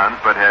 3 runs,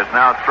 but has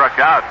now struck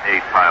out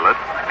 8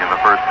 pilots in the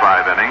first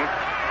 5 innings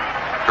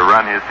to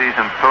run his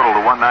season's total to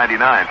 199,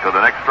 so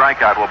the next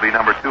strikeout will be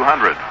number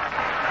 200.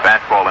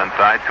 Fastball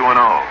inside, 2-0.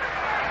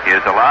 He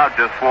has allowed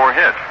just 4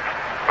 hits,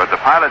 but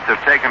the Pilots have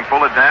taken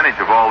full advantage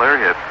of all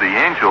their hits. The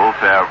Angels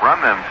have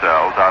run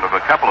themselves out of a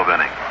couple of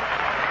innings.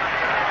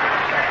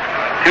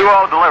 2-0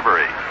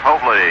 delivery.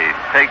 Hobley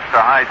takes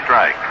the high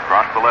strike,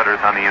 across the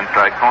letters on the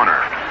inside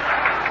corner.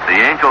 The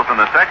Angels in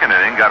the second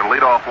inning got a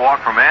leadoff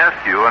walk from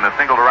Askew and a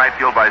single to right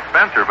field by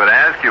Spencer, but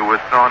Askew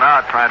was thrown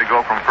out trying to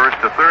go from first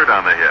to third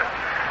on the hit.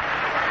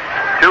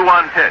 2-1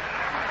 pitch.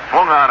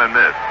 Swung on and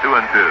missed. 2-2.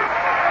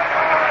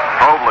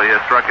 Hobley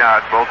has struck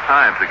out both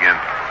times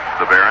against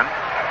the Barons.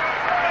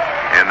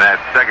 In that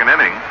second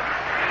inning,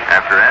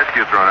 after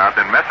Askew thrown out,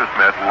 then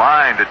Messersmith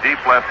lined to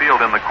deep left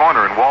field in the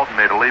corner, and Walton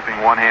made a leaping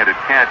one-handed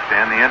catch to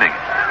end the inning.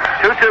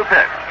 2-2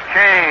 pitch.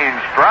 Change.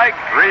 Strike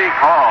 3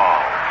 call.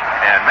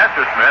 And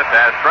Messersmith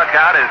has struck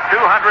out his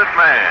 200th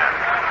man.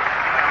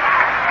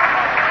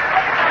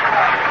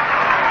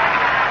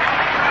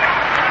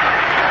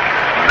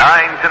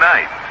 9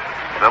 tonight.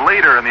 The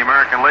leader in the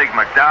American League,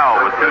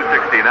 McDowell, with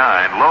 269.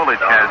 Lolich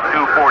has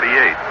 248.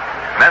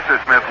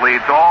 Messersmith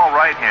leads all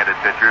right-handed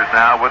pitchers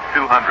now with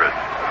 200.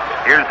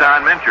 Here's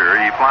Don Mincher.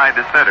 He flied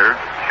to center,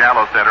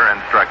 shallow center, and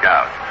struck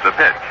out. The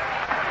pitch.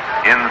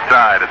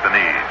 Inside at the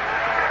knees.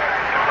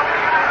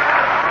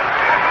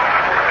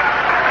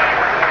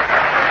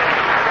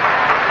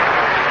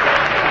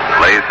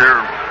 Laser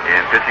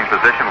in pitching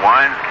position,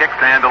 winds, kicks,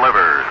 and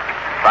delivers.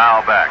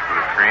 Foul back to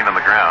the screen on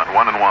the ground.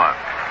 1-1.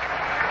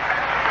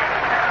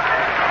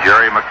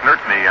 Jerry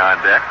McNertney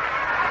on deck.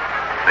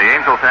 The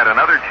Angels had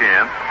another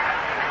chance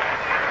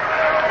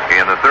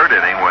in the third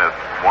inning with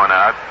 1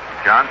 out.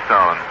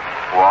 Johnstone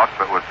walked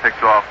but was picked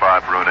off by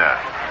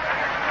Brunette.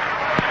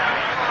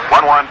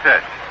 1-1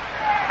 pitch.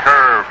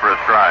 Curve for a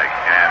strike.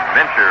 And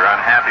Mincher,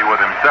 unhappy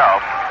with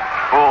himself,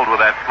 fooled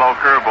with that slow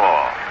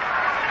curveball.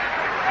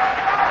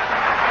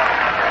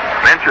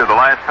 Mincher, the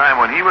last time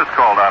when he was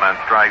called out on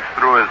strikes,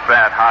 threw his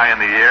bat high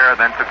in the air,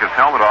 then took his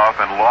helmet off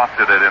and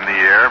lofted it in the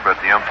air, but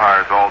the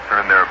umpires all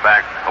turned their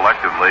backs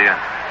collectively and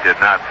did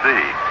not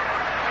see.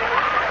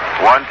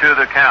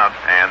 1-2 the count,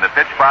 and the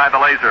pitch by the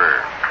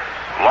Laser.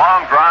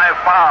 Long drive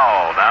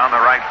foul down the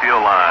right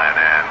field line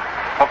and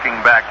hooking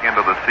back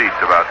into the seats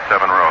about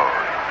 7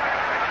 rows.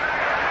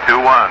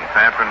 2-1,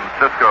 San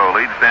Francisco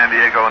leads San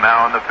Diego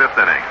now in the 5th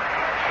inning.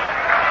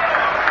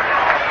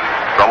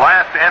 The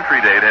last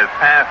entry date has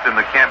passed in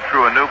the Kent,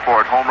 True, and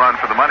Newport home run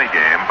for the money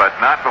game, but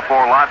not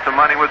before lots of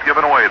money was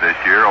given away this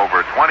year,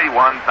 over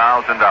 $21,000.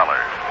 1-2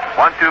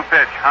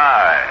 pitch,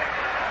 high.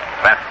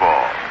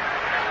 Fastball.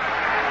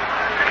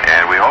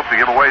 And we hope to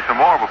give away some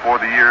more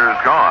before the year is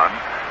gone.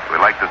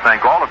 We'd like to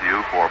thank all of you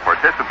for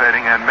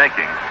participating and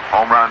making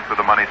home run for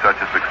the money such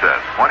a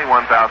success.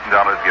 $21,000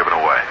 given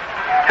away.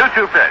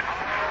 2-2 pitch.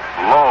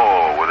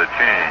 Low with a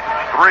change.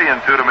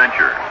 3-2 to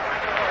Mincher.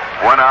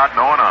 1 out,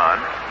 no one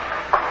on.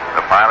 The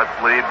Pilots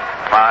lead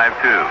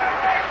 5-2. The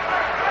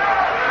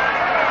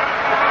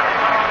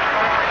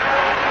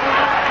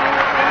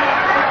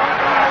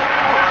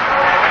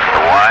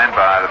wind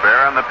by the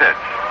Baron, the pitch.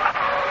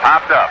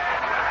 Popped up.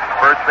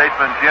 First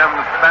baseman Jim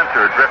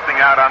Spencer drifting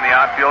out on the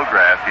outfield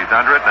grass. He's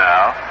under it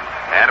now.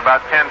 And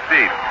about 10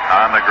 feet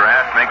on the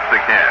grass makes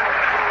the catch.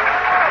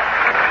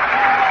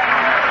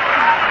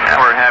 And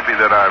we're happy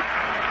that our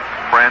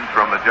friends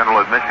from the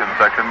general admission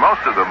section,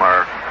 most of them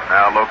are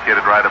now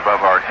located right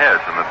above our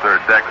heads in the third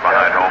deck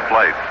behind home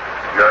plate.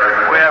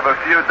 We have a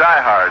few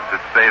diehards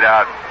that stayed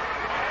out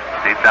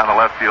deep down the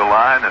left field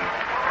line, and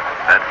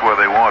that's where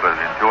they want to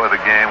enjoy the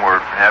game.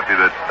 We're happy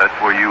that that's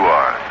where you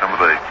are, some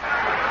of the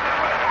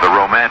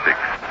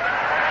romantics.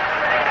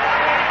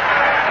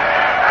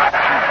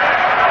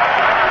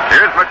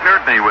 Here's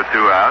McNertney with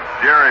 2 outs.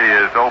 Jerry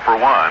is 0 for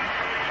 1.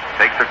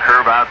 Takes a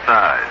curve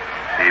outside.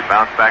 He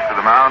bounced back to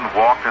the mound,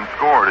 walked, and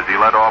scored as he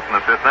led off in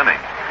the 5th inning.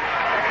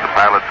 The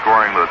Pilots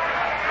scoring with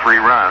 3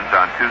 runs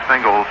on 2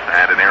 singles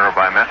and an error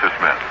by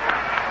Messersmith.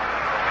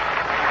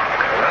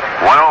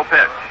 1-0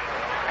 pitch.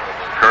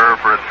 Curve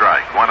for a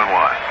strike. 1-1.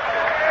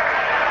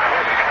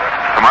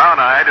 Tomorrow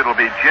night it'll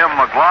be Jim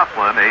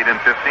McLaughlin,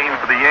 8-15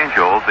 for the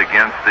Angels,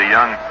 against the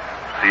young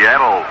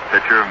Seattle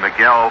pitcher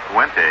Miguel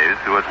Fuentes,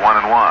 who is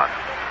 1-1.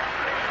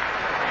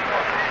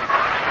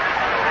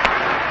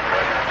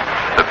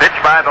 The pitch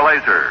by the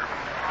Laser.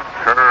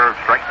 Curve,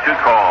 strike 2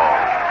 call.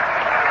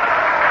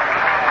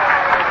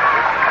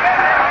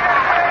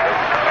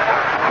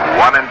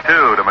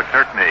 1-2 to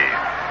McNertney.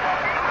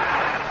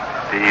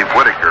 Steve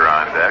Whitaker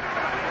on deck.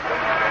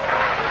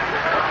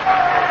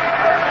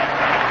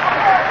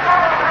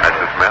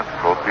 Messersmith,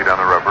 both feet on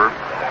the rubber,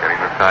 getting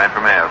the sign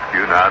from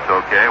Askew. Now it's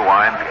okay.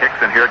 Wines kicks,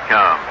 and here it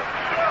comes.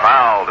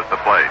 Fouled at the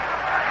plate.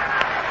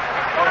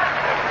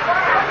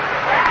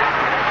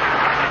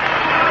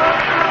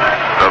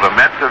 So the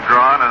Mets have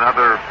drawn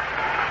another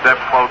step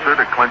closer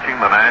to clinching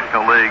the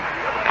National League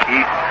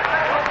East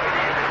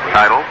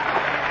title.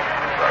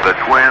 The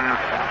Twins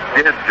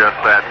did just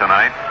that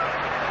tonight.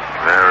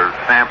 They're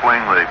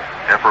sampling the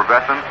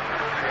effervescence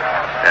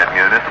at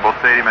Municipal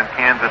Stadium in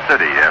Kansas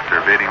City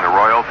after beating the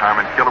Royals.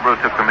 Harmon Killebrew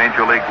took the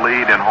Major League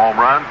lead in home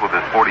runs with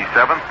his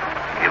 47th.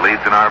 He leads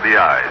in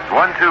RBIs.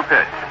 1-2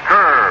 pitch.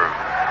 Curve.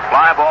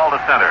 Fly ball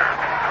to center.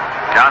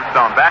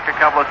 Johnstone back a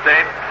couple of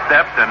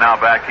steps and now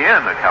back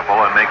in a couple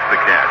and makes the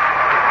catch.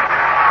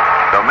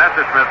 So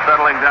Messerschmitt,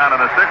 settling down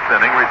in the sixth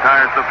inning,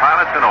 retires the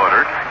Pilots in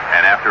order.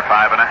 And after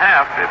 5 1/2,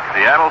 it's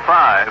Seattle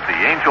 5, the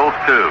Angels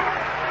 2.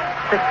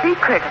 The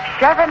secret of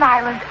Chevron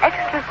Island's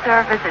extra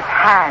service is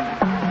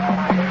hands.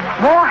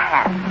 More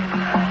hands.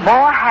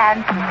 More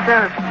hands to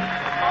serve you.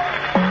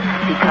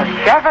 Because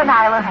Chevron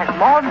Island has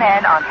more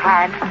men on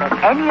hand than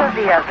any of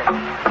the others.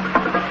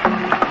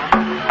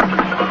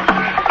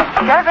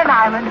 At Chevron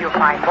Island, you'll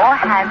find more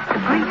hands to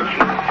greet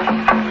you.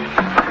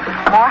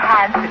 More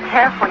hands to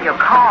care for your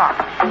car.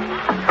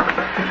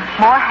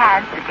 More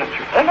hands to get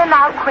you in and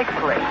out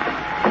quickly.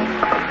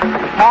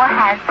 More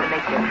hands to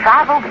make your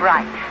travel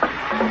bright.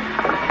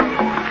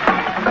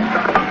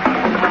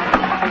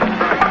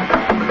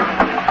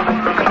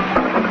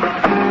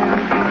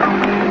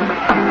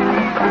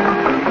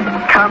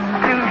 Come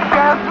to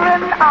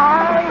Chevron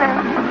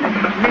Island,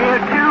 near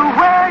to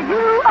where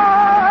you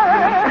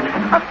are.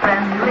 A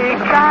friendly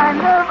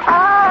kind of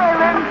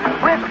island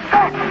with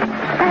best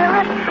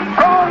spirit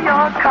for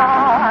your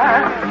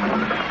car.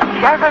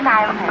 Chevron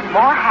Island has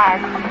more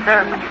hands to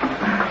serve you,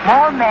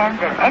 more men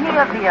than any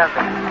of the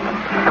others.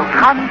 So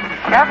come to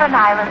Chevron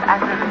Island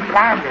under the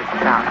standard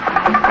sun.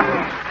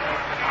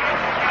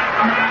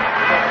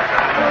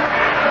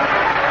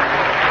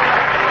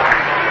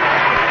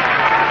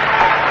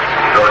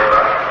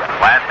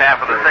 Last half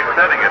of the sixth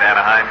inning at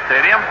Anaheim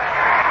Stadium.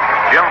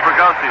 Jim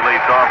Fregosi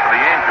leads off for the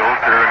Angels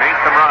to need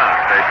some runs.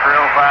 They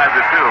trail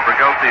 5-2.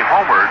 Fregosi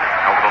homered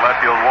over the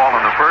left field wall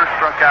in the first,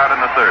 struck out in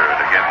the third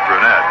against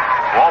Brunette.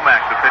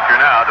 Womack, the pitcher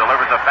now,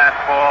 delivers a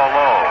fastball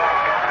low.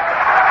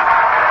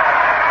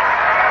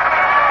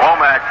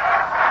 Womack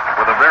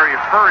with a very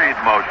hurried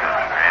motion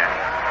and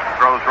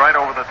throws right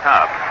over the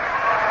top.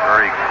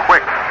 Very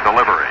quick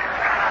delivery.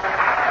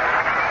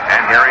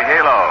 And Harry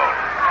Halo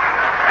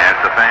has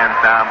the fans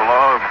down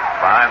below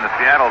behind the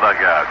Seattle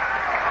dugout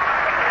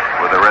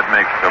with a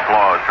rhythmic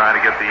applause trying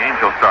to get the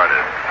Angels started.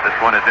 This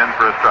one is in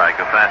for a strike,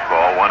 a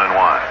fastball,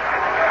 1-1.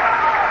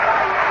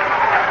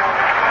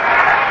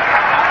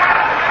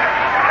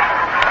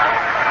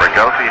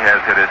 Fregosi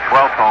has hit his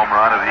 12th home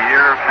run of the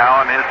year.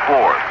 Cowan his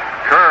 4th.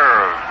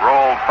 Curve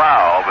rolled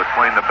foul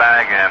between the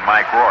bag and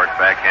Mike Rourke,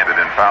 backhanded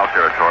in foul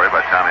territory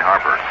by Tommy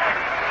Harper.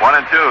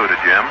 1-2 to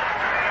Jim.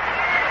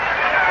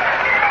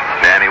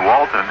 Danny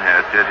Walton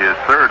has hit his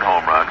 3rd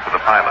home run for the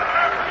Pilots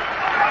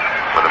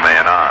with a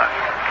man on.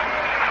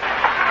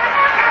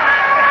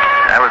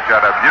 Now we've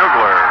got a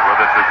bugler with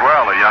us as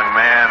well, a young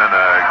man in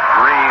a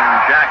green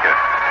jacket.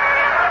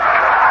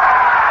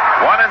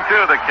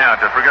 1-2 the count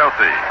to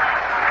Fregosi.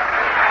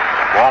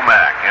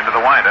 Womack into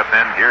the windup,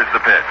 and here's the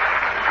pitch.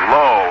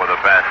 Low with a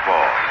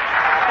fastball.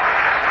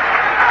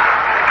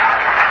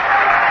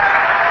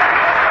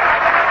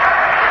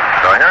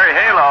 So Harry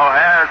Halo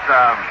has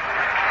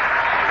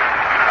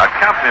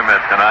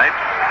accompaniment tonight.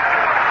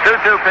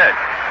 2-2 pitch.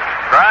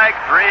 Strike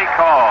 3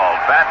 called.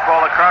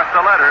 Fastball across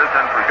the letters,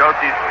 and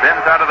Fregosi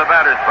spins out of the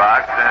batter's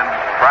box and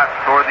trots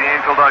toward the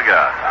Angel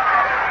dugout.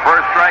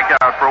 First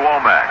strikeout for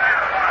Womack.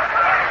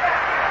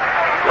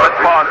 Let's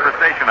pause for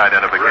station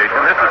identification.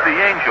 This is the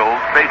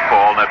Angels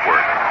Baseball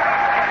Network.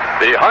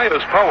 The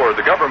highest power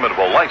the government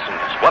will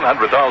license,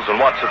 100,000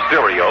 watts of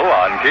stereo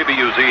on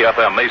KBUZ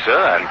FM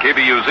Mesa and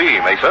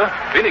KBUZ Mesa,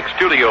 Phoenix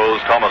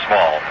Studios, Thomas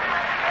Mall.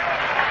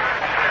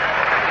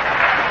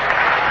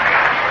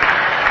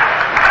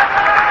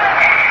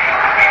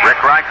 Rick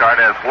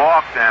Reichard has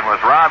walked and was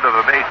robbed of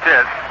a base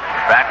hit,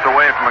 backed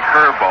away from a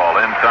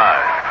curveball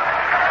inside.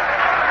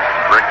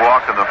 Rick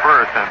walked in the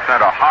first and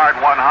sent a hard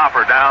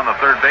one-hopper down the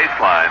third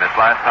baseline. His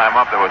last time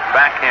up, that was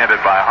backhanded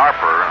by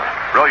Harper.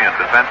 Brilliant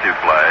defensive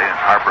play.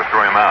 Harper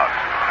threw him out.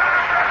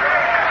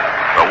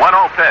 The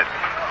 1-0 pitch.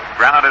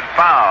 Grounded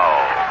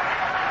foul.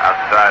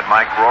 Outside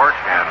Mike Rourke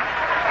and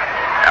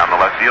down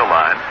the left field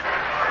line.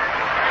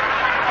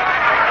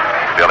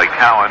 Billy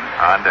Cowan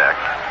on deck.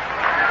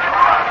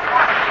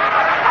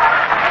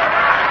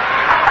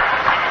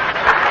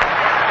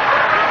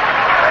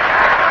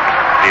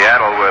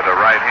 Seattle with a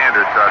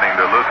right-hander starting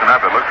to loosen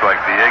up. It looks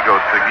like Diego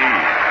Segui.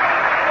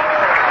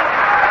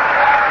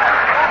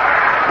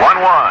 1-1.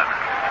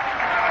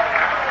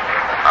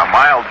 A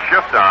mild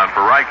shift on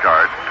for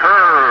Reichard.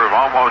 Curve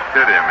almost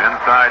hit him.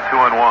 Inside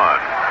 2-1.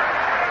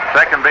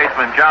 Second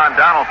baseman John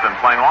Donaldson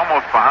playing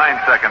almost behind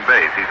second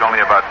base. He's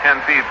only about 10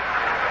 feet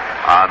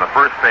on the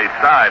first base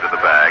side of the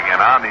bag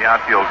and on the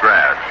outfield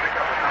grass.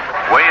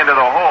 Way into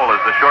the hole is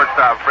the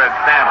shortstop Fred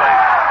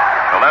Stanley.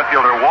 Left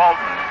fielder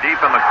Walton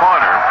deep in the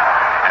corner.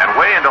 And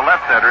way into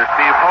left center is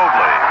Steve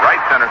Hoadley.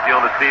 Right center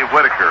field is Steve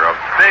Whitaker. A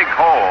big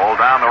hole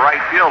down the right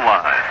field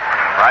line.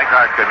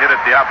 Reichart could hit it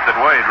the opposite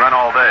way. He'd run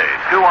all day.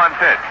 2-1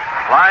 pitch.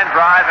 Line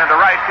drive into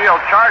right field.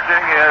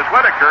 Charging is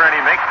Whitaker, and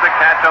he makes the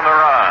catch on the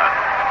run.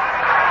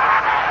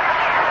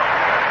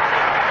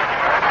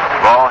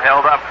 Ball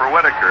held up for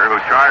Whitaker, who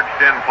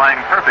charged in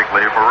playing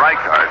perfectly for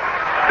Reichart.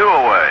 2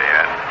 away,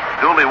 and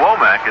Dooley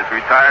Womack has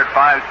retired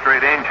 5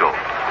 straight Angels.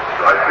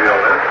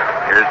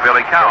 Here's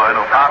Billy Cowan,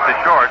 who popped it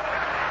short.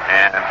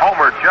 And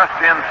Homer just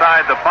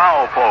inside the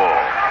foul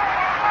pole.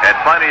 Had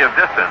plenty of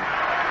distance,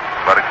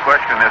 but a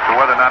question as to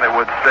whether or not it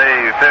would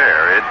stay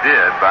there. It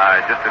did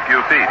by just a few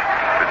feet.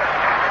 To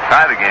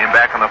tie the game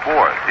back in the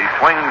 4th. He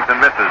swings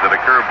and misses at a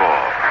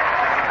curveball.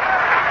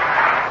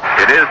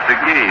 It is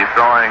DeGee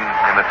throwing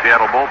in the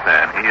Seattle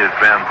bullpen. He has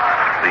been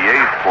the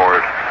ace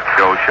for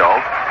Joe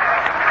Schultz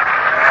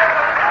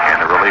in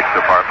the relief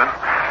department.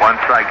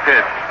 1-strike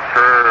pitch.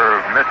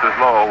 Curve misses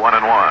low,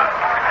 1-1.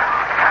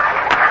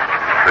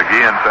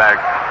 McGee, in fact,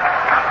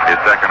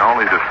 is second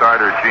only to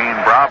starter Gene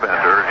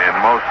Brabender in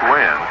most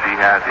wins. He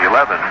has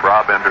 11,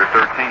 Brabender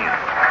 13.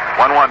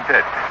 1-1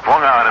 pitch.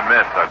 Swung on and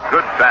missed. A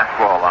good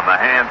fastball on the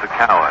hands of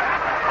Cowan.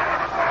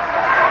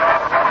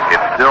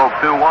 It's still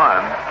 2-1.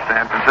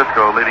 San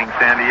Francisco leading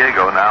San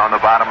Diego now in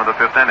the bottom of the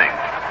 5th inning.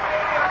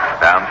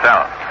 Down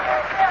south.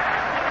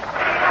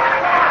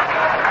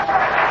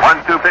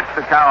 1-2 pitch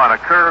to Cowan. A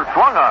curve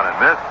swung on and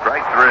missed.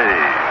 Strike 3.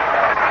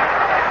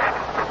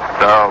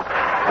 So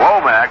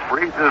Womack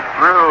breezes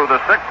through the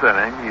 6th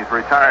inning. He's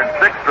retired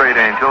 6 straight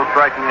Angels,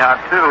 striking out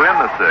 2 in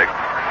the 6th.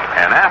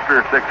 And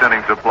after 6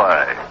 innings of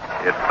play,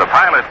 it's the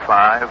Pilots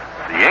 5,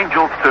 the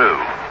Angels 2.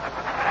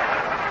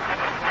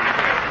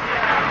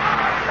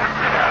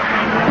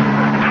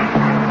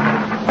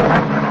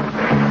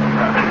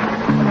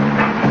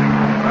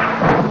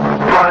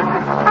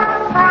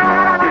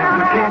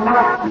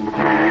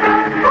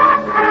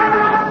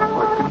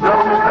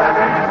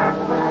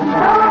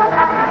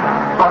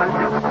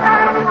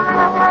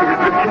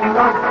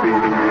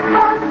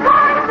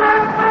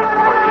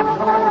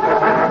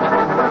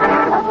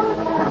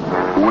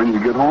 When you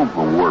get home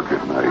from work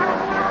at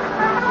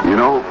night, you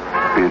know,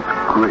 it's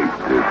great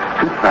to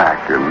sit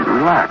back and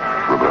relax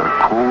with a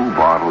cold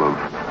bottle of,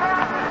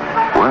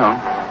 well,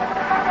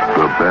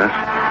 the best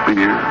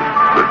beer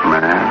that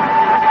man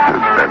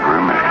has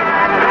ever made.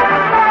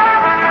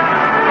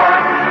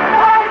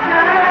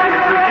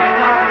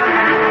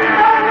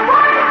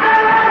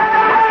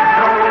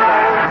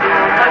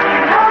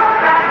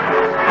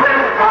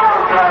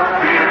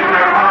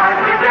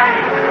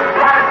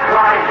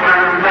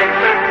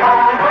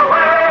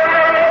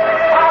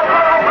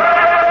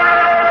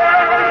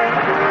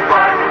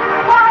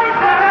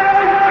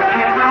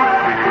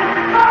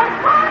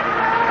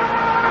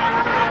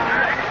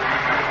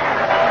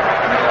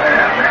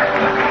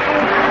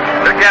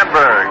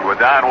 With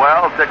Don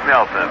Wells, Dick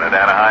Nelson at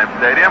Anaheim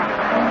Stadium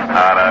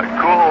on a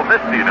cool,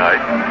 misty night.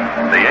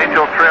 The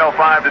Angels trail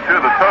 5-2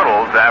 the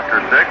totals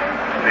after 6.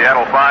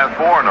 Seattle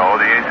 5-4,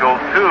 no. The Angels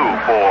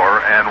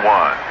 2-4-1.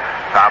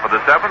 Top of the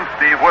 7th,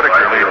 Steve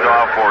Whitaker leads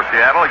off for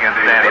Seattle against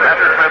Danny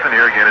Messersmith, and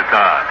here again it's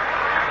on.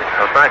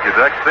 Well, thank you,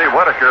 Dick. Steve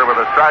Whitaker with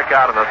a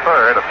strikeout in the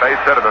 3rd, a base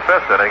hit in the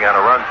 5th inning, and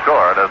a run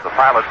scored as the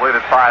Pilots lead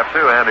at 5-2.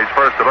 Andy's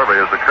first delivery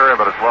is the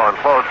curve, but it's low and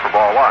close for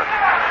ball 1.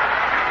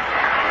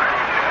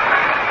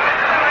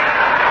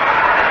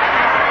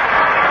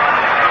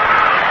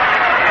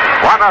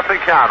 1-0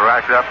 count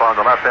racked up on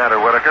the left-hander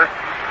Whitaker.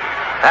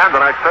 And the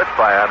next pitch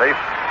by Andy.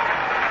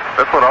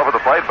 This one over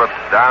the plate, but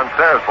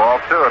downstairs, ball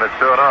 2, and it's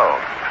 2-0.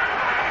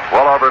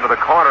 Well over into the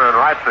corner in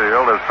right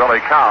field is Billy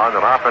Cowan,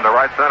 and off into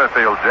right center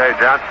field, Jay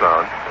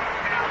Johnstone.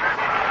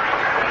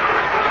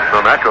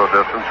 Some echo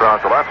distance around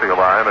the left field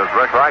line is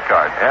Rick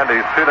Reichart.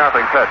 Andy's 2-0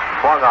 pitch,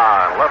 swung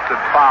on, lifted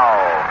foul.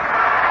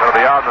 Going to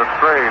be on the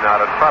screen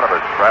out in front of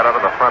us, right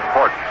under the front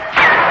porch.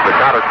 The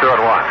count is 2-1.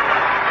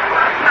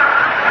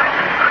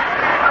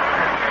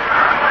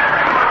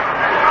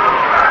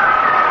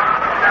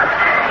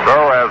 So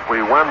as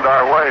we wend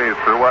our way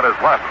through what is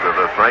left of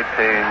this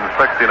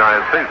 1969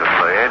 season,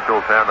 the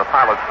Angels and the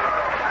Pilots,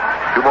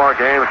 2 more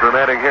games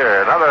remaining here.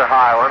 Another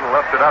high one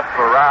lifted up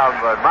around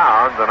the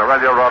mound, and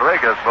Aurelio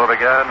Rodriguez moving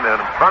in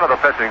front of the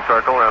pitching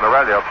circle, and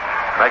Aurelio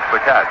makes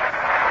the catch.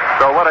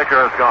 So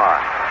Whitaker is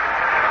gone.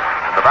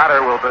 The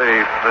batter will be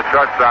the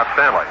shortstop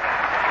Stanley.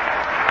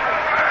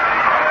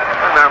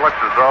 And that looks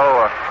as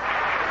though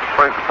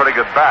swings a pretty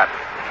good bat.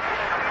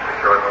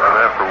 And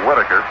then for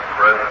Whitaker,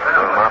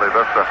 Monte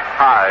Vista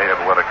High in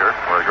Whitaker,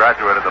 where he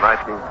graduated in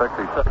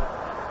 1966.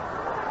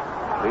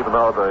 Even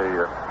though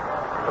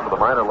some of the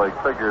minor league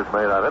figures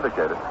may not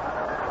indicate it.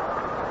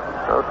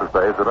 So to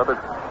say, another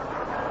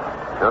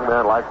young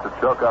man likes to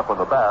choke up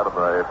on the bat, and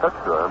they pitch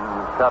to him,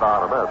 cut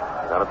on a miss,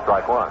 and it's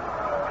strike 1.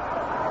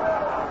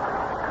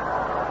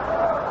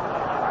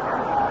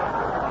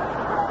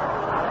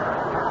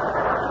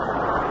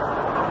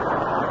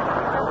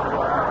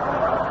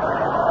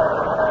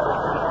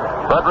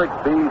 Frederick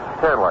B.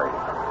 Stanley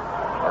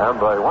And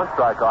the one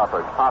strike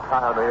offering popped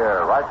high in the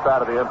air, right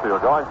side of the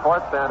infield. Going for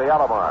it, Sandy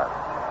Alomar.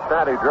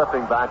 Sandy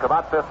drifting back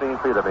about 15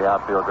 feet in the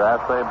outfield grass.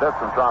 Same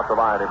distance off the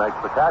line. He makes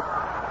the catch.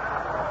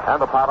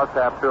 And the Pilots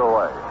have 2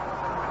 away.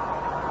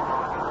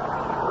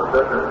 The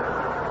pitcher,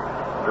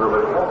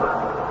 Julie Womack.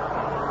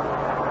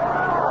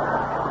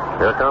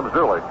 Here comes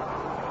Julie.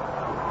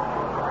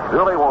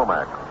 Julie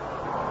Womack.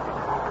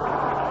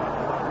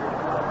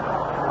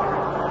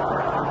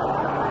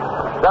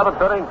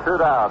 Seventh inning, 2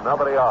 down,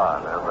 nobody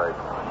on. And the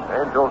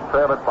Angels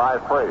trail it by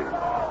 3.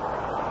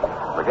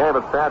 The game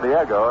at San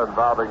Diego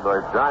involving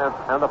the Giants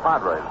and the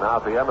Padres. Now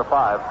at the end of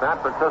 5, San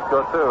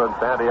Francisco 2 and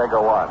San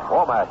Diego 1.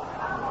 Womack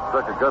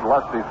took a good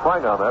lusty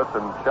swing on this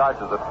and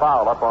charges it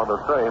foul up on the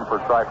screen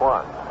for strike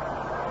 1.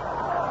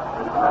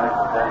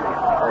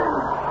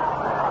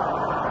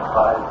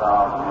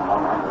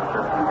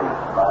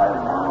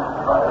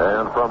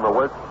 And from the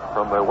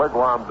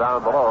wigwam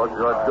down below,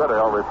 George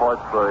Goodale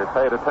reports the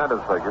paid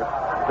attendance figure.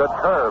 Good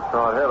curve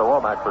thrown here to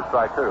Womack for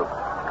strike 2.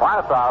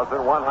 5,158,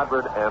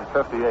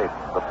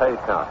 the paid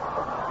count.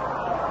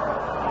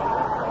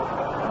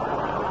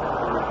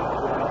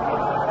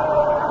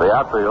 The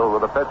outfield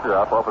with the pitcher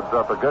up opens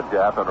up a good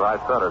gap in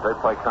right center. They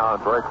play Cowan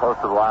very close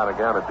to the line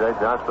again, and Jay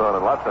Johnstone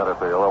in left center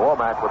field.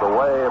 Womack with a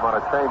wave on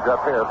a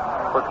change-up here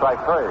for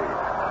strike 3.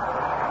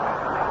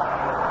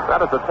 That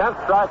is the 10th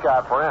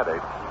strikeout for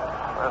Andy.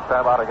 Last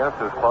time out against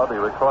his club,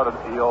 he recorded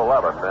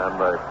E11, and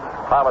the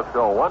Pilots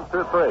go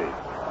 1-2-3.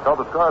 So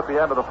the score at the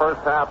end of the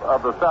first half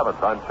of the 7th,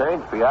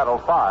 unchanged, Seattle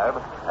 5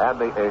 and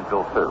the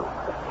Angels 2.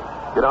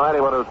 You know,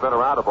 anyone who's been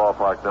around a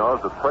ballpark knows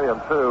that 3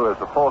 and 2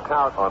 is a full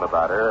count on a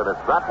batter, and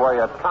it's that way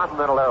at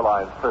Continental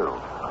Airlines, too.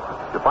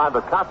 You find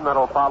that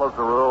Continental follows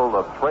the rule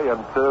of 3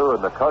 and 2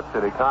 in the coach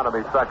and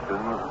economy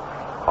sections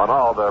on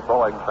all their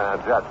Boeing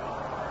fan jets.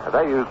 And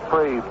they use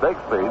 3 big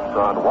seats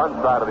on one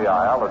side of the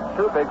aisle and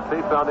 2 big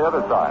seats on the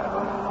other side.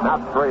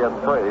 Not 3 and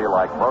 3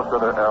 like most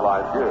other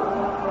airlines use.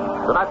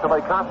 So naturally,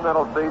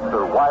 Continental seats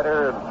are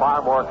wider and far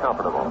more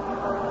comfortable.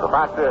 The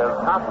fact is,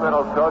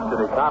 Continental's coach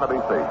and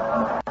economy seats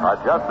are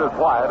just as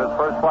wide as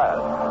first class,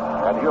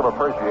 and you'll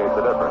appreciate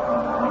the difference.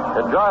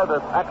 Enjoy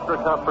this extra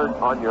comfort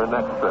on your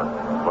next trip,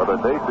 whether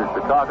it be to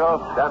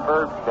Chicago,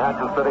 Denver,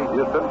 Kansas City,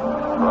 Houston,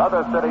 or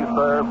other cities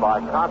served by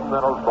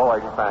Continental's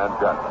Boeing fan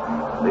jets.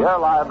 The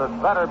airline that's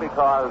better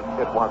because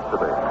it wants to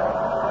be.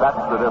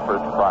 That's the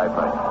difference pride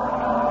makes.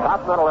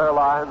 Continental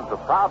Airlines, the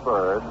proud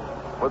bird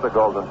with the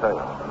golden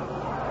tail.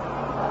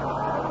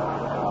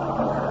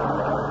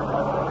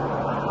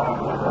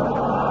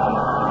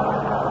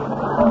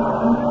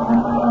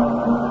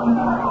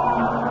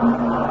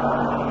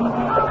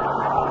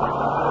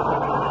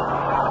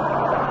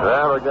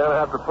 Well, we're going to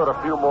have to put a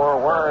few more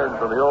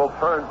wires on the old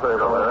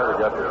turntable there to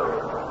get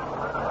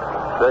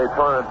Jay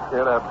Torrance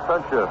in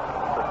absentia.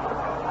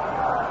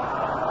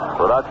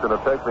 Production to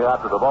take me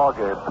out to the ball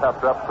game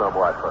pepped up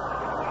somewhat, but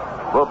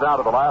move now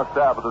to the last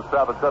half of the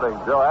 7th inning.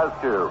 Joe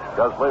Askew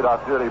does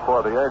leadoff duty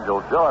for the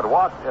Angels. Joe had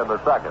walked in the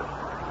 2nd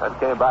and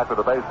came back with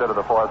a base hit in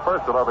the 4th.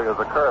 First delivery is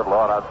a curve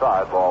low and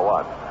outside, ball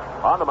 1.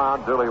 On the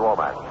mound, Julie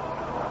Womack.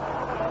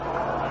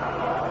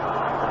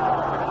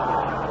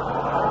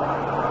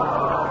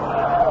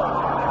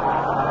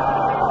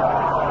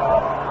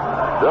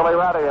 Julie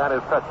ready and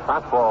his pitch,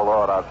 fastball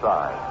low and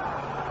outside.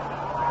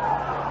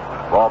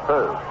 Ball 2,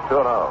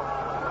 2-0.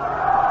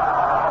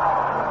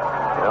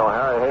 You know,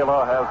 Harry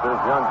Halo has his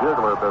young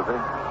bugler busy.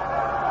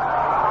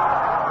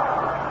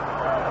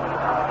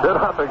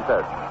 2-0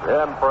 pitch.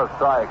 In for a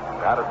strike.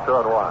 At it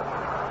 2-1.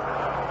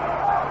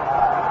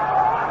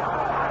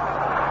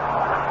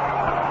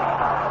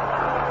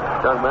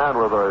 Young man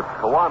with a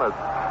Kiwanis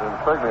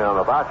insignia on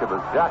the back of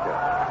his jacket.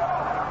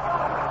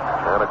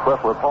 And a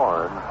Clifford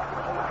horn.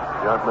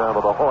 Young man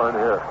with a horn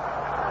here.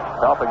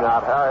 Helping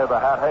out Harry the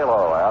Hat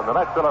Halo. And the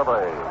next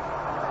delivery.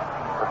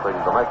 Looking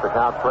to make the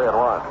count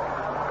 3-1.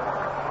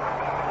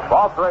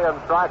 Ball 3 and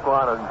strike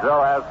 1, and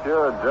Joe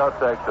Askew, and Joe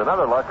takes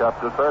another look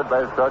up to third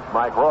base coach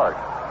Mike Rourke.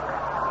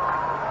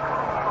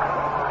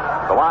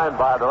 The line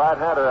by the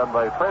right-hander, and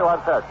the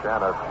 3-1 pitch,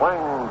 and a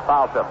swing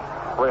foul tip,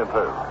 3-2.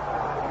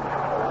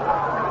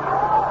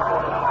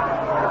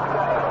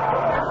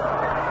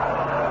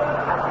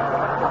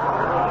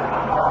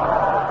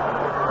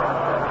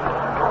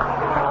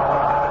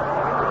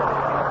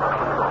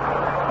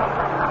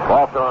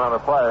 Ball thrown on the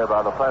play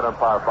by the plate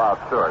umpire Bob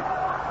Stewart.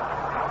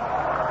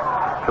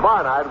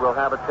 Tomorrow night, we'll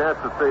have a chance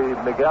to see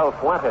Miguel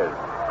Fuentes.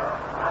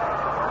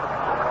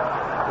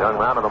 Young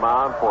man on the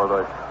mound for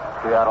the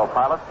Seattle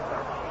Pilots.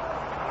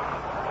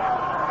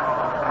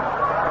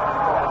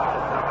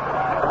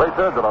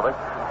 3-2 delivery.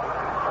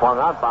 Swung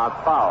out,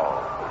 bounced foul.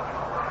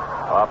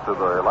 Off to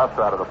the left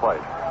side of the plate.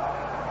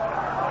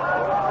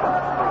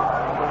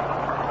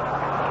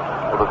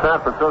 For the San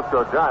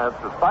Francisco Giants,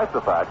 despite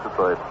the fact that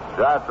the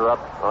Giants are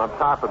up on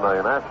top in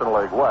the National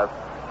League West,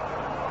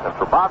 and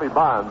for Bobby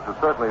Bonds, who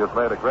certainly has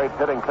made a great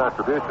hitting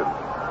contribution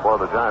for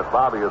the Giants,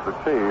 Bobby has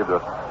achieved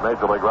a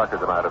major league record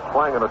tonight. A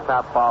swing and a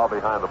tap foul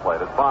behind the plate.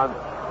 It's Bonds,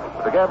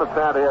 at the game at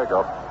San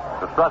Diego,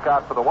 has struck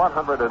out for the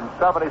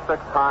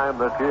 176th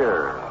time this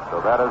year. So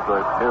that is the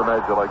new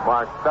Major League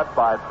mark set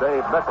by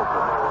Dave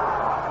Nicholson.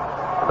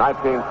 In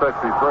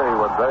 1963,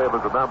 when Dave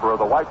was a member of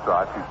the White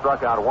Sox, he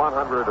struck out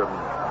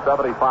 175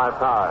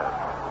 times.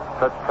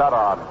 Pitch cut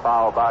on,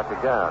 foul back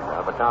again,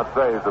 and the count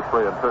stays at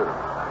 3-2.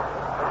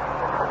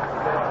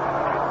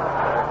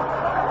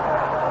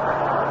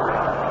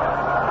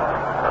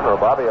 I don't know,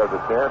 Bobby has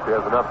a chance. He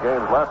has enough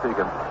games left. He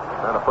can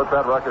kind of put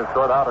that record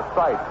short out of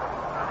sight.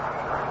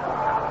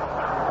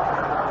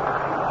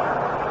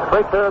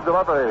 3-2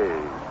 delivery.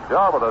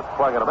 Joe with a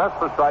swing and a miss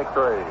for strike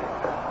 3.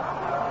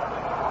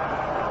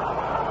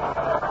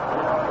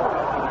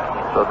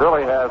 So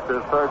Billy has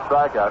his third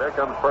strikeout. Here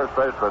comes first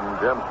baseman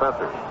Jim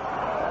Spencer.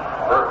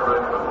 First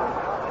baseman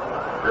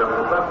Jim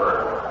Spencer.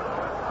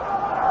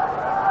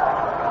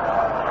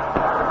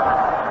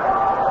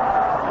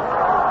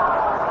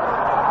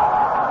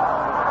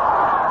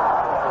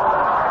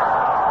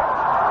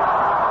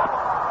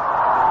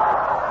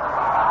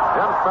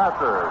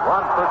 Spencer,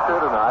 1 for 2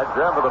 tonight.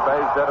 Jim with a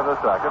base hit in the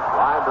second.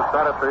 Line to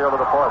center field in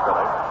the fourth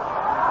inning.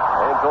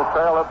 Angels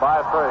trail it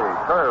by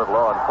 3. Curve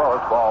low and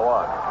close, ball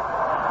 1.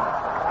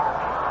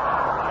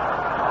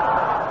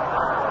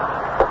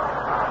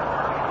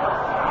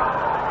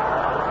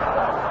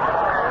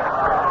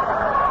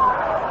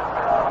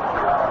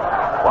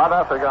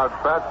 Nothing on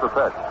Spence, the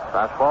pitch.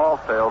 Fastball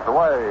sails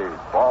away.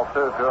 Ball 2,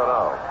 2-0.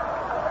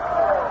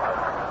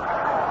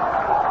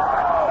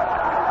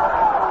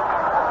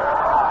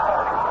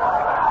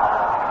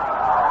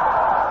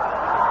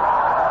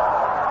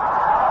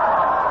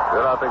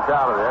 Nothing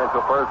count of the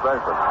Angel first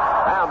baseman.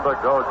 And the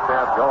coach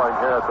chant going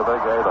here at the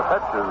Big A. The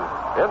pitch is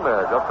in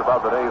there just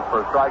above the knees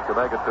for a strike to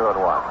make it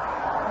 2-1.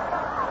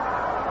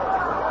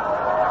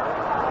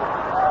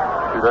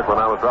 You think when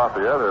I was off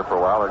the air there for a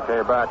while and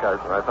came back, I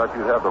thought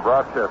you'd have the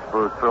broadcast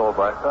booth filled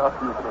by now.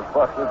 You can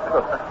fucking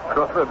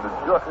come in and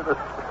join us.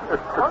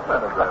 That's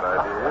not a bad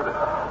idea, either.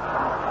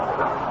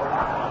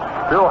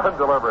 2-1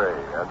 delivery.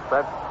 And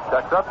Spence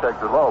checks up, takes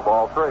it low.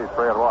 Ball 3,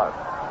 3-1.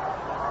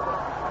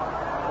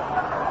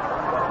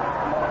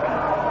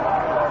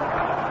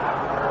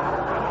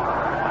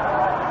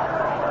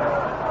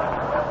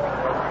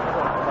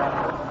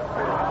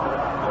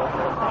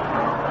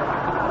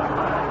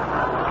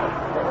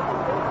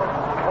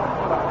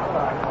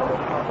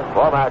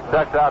 Womack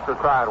checks out to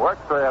try and work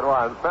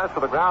 3-1. Spence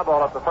with the ground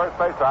ball up the first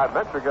base side.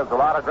 Minter gives a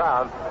lot of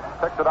ground,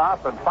 picks it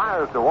off and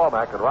fires to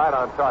Womack and right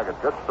on target.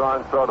 Good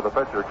strong throw to the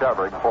pitcher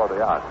covering for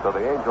the out. So the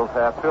Angels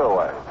have 2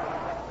 away.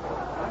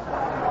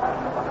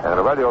 And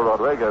Aurelio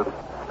Rodriguez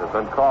has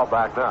been called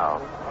back now.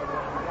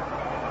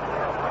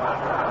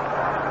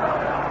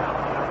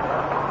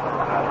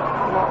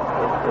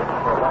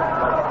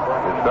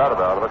 He's got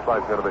about it. Looks like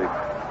it's going to be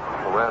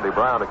Randy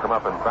Brown to come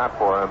up and bat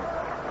for him.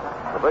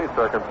 In these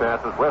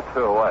circumstances, with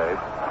 2 away.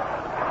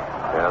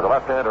 And the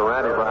left-hander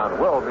Randy Brown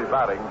will be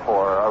batting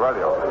for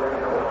Aurelio.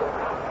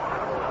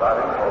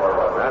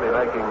 Randy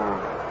making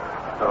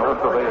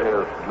this will be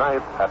his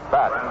 9th at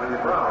bat.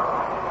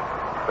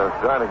 Since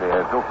joining the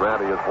Angels,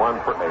 Randy is 1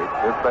 for 8.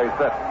 His base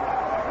hit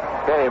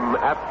came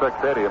at Sick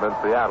Stadium in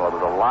Seattle. It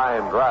was a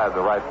line drive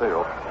to right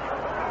field.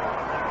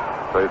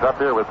 So he's up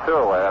here with 2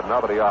 away and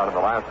nobody on in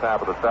the last half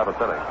of the 7th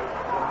inning.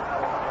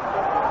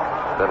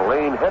 Then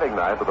lean hitting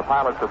night, but the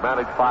Pilots have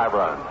managed 5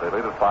 runs. They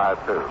lead at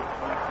 5-2.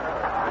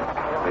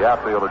 The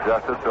outfield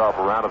adjusted to up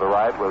around to the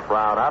right with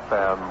Brown up,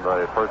 and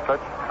the first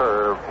pitch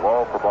curve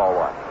low for ball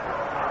 1.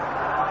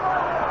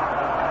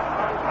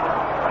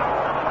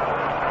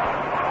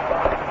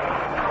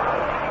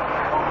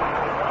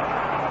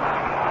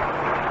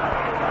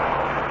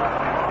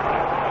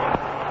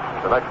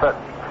 The next pitch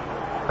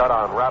cut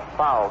on wrap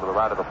foul to the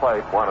right of the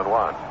plate,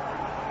 1-1.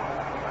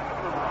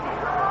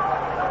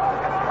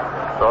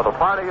 So the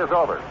party is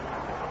over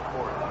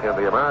in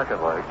the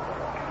American League.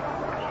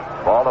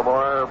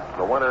 Baltimore,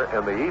 the winner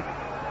in the East.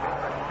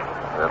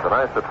 And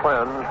tonight the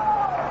Twins,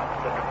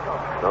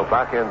 no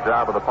back-end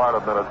job on the part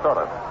of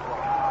Minnesota.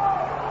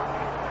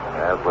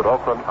 As with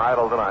Oakland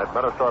idle tonight,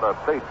 Minnesota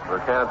beat the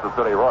Kansas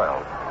City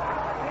Royals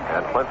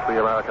and clinched the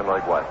American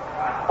League West.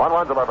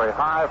 1-1 delivery,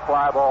 high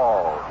fly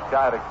ball,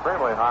 skied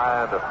extremely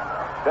high into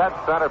dead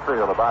center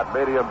field, about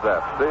medium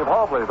depth. Steve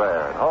Hobley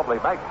there, and Hobley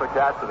makes the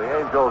catch, and the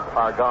Angels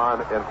are gone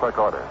in quick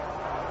order.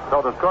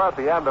 So the score at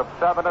the end of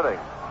 7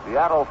 innings,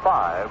 Seattle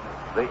 5,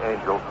 the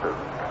Angels 2.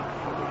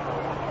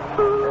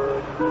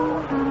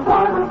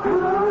 What a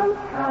good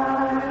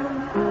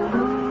time.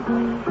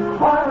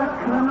 What a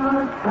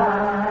good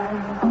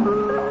time.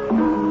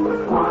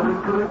 What a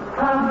good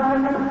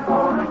time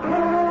for a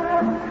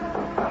cat.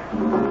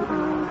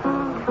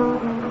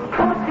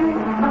 Touching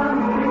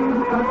something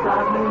so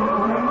sudden.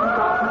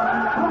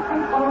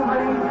 Looking for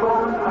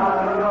rainbows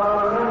high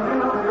on a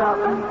hilltop,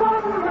 and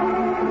suddenly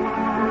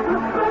the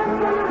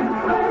splendor is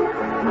great.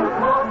 The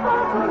pulse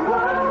of the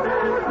world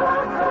is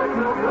not like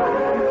a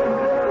play.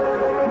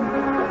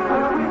 So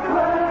we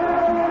play.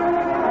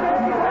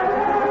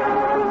 What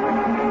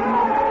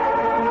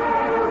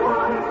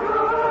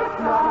a good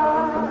time.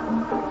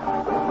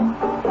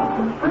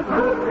 The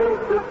good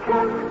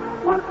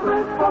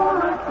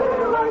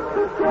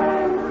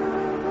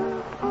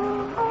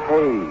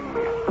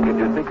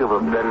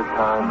of a better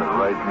time than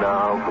right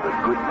now for the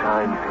good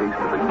time taste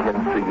of a Ken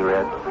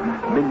cigarette?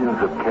 Millions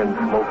of Ken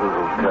smokers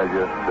will tell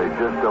you they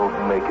just don't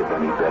make it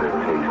any better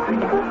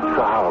tasting.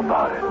 So how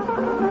about it?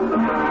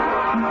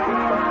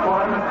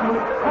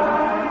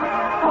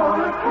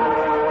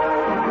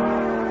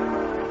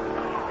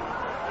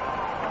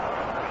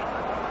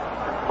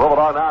 Moving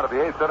on now to the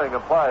 8th inning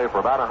of play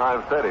from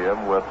Anaheim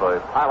Stadium with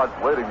the Pilots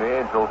leading the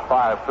Angels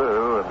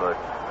 5-2, and the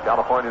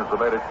Californians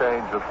have made a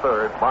change at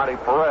third. Marty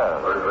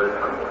Perez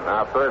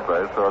now third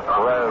base, so it's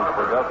Perez,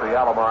 Bergussi,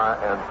 Alomar,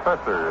 and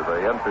Spencer,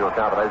 the infield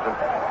combination.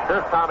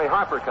 Here's Tommy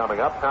Harper coming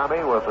up.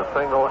 Tommy with a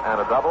single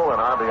and a double, an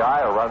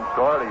RBI, a run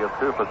scored. He is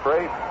 2 for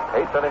 3.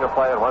 8th inning of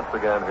play, and once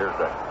again, here's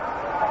Dick.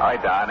 All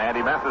right, Don.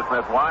 Andy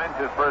Messersmith winds.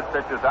 His first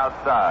pitch is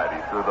outside. He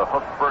threw the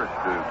hook first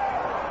to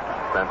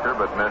Spencer,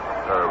 but missed,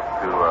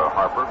 to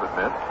Harper, but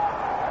missed.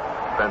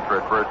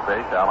 Spencer at first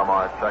base,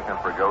 Alomar at second,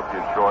 Bergussi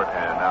at short,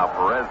 and now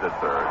Perez at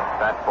third.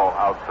 Fastball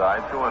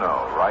outside, 2-0.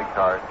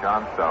 Reichart,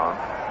 Johnstone,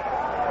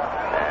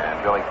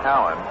 and Billy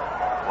Cowan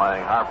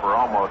playing Harper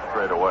almost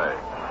straight away.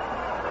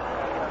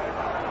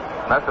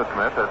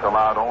 Messersmith has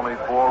allowed only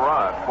 4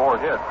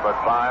 hits, but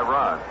 5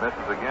 runs.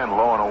 Misses again,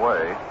 low and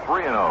away,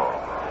 3-0.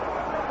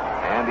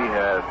 Andy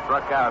has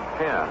struck out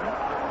 10.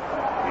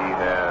 He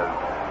has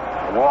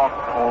walked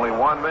only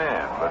 1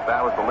 man, but that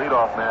was the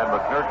leadoff man,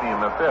 McNerney,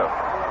 in the 5th.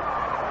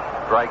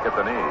 Strike at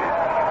the knees,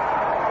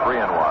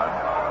 3-1.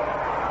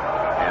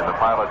 And the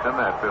Pilots in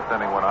that 5th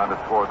inning went on to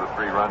score the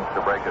 3 runs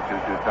to break a 2-2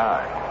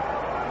 tie.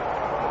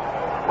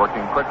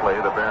 Working quickly,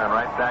 the Baron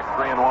right back,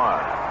 3-1.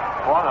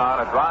 Swung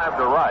on, a drive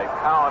to right.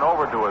 Cowan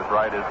over to his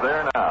right is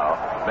there now.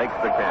 Makes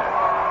the catch.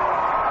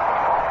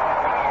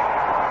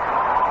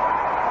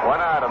 1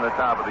 out in the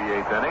top of the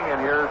 8th inning,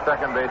 and here's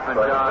second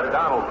baseman John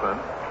Donaldson.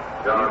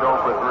 He's 0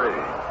 for 3.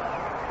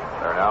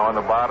 They're now in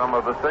the bottom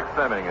of the 6th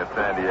inning at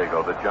San Diego.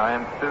 The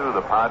Giants 2,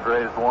 the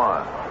Padres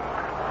 1.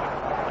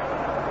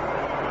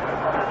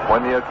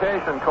 When the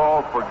occasion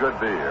calls for good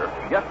beer,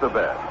 get the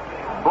best.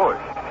 Busch,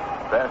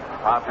 best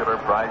popular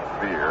priced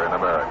beer in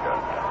America.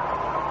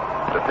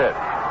 The pitch,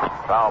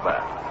 foul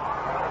back.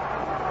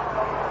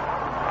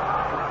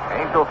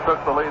 Angels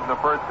took the lead in the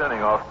first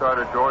inning off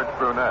starter George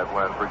Brunette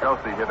when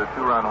Bergussi hit a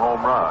 2-run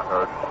home run,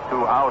 or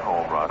 2-out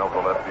home run over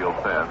the left field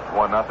fence,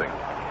 1-0.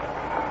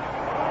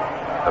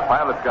 The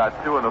Pilots got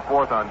 2 in the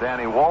 4th on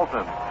Danny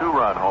Walton's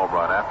 2-run home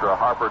run after a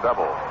Harper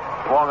double.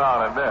 Swung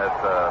on and missed.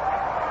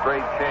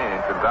 Straight change,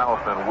 and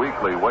Donaldson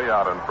weakly way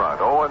out in front.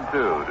 0-2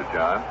 to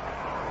John.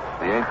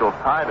 The Angels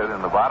tied it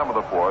in the bottom of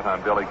the 4th on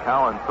Billy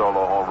Cowan's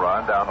solo home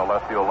run down the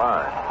left field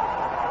line.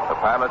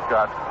 The Pilots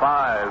got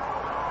 5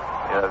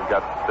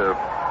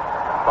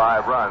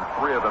 runs,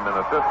 3 of them in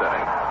the 5th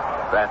inning.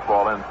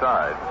 Fastball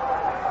inside.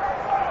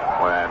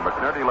 When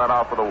McNerney let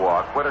off with a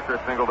walk, Whitaker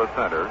singled to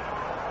center.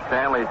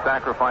 Stanley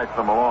sacrificed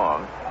them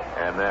along,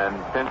 and then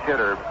pinch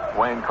hitter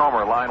Wayne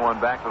Comer line one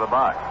back to the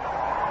box.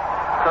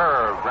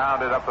 Curve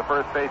grounded up the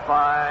first base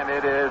line.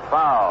 It is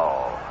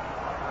foul.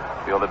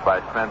 Fielded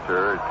by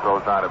Spencer. It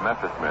throws out of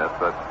Messersmith,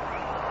 but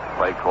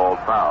play called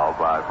foul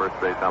by first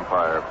base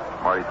umpire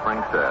Marty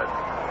Springstead.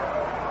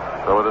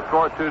 So with a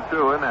score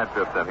 2-2 in that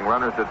 5th inning,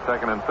 runners at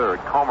second and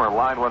third. Comer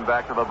lined one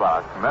back to the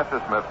box.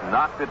 Messersmith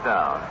knocked it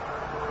down.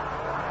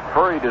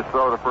 Hurried his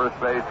throw to first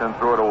base and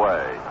threw it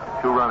away.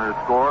 2 runners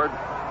scored.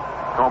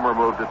 Comer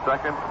moved to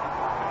second,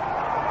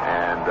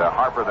 and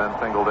Harper then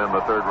singled in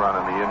the 3rd run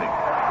in the inning.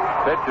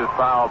 Pitch is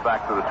fouled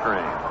back to the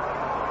screen.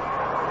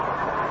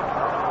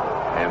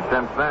 And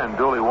since then,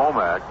 Dooley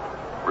Womack,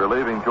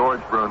 relieving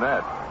George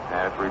Brunette,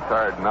 has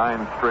retired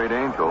 9 straight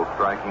Angels,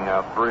 striking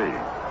out 3.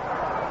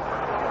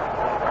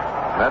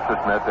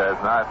 Messersmith has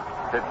not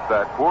pitched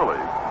that poorly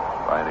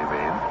by any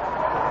means.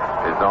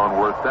 His own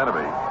worst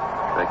enemy,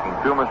 making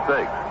 2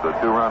 mistakes, the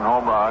 2-run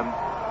home run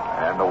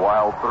and the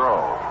wild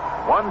throw.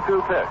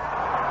 1-2 pitch.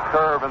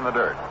 Curve in the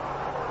dirt.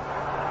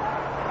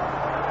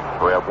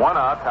 So we have 1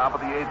 out, top of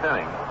the 8th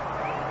inning.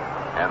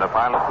 And the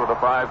Pilots with a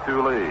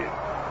 5-2 lead.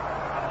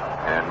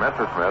 And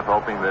Messersmith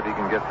hoping that he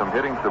can get some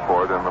hitting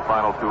support in the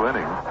final 2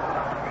 innings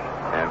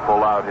and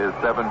pull out his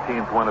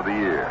 17th win of the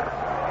year.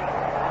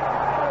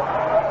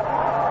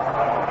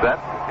 Set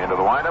into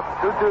the windup,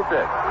 2-2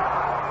 pitch.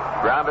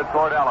 Grounded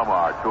toward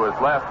Alomar. To his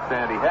left,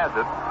 Sandy has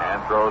it and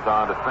throws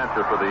on to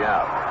Spencer for the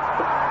out.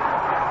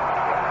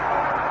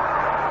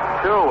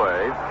 2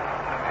 away.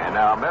 And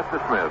now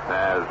Messersmith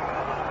has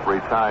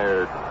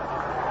retired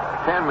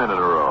 10 men in a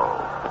row.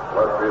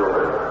 Left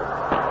fielder,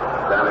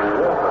 Danny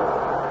Walton.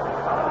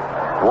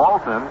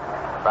 Walton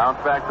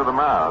bounced back to the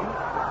mound,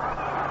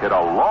 hit a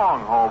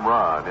long home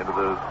run into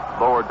the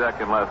lower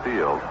deck in left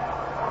field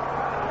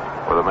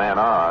with a man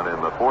on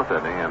in the 4th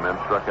inning, and then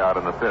struck out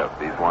in the 5th.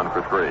 He's 1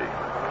 for 3.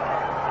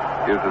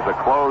 Uses a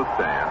closed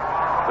stance.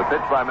 The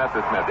pitch by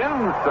Messersmith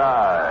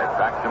inside,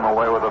 backs him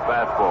away with a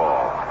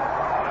fastball.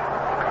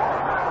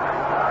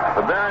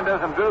 The Baron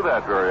doesn't do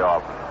that very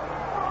often.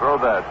 Throw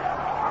that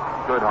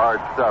good hard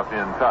stuff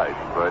in tight,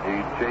 but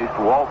he chased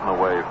Walton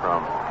away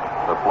from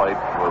the plate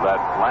with that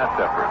last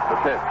effort.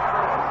 The pitch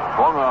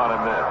swung on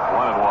and missed.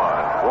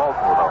 1-1.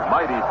 Walton with a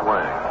mighty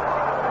swing.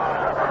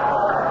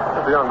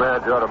 The young man,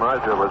 Joe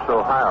DiMaggio, was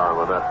so high on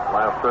when that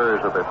last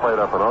series that they played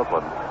up in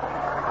Oakland.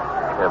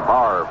 And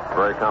Bauer,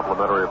 very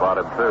complimentary about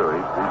him, too.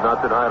 He's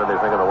not denied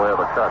anything in the way of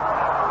a cut.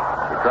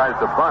 He tries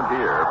to bunt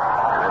here,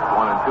 and it's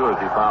 1-2 as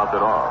he fouls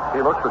it off.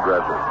 He looks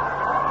aggressive.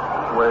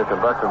 The way he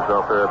conducts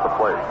himself there at the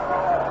plate.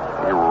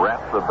 He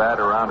wraps the bat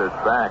around his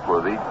back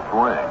with each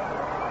swing.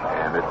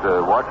 And it's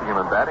watching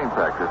him in batting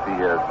practice, he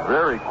has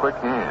very quick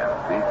hands.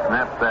 He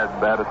snaps that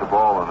bat at the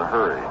ball in a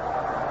hurry.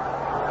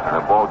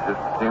 And the ball just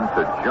seems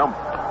to jump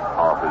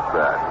off his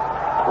bat.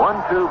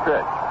 1-2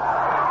 pitch.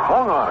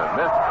 Swung on it,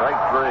 missed, strike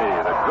three.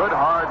 The good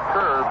hard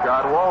curve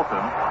got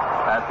Walton.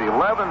 That's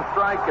 11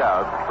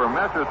 strikeouts for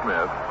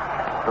Messersmith,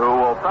 who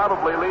will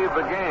probably leave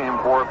the game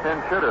for a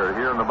pinch hitter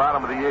here in the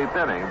bottom of the 8th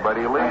inning. But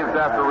he leaves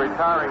after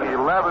retiring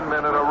 11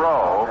 men in a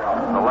row,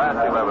 the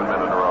last 11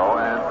 men in a row,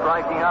 and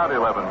striking out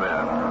 11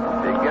 men.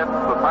 He gets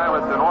the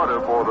Pilots in order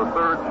for the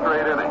 3rd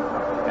straight inning.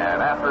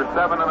 And after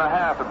 7.5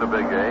 at the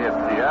Big A, it's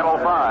Seattle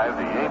 5,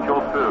 the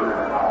Angels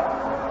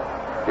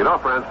 2. You know,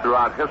 friends,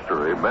 throughout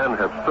history, men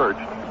have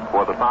searched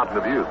for the fountain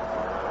of youth.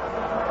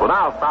 Well,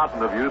 now a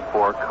fountain of youth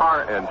for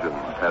car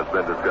engines has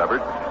been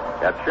discovered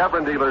at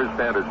Chevron Dealers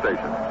Standard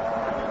Station.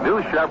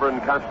 New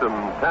Chevron Custom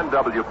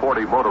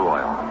 10W40 motor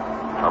oil.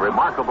 A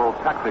remarkable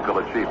technical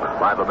achievement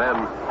by the men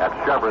at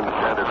Chevron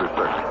Standard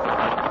Research.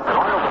 An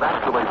oil that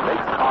actually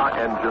makes car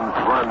engines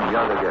run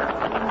young again.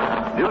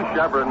 New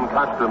Chevron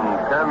Custom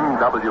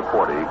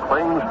 10W40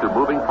 clings to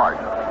moving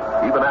parts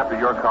even after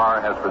your car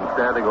has been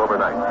standing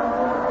overnight.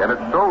 And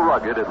it's so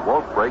rugged it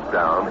won't break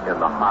down in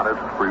the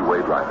hottest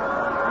freeway driving.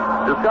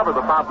 Discover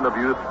the fountain of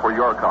youth for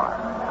your car.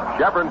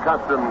 Chevron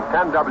Custom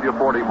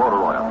 10W40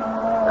 motor oil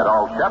at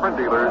all Chevron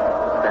dealers,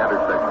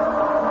 Standard Station.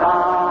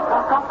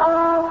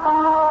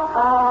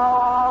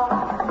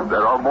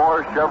 There are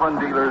more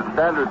Chevron dealers,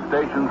 Standard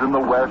Stations in the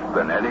West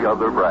than any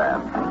other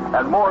brand.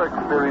 And more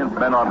experienced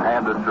men on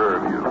hand to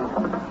serve you.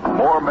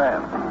 More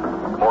men,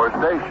 more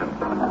stations,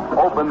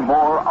 open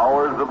more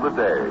hours of the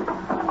day.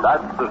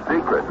 That's the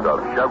secret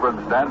of Chevron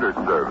Standard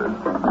Service.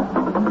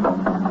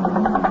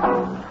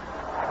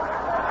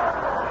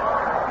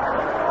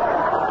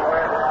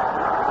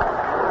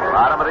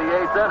 Bottom of the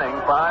 8th inning,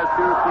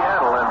 5-2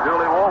 Seattle, and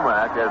Julie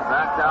Womack has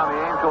knocked down the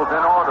Angels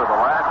in order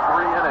the last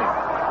 3 innings.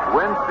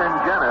 Winston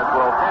Jennett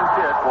will pinch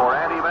hit for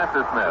Andy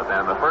Messersmith,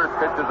 and the first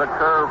pitch is a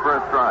curve for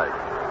a strike.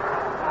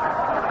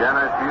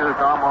 Jennett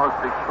used almost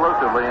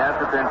exclusively as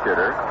a pinch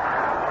hitter,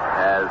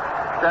 has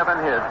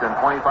 7 hits and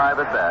 25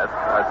 at-bats,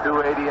 a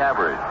 .280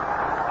 average.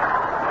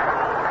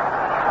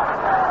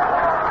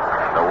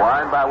 The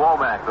wind by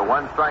Womack, the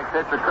 1-strike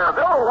pitch, a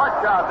curve. Oh, watch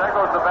out. There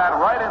goes the bat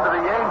right into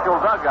the Angel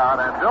dugout,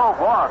 and Bill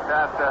Block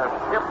has to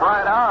skip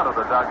right out of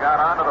the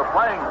dugout onto the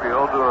playing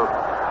field to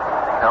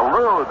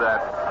elude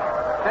that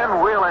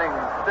pinwheeling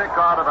stick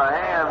out of the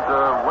hands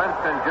of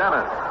Winston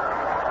Jennett.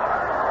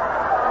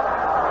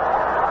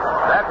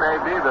 That may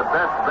be the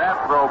best bat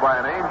throw by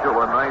an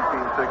Angel in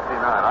 1969.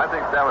 I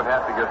think that would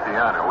have to get the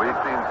honor. We've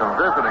seen some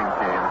visiting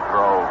teams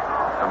throw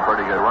some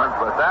pretty good ones,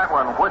 but that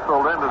one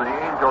whistled into the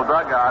Angel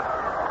dugout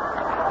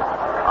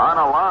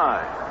on a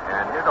line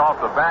and hit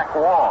off the back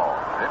wall.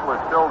 It was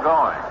still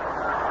going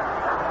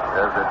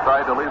as it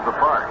tried to leave the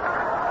park.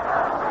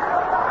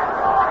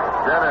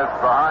 Dennis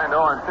behind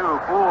 0-2,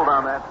 fooled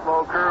on that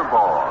slow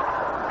curveball.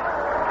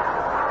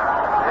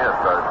 Yes,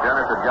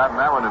 Dennis had gotten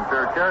that one in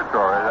fair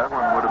territory. That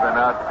one would have been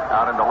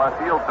out into left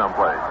field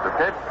someplace. The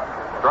pitch,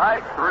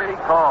 strike 3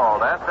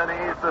 called.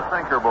 Anthony's the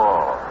sinker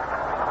ball.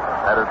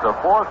 That is the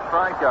 4th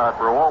strikeout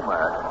for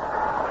Womack.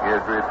 He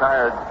has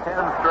retired 10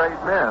 straight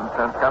men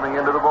since coming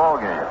into the ball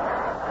game.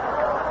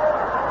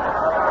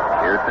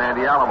 Here's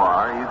Sandy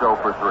Alomar. He's 0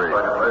 for 3.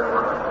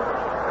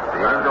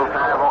 The Angels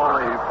have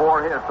only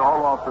 4 hits,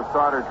 all off the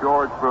starter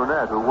George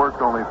Brunette, who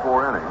worked only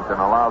 4 innings and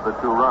allowed the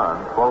 2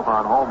 runs, both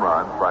on home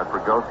runs by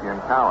Fregosi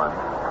and Cowan.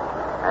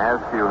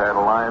 Askew had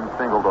a line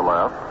single to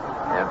left,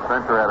 and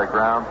Spencer had a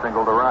ground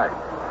single to right.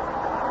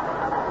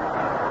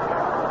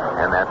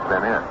 And that's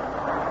been it.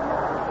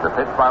 The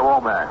pitch by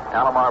Womack.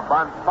 Alomar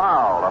bunts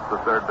foul up the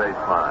third base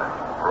line.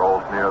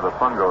 Rolls near the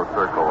fungo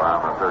circle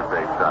on the third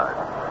base side.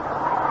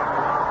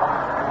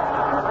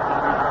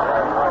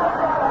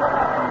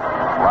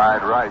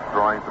 Wide right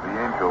throwing for the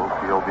Angels.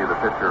 He'll be the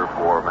pitcher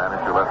for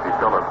manager Lefty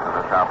Phillips in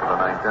the top of the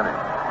 9th inning.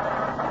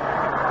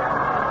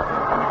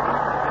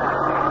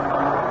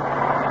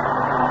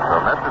 So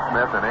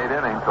Messersmith in 8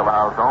 innings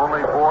allows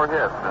only 4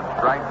 hits and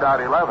strikes out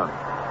 11.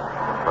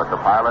 But the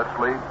Pilots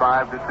lead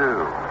 5-2.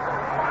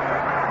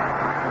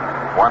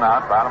 1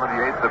 out, bottom of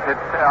the 8th, the pitch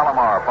to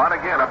Alomar. Bunt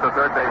again up the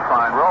third base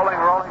line.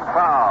 Rolling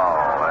foul.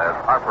 As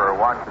Harper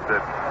watches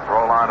it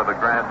roll onto the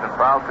grass in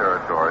foul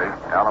territory,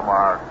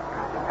 Alomar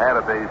had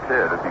a base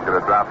hit if he could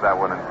have dropped that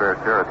one in fair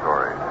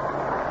territory.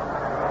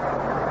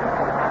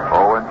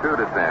 0-2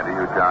 to Sandy,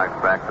 who jogs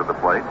back to the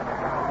plate.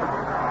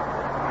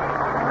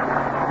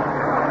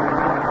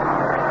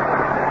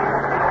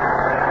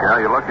 You know,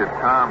 you look at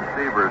Tom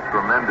Seaver's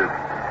tremendous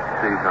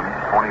season,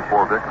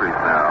 24 victories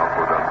now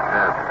for the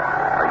Mets.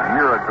 A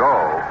year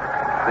ago,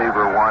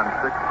 Seaver won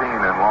 16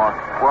 and lost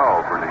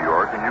 12 for New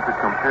York, and you could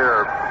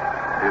compare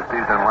his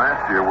season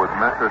last year with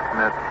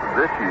Messersmith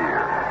this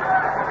year.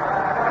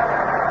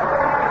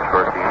 Of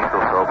course, the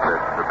Angels hope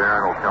that the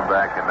Baron will come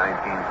back in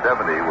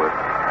 1970 with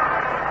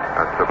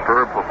a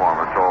superb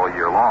performance all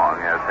year long,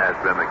 as has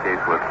been the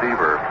case with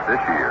Seaver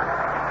this year.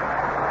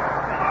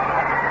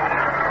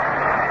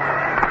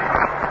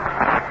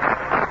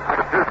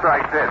 The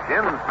two-strike pitch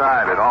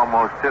inside, it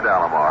almost hit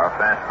Alomar.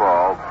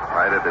 Fastball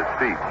right at his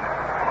feet.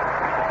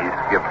 He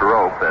skipped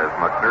rope as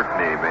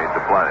McNerney made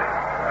the play.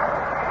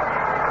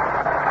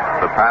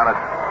 The pilot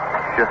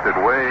shifted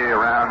way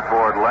around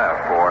toward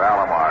left for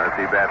Alomar as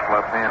he bats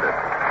left-handed.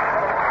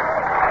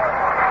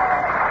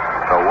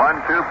 The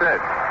 1-2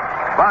 pitch.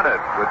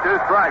 Bunted with 2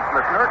 strikes.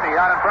 McNerney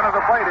out in front of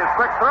the plate. His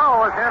quick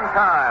throw is in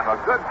time. A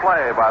good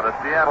play by the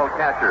Seattle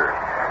catcher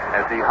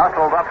as he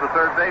hustled up the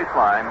third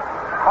baseline.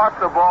 Caught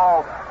the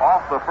ball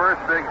off the first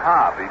big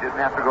hop. He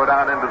didn't have to go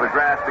down into the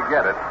grass to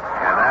get it,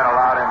 and that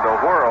allowed him to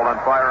whirl and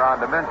fire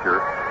on to Mincher,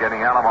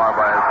 getting Alomar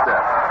by a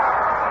step.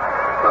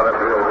 2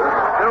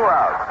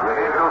 outs. The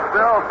Angels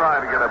still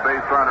trying to get a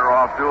base runner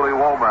off Dooley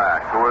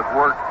Womack, who has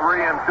worked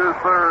 3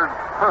 2/3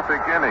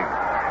 perfect innings.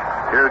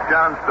 Here's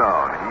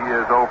Johnstone. He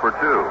is 0 for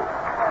 2.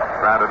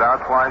 Grounded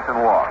out twice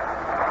and walked.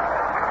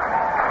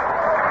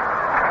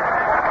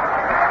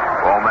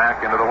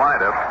 Womack into the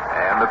windup,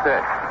 and the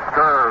pitch.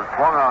 Curve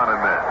swung on and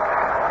missed.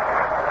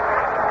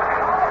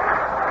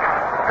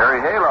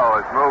 Harry Halo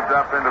has moved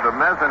up into the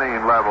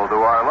mezzanine level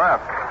to our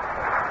left.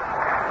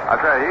 I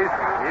tell you,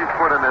 he's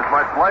put in as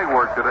much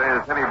legwork today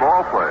as any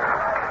ball player.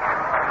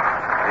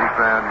 He's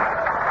been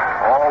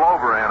all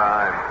over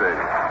Anaheim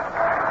Stadium.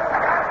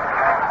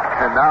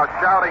 And now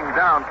shouting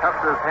down,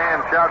 cups his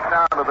hand, shouts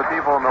down to the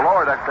people in the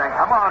lower deck saying,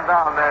 "Come on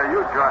down there,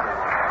 you join us."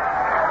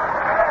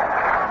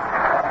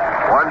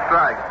 1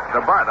 strike.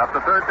 The bunt up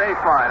the third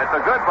baseline. It's a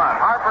good bunt.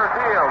 Harper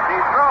fields. He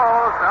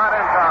throws, not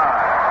in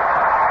time.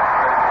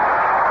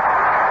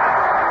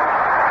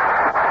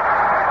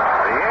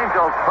 The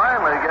Angels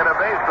finally get a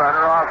base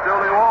runner off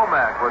Dooley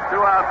Womack with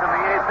 2 outs in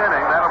the 8th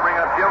inning. That'll bring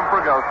up Jim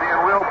Fregosi,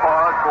 and we'll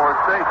pause for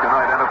station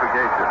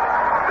identification.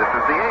 This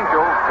is the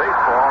Angels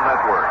Baseball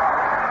Network.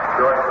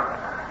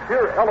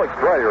 Hear Alex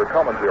Dreyer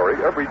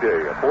commentary every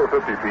day at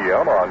 4:50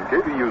 p.m. on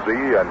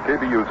KBUZ and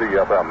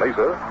KBUZ-FM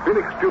Mesa,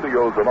 Phoenix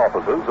Studios and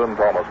offices in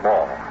Thomas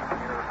Mall.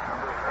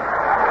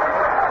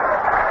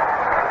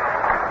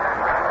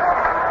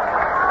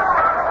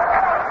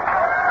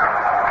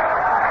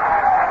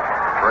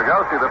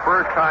 Fregosi, the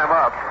first time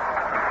up,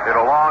 hit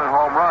a long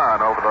home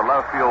run over the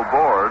left field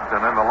boards,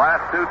 and then the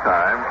last 2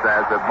 times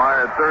has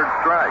admired third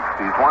strikes.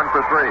 He's 1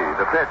 for 3.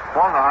 The pitch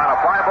swung on, a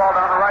fly ball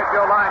down the right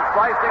field line,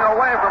 slicing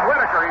away from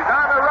Whitaker. He's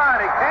on the run.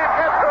 He can't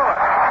get to it.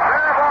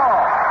 Fair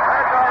ball.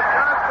 There goes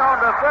Johnstone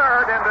to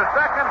third, into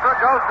second.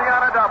 Fregosi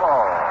on a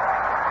double.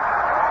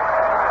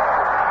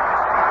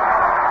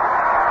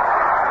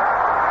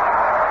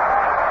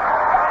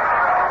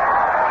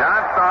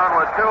 Johnstone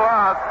with 2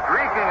 outs,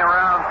 streaking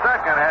around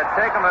second, had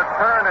taken a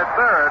turn at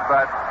third,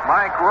 but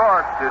Mike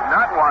Rourke did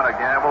not want to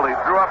gamble. He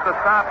threw up the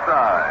stop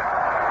sign.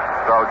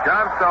 So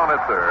Johnstone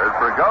at third,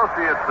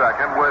 Fregosi at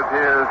second with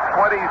his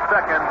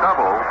 22nd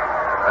double.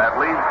 That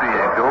leads the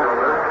Angels.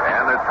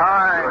 And the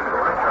tying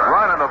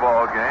run in the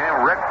ball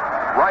game, Rick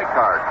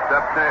Reichart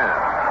steps in.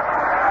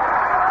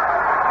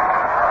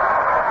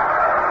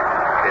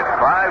 It's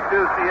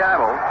 5-2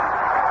 Seattle.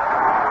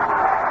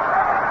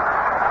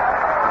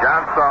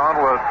 Johnstone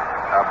with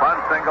a bunt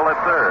single at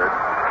third.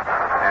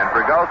 And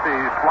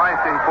Fregosi's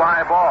slicing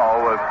fly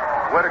ball with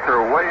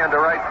Whitaker way into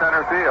right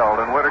center field,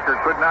 and Whitaker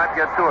could not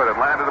get to it. It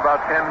landed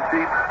about 10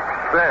 feet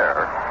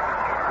fair.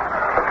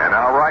 And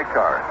now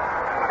Reichart.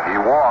 He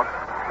walked,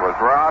 was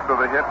robbed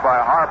of a hit by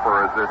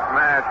Harper as this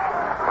smash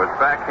was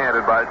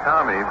backhanded by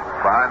Tommy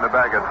behind the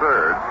bag at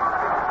third.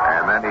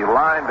 And then he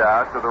lined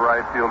out to the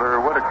right fielder,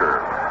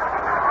 Whitaker.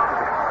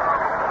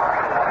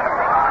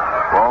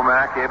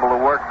 Womack able to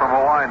work from a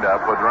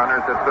windup with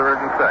runners at third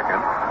and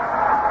second.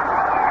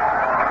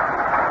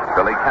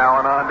 Billy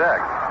Cowan on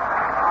deck.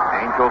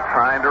 Angels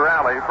trying to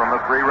rally from a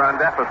 3-run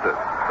deficit.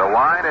 The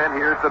wind, and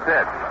here's the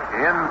pitch.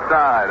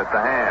 Inside at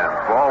the hands.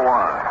 Ball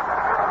 1.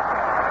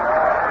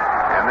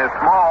 And this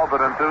small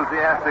but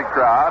enthusiastic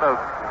crowd of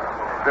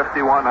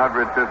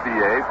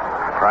 5,158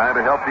 trying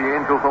to help the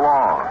Angels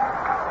along.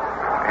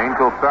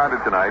 Angels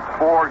started tonight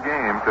 4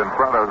 games in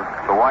front of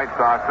the White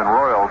Sox and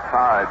Royals,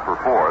 tied for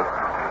 4th.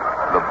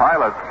 The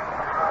Pilots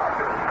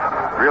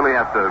really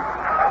have to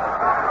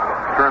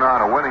turn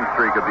on a winning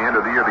streak at the end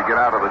of the year to get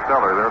out of the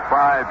cellar. They're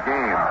 5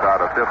 games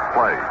out of 5th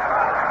place.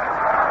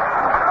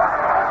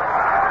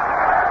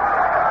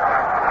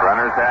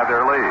 Runners have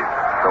their lead.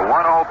 The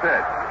 1-0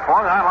 pitch.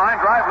 Swung on, line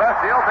drive,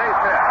 left field,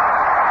 base hit.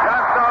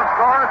 Johnstone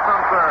scores from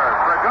third.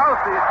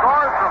 Fregosi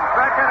scores from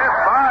second. It's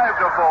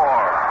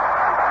 5-4.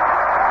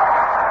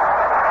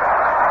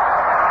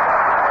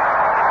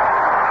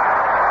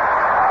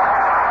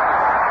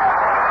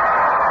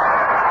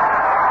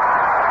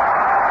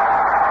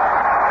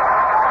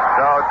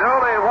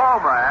 Dooley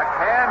Womack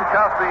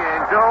handcuffed the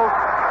Angels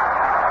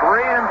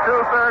 3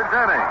 2/3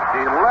 innings.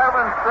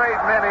 11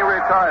 straight men he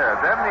retired.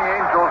 Then the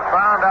Angels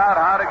found out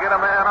how to get a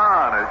man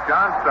on as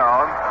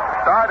Johnstone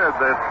started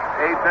this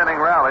 8th inning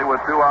rally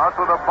with 2 outs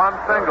with a bunt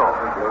single.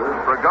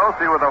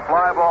 Fregosi with a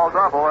fly ball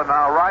double, and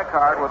now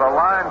Reichart with a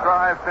line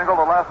drive single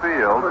to left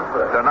field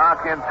to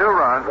knock in 2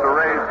 runs to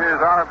raise his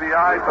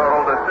RBI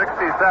total to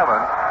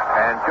 67.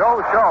 And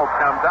Joe Schultz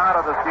comes out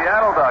of the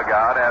Seattle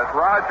dugout as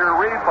Roger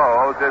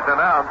Repos is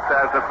announced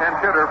as the pinch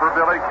hitter for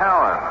Billy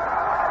Cowan.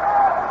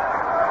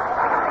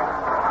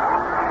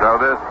 So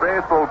this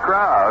faithful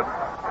crowd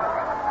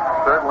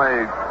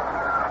certainly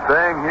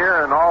staying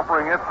here and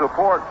offering its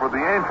support for the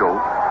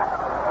Angels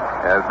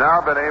has now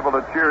been able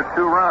to cheer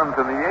 2 runs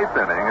in the 8th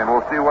inning, and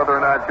we'll see whether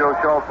or not Joe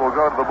Schultz will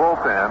go to the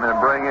bullpen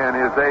and bring in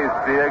his ace,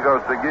 Diego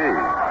Segui.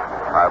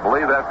 I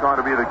believe that's going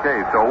to be the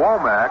case. So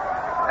Womack,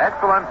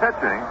 excellent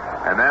pitching,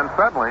 and then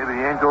suddenly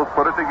the Angels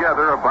put it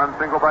together, a bunt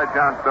single by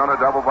Johnstone, a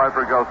double by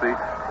Fregosi,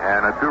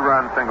 and a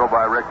 2-run single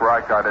by Rick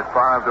Reichart at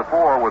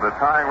 5-4 with a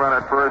tying run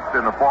at first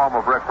in the form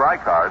of Rick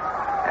Reichart,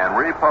 and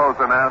Repos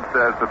announced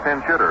as the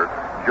pinch hitter.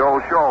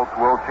 Joe Schultz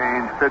will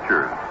change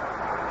pitchers.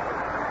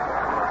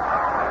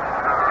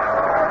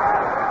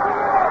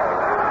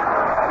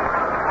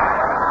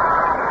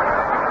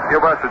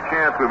 Give us a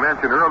chance. We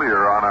mentioned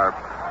earlier on our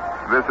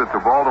visit to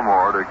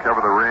Baltimore to cover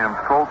the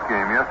Rams-Colts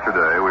game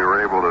yesterday, we were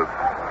able to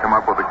come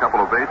up with a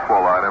couple of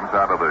baseball items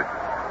out of the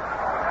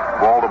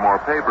Baltimore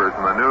papers.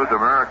 In the News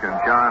American,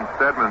 John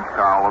Stedman's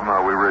column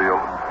we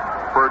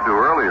referred to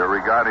earlier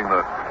regarding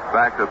the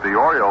fact that the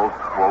Orioles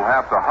will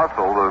have to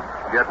hustle to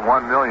get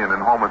 1 million in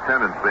home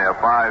attendance. They have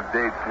 5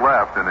 dates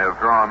left and have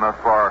drawn thus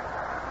far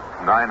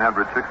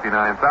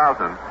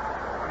 969,000.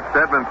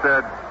 Stedman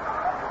said,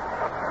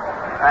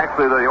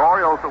 actually, the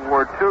Orioles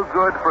were too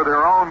good for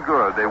their own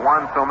good. They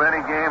won so many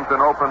games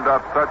and opened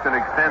up such an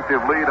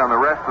extensive lead on the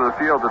rest of the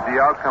field that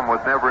the outcome was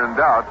never in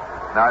doubt,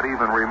 not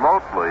even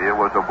remotely. It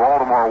was a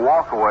Baltimore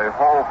walkaway,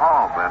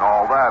 ho-hum, and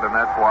all that, and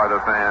that's why the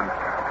fans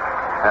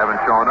haven't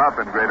shown up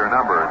in greater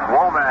numbers.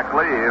 Womack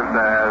leaves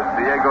as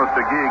Diego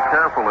Segui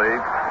carefully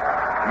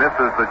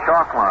misses the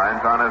chalk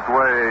lines on his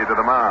way to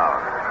the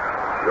mound.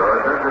 Your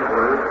attention,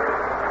 please.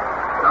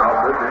 Now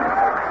pitching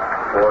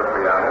for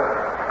Seattle,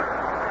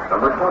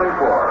 number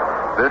 24.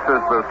 This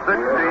is the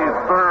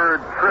 63rd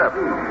trip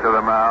to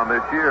the mound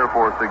this year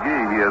for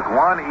Segui. He has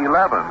won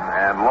 11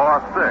 and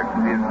lost 6.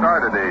 He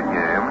started 8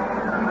 games.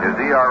 His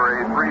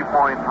ERA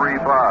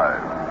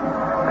 3.35.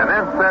 And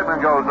then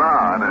Stedman goes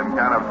on in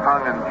kind of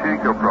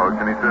tongue-in-cheek approach,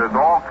 and he says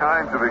all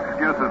kinds of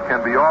excuses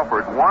can be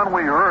offered. One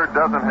we heard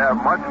doesn't have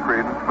much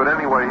credence, but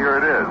anyway, here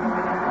it is.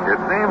 It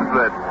seems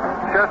that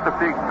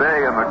Chesapeake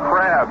Bay and the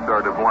crabs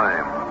are to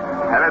blame.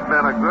 Had it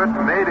been a good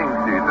mating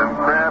season,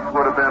 crabs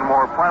would have been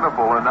more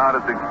plentiful and not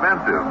as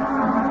expensive.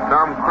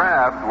 Some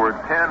crabs were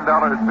 $10.50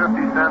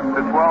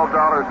 to $12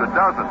 a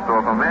dozen, so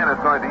if a man is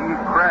going to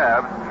eat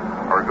crabs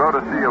or go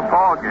to see a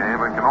ball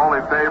game and can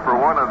only pay for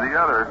one or the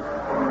other,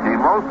 he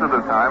most of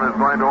the time is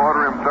going to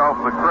order himself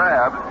the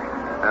crabs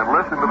and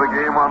listen to the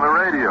game on the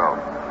radio.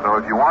 So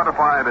if you want to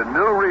find a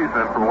new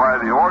reason for why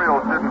the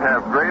Orioles didn't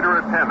have greater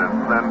attendance,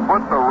 then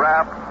put the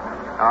rap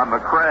on the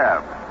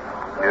crabs.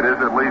 It is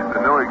at least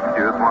a new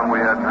excuse, one we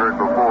hadn't heard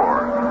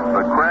before.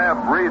 The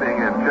crab breeding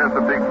in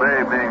Chesapeake Bay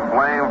being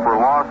blamed for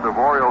loss of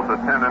Orioles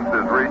attendance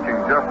is reaching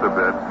just a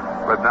bit,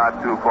 but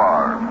not too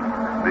far.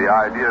 The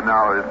idea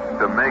now is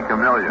to make $1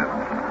 million.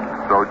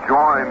 So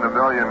join the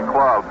Million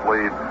Club,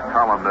 leads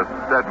columnist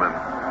Stedman,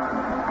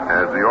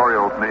 as the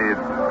Orioles need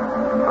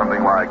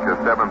something like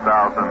 7,000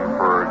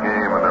 per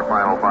game in their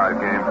final 5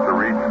 games to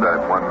reach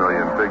that 1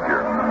 million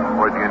figure.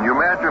 Well, can you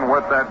imagine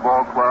what that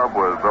ball club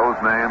with those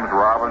names,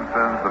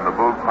 Robinsons and the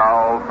Boog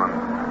Powells and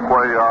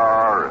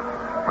Cuellar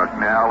and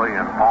McNally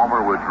and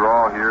Palmer would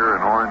draw here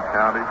in Orange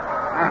County?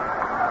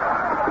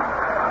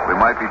 We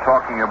might be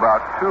talking about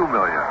 2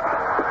 million.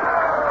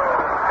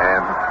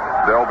 And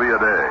there'll be a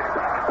day.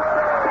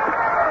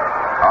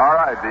 All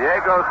right,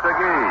 Diego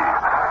Segui,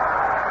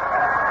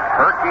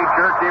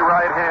 herky-jerky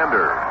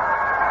right-hander.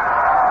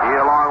 He,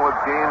 along with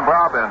Gene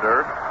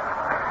Brabender,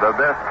 the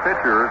best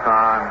pitchers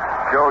on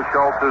Joe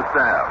Schultz's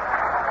staff.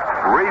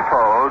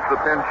 Repos, the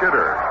pinch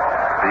hitter.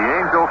 The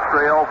Angels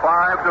trail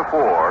 5-4.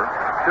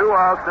 2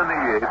 outs in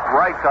the 8th.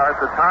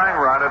 Reichart, the tying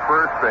run at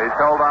first base,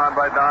 held on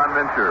by Don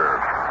Mincher.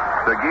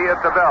 Segui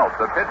at the belt.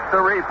 The pitch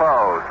to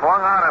Repos.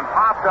 Swung on and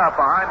popped up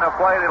behind the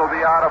plate. It'll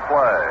be out of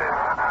play.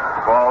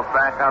 Ball's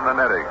back on the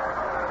netting.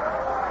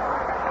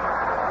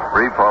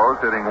 Repos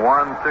hitting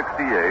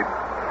 .168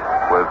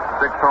 with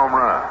 6 home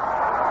runs.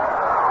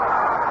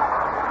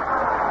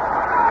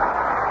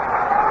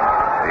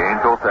 The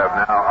Angels have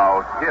now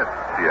out-hit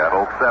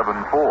Seattle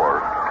 7-4,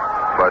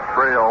 but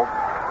trail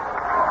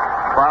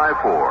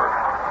 5-4.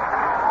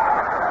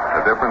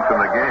 The difference in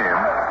the game,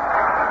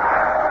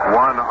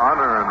 1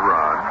 unearned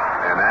run,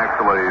 and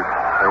actually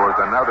there was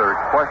another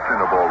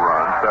questionable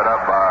run set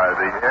up by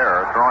the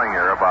throwing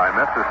error by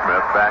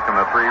Messersmith back in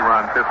the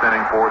 3-run 5th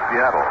inning for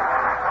Seattle.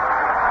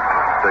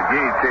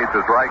 Segui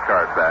chases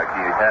Reichart back.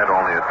 He had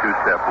only a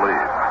 2-step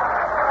lead.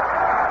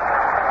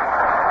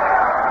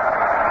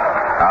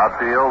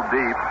 Outfield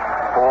deep,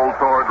 pulled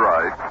toward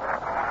right.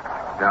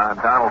 John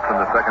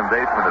Donaldson, the second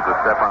baseman, is a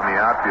step on the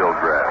outfield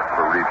grass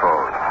for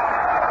repose.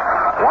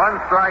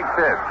 One strike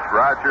pitch.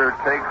 Roger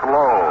takes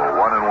low,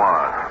 1-1.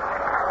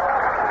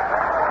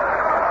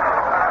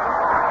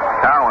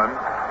 Cowan,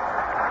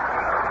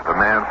 the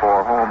man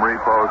for home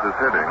repose is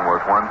hitting, was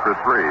 1 for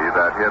 3.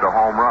 That hit a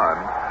home run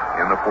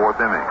in the fourth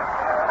inning.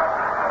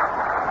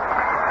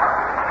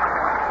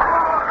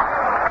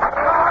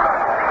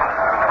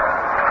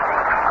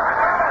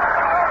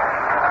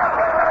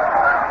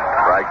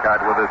 Cut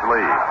with his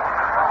lead.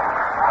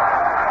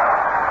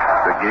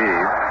 McGee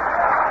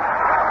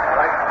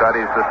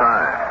studies the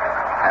sign.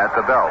 At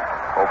the belt.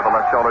 Over the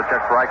left shoulder,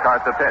 checks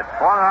Reichart the pitch.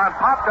 Swung on,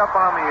 popped up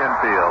on the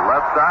infield.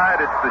 Left side,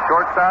 it's the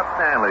shortstop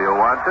Stanley who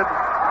wants it.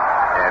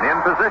 And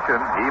in position,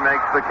 he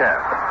makes the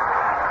catch.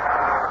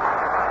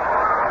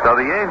 So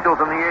the Angels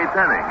in the eighth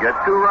inning get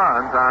 2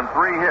 runs on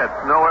 3 hits,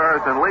 no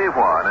errors, and leave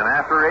 1. And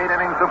after 8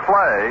 innings of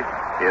play,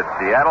 it's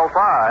Seattle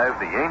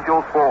 5, the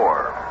Angels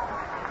 4.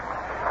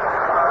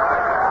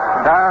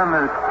 Don,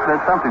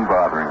 there's something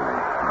bothering me.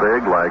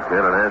 Big, like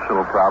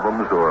international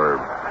problems, or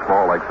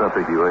small, like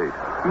something you ate?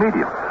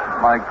 Medium,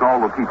 like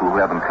all the people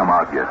who haven't come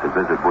out yet to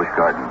visit Busch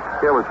Gardens.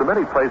 Yeah, with so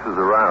many places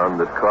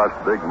around that cost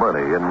big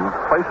money, and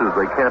places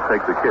they can't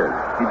take the kids.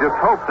 You just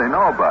hope they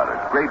know about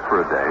it. Great for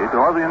a day,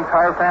 or the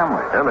entire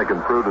family. And they can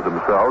prove to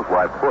themselves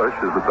why Busch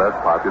is the best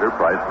popular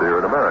price beer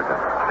in America.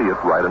 See it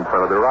right in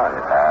front of their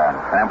eyes.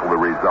 Sample the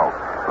results.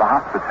 The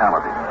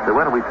hospitality. So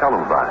when do we tell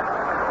them about it?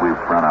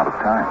 We've run out of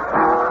time.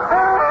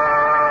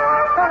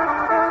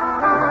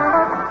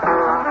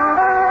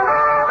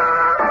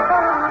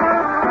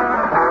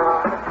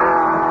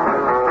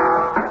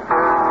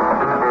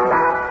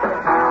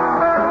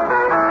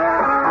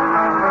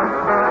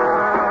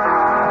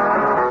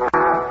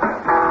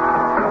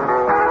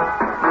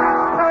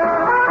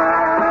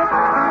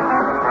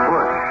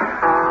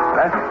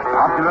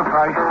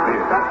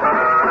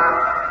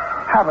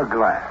 Have a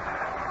glass.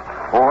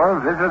 Or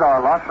visit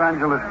our Los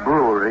Angeles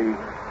brewery,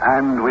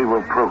 and we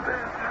will prove it.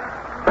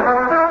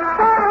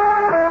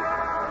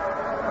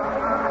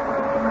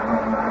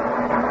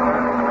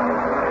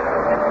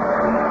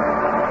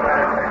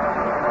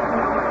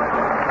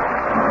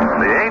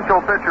 The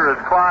Angel pitcher is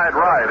Clyde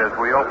Wright as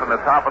we open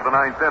the top of the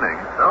 9th inning.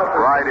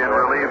 Wright in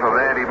relief of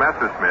Andy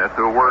Messersmith,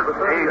 who worked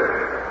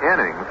 8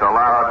 innings,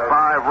 allowed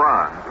 5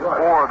 runs,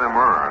 4 of them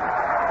earned,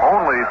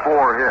 only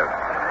 4 hits.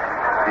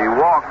 He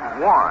walked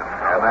 1,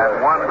 and that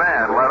one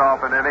man led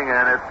off an inning,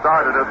 and it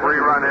started a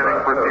 3-run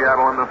inning for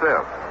Seattle in the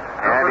 5th.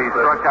 And he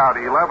struck out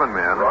 11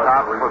 men,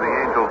 tops for the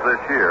Angels this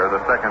year, the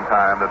second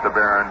time that the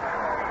Baron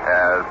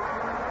has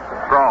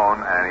thrown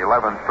an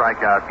 11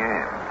 strikeout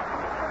game.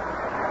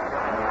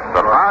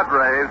 The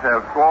Padres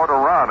have scored a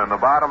run in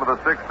the bottom of the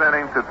 6th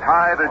inning to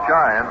tie the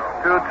Giants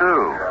 2-2.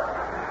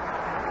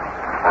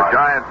 The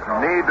Giants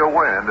need to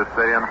win to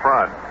stay in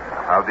front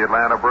of the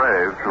Atlanta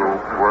Braves, who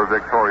were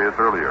victorious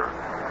earlier.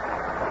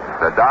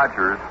 The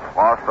Dodgers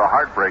lost a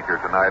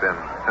heartbreaker tonight in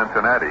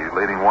Cincinnati,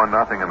 leading 1-0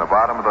 in the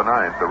bottom of the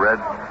 9th. The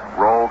Reds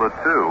rolled a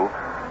 2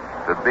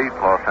 to beat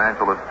Los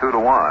Angeles 2-1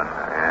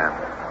 and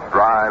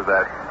drive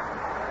that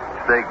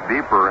stake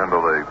deeper into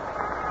the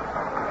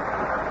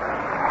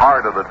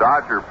heart of the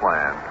Dodger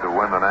plan to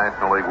win the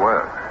National League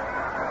West.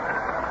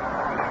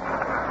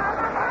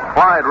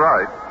 Clyde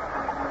Wright,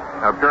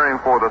 appearing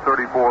for the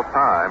 34th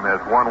time, has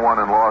won 1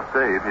 and lost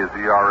 8. His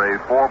ERA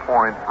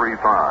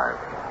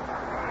 4.35.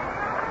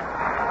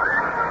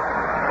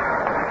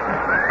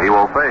 He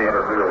will face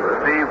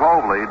Steve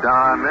Hobley,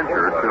 Don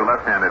Mincher, 2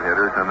 left-handed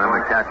hitters, and then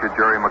the catcher,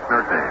 Jerry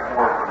McNertney.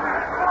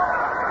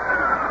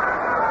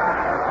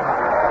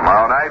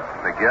 Tomorrow night,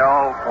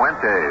 Miguel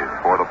Fuentes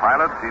for the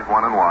Pilots. He's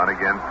 1-1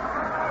 against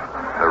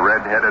the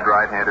red-headed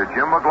right-hander,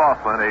 Jim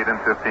McLaughlin,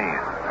 8-15.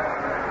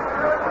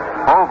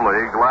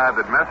 Hobley,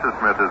 glad that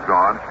Messersmith is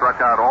gone,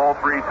 struck out all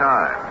 3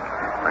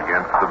 times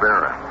against the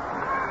Barons.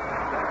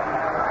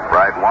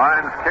 Wright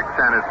winds, kicks,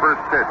 and his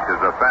first pitch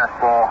is a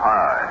fastball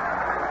high.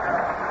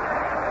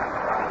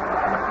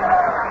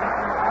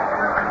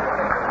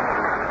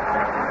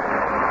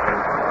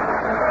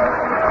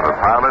 The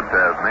Pilots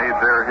have made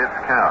their hits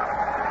count.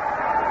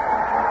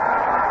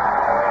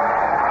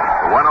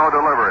 The 1-0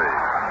 delivery.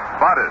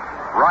 Butted.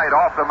 Right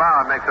off the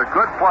mound. Makes a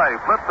good play.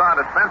 Flips on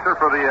to Spencer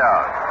for the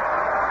out.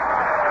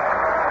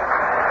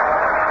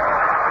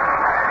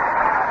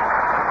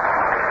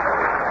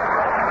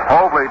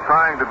 Hobley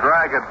trying to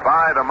drag it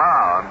by the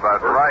mound, but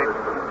Wright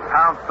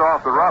pounced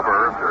off the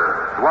rubber,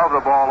 gloved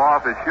the ball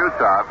off his shoe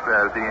tops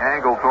as he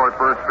angled toward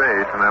first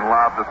base, and then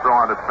lobbed the throw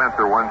on to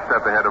Spencer 1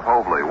 step ahead of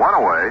Hobley. 1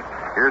 away.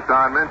 Here's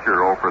Don Mincher,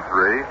 0 for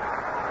 3.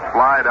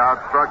 Slide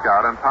out, struck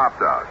out, and popped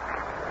out.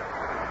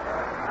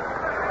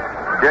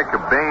 Dick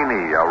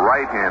Bainey, a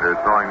right-hander,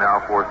 throwing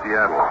now for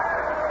Seattle.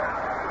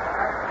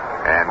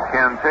 And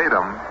Ken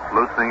Tatum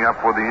loosening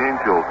up for the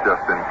Angels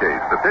just in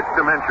case. The pitch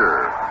to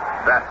Mincher.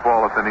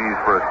 Fastball at the knees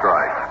for a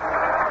strike.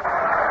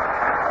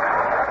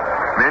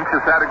 Minch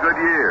has had a good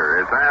year.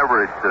 His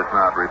average does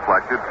not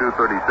reflect it,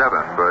 237,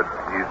 but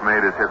he's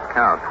made his hits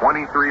count.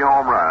 23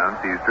 home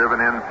runs. He's driven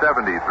in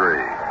 73.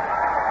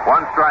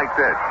 One strike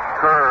pitch.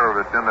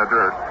 Curve, it's in the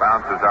dirt.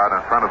 Bounces out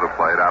in front of the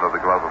plate, out of the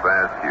glove of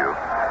Askew.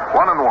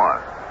 1-1.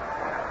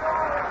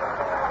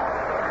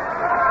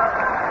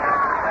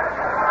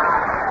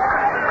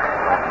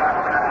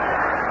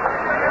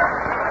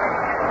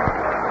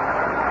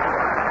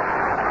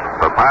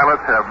 The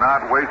Pilots have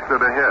not wasted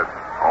a hit.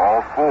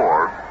 All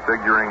four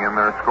figuring in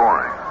their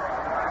scoring.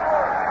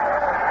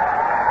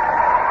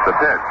 The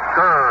pitch.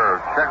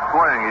 Curve. Check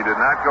swing. He did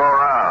not go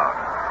around.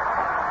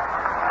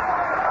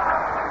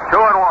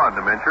 2-1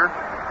 to Mincher.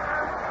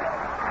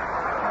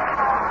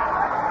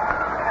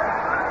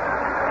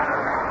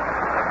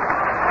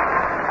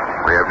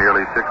 We have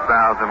nearly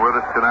 6,000 with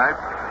us tonight.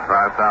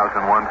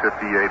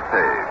 5,158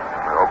 paid.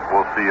 I hope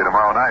we'll see you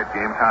tomorrow night.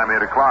 Game time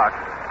 8 o'clock.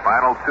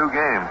 Final two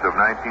games of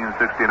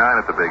 1969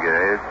 at the Big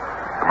A.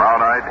 Tomorrow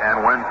night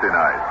and Wednesday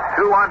night.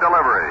 2-1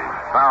 delivery.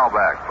 Foul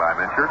back by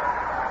Mincher.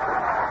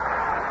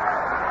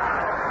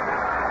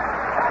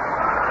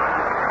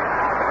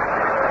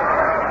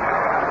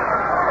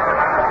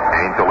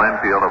 Angel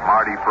infield of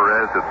Marty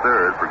Perez at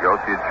third.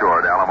 Fregosi at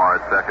short. Alomar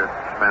at second.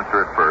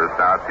 Spencer at first.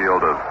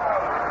 Outfield of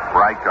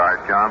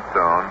Reichart,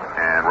 Johnstone,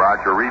 and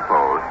Roger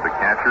Repos. The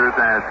catcher is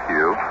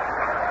Askew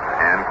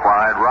and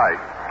Clyde Wright,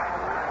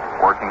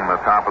 working in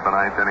the top of the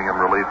ninth inning in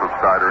relief of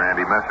starter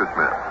Andy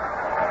Messersmith.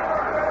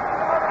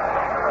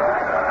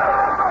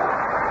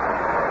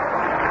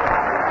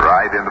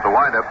 Right into the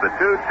windup. The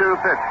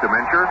 2-2 pitch to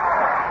Mincher.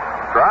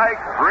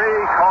 Strike three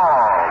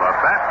called. A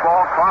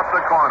fastball caught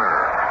the corner.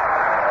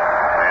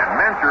 And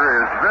Mincher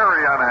is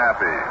very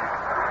unhappy.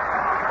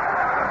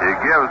 He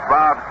gives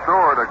Bob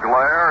Stewart a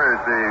glare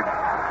as he,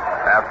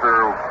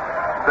 after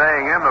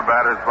staying in the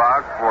batter's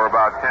box for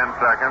about 10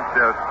 seconds,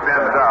 just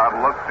spins out,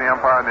 looks the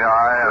umpire in the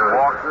eye, and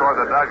walks toward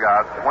the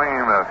dugout,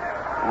 swinging the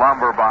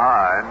lumber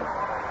behind.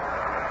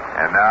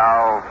 And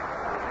now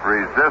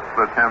resists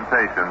the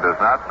temptation, does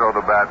not throw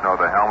the bat nor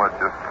the helmet,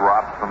 just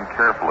drops them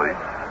carefully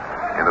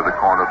into the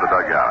corner of the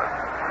dugout.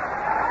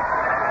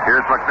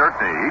 Here's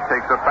McNertney. He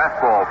takes a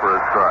fastball for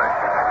a strike.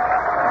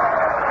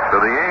 So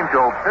the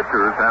Angel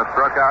pitchers have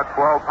struck out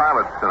 12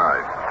 Pilots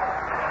tonight.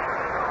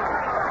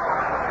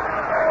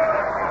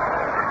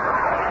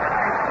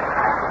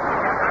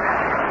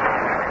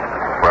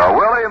 Well,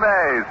 Willie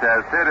Mays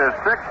has hit his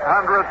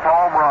 600th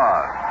home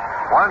run.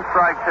 One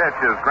strike pitch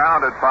is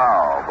grounded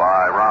foul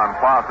by Ron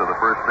Plaza, the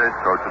first base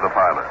coach of the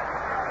Pilots.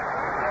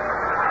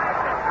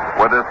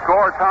 With the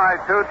score tied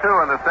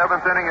 2-2 in the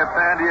seventh inning at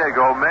San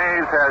Diego,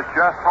 Mays has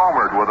just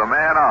homered with a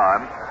man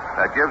on.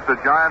 That gives the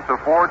Giants a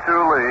 4-2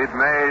 lead.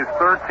 Mays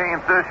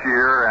 13th this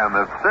year and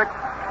the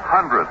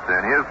 600th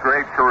in his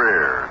great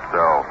career.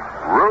 So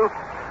Ruth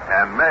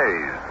and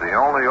Mays, the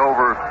only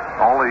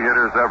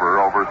hitters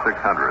ever over 600.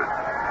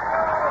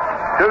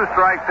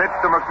 Two-strike pitch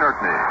to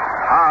McNertney.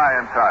 High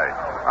and tight.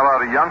 A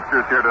lot of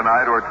youngsters here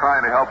tonight who are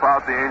trying to help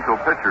out the Angel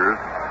pitchers.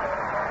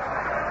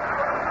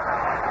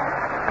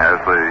 As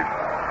the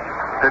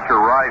pitcher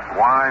Rice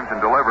winds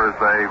and delivers,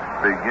 they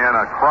begin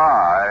a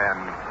cry and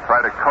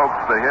try to coax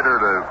the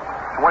hitter to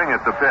swing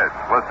at the pitch.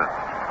 Listen.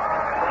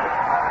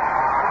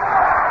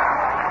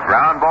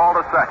 Ground ball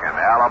to second.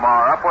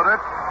 Alomar up with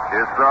it.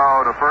 His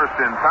throw to first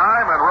in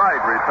time, and Wright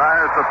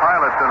retires the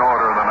Pilots in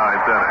order in the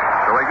ninth inning.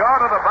 So we go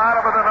to the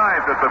bottom of the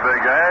ninth at the Big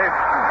A,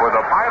 with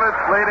the Pilots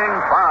leading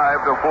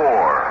 5-4.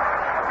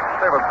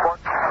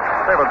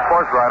 Favorite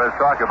sports writers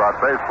talk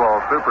about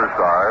baseball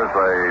superstars.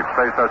 They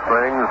say such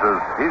things as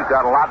he's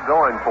got a lot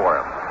going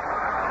for him.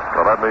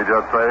 So let me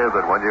just say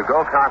that when you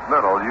go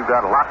Continental, you've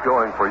got a lot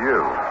going for you.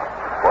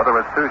 Whether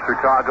it's to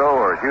Chicago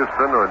or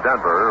Houston or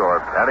Denver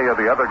or any of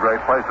the other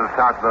great places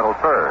Continental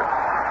serves.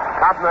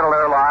 Continental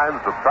Airlines,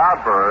 the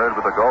proud bird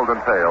with the golden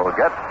tail,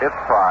 gets its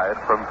pride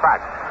from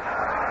facts.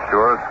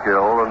 Sure,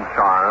 skill and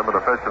charm and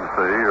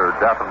efficiency are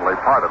definitely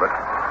part of it.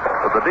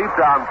 But the deep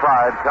down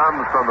pride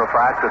comes from the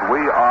fact that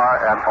we are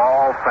an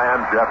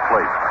all-fan jet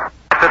fleet.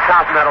 The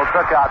Continental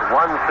took out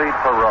one seat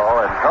per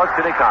row and coached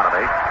in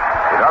economy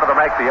in order to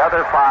make the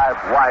other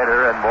five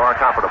wider and more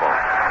comfortable.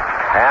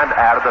 And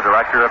added the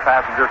director of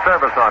passenger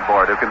service on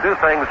board who can do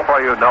things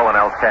for you no one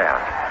else can.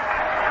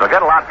 So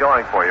get a lot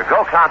going for you.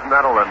 Go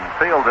Continental and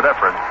feel the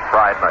difference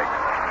pride makes.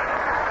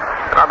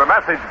 And on the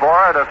message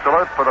board, a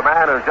salute for the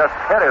man who's just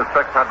hit his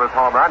 600th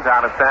home run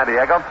down at San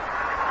Diego.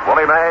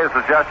 Willie Mays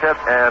has just hit,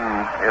 and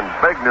in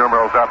big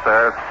numerals up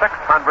there,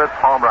 600th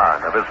home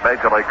run of his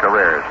major league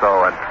career.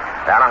 So an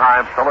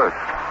Anaheim salute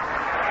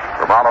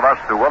from all of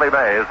us to Willie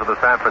Mays of the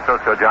San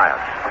Francisco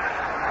Giants.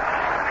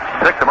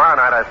 Dick,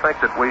 tomorrow night I think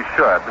that we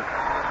should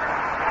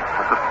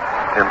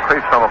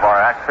increase some of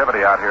our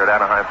activity out here at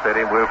Anaheim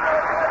Stadium.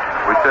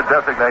 We should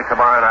designate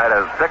tomorrow night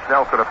as Dick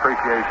Nelson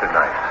Appreciation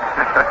Night.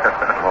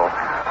 Well,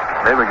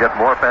 maybe we get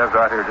more fans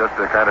out here just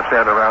to kind of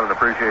stand around and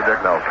appreciate Dick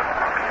Nelson.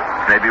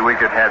 Maybe we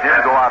could have him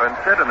go out and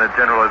sit in the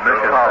general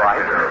admission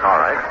section. All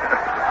right.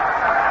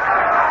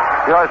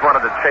 He always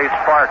wanted to chase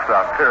Sparks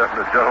out there in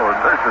the general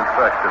admission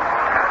section.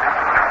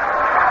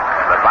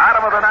 The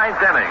Bottom of the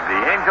ninth inning.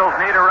 The Angels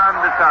need a run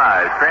to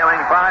tie. Trailing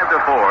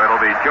 5-4.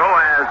 It'll be Joe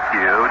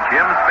Askew,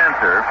 Jim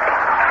Spencer,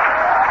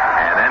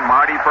 and then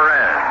Marty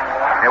Perez.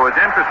 It was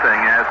interesting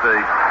as the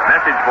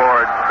message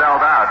board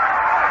spelled out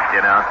the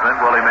announcement.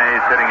 Willie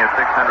Mays hitting his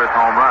 600th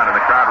home run, and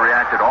the crowd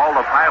reacted. All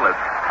the pilots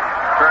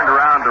turned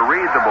around to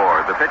read the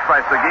board. The pitch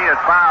by Segui is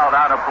fouled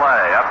out of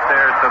play,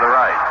 upstairs to the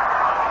right.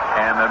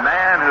 And the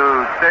man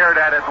who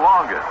stared at it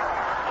longest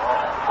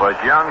was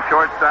young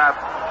shortstop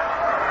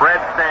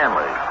Fred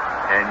Stanley.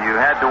 And you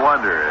had to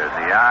wonder,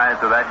 in the eyes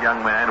of that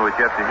young man who was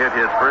yet to hit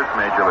his first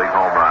Major League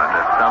home run,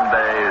 that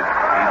someday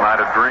he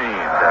might have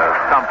dreamed of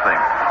something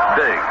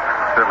big.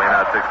 Certainly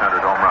not 600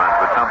 home runs,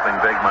 but something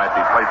big might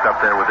be placed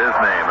up there with his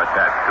name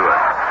attached to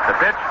it. The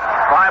pitch,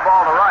 fly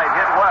ball to right,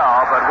 hit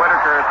well, but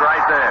Whitaker is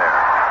right there.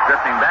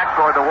 Drifting back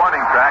toward the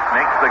warning track,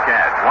 makes the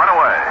catch. One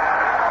away.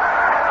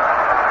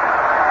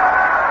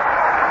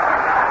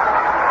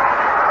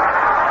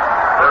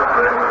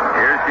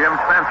 Here's Jim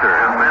Spencer.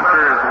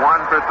 Spencer is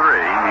 1 for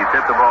 3. He's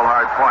hit the ball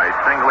hard twice,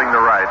 singling to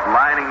right,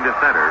 lining to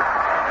center,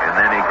 and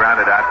then he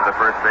grounded out to the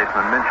first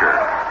baseman, Mincher.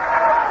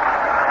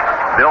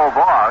 Bill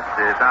Voss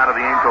is out of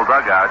the Angel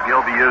dugout.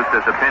 He'll be used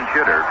as a pinch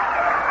hitter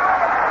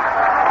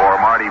for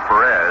Marty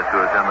Perez, who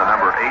is in the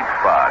number 8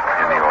 spot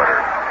in the order.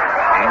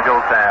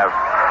 Angels have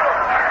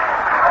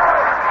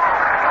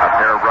a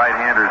pair of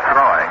right-handers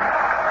throwing,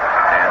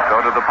 and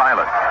so do the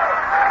pilots.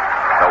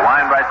 The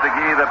wind by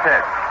Segui, the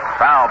pitch.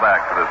 Foul back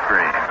to the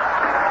screen.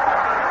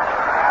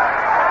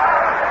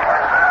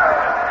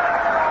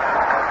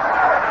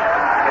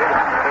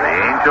 The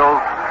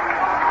Angels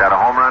got a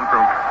home run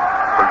from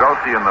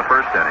Pagossi in the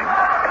first inning.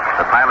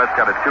 The Pilots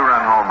got a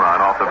 2-run home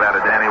run off the bat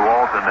of Danny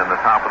Walton in the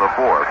top of the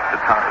fourth. To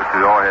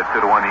go ahead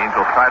 2-1. The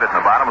Angels tied it in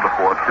the bottom of the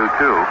fourth, 2-2,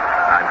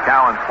 on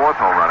Cowan's fourth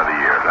home run of the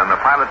year. Then the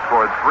Pilots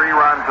scored 3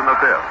 runs in the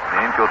fifth.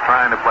 The Angels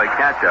trying to play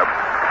catch-up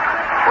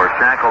were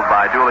shackled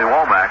by Dooley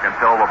Womack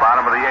until the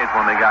bottom of the eighth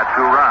when they got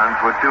 2 runs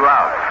with 2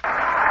 outs.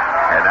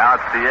 And now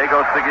it's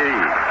Diego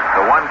Segui.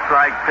 The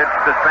 1-strike pitch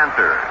to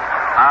Spencer.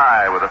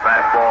 High with a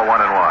fastball,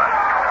 1-1.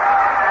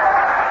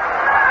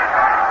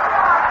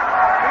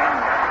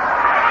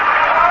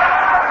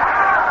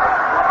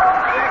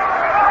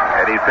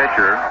 Eddie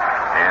Fisher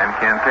and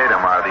Ken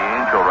Tatum are the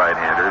Angel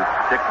right-handers.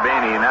 Dick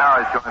Bainey now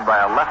is joined by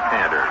a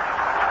left-hander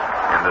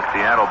in the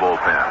Seattle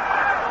bullpen.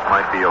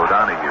 Might be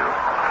O'Donoghue.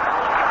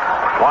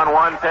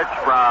 1-1 pitch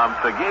from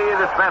Segui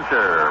to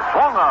Spencer.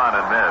 Swung on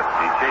and missed.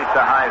 He chased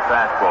a high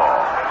fastball.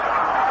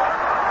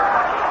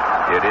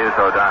 It is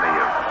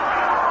O'Donoghue.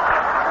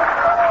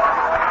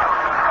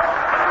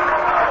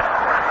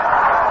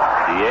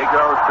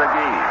 Diego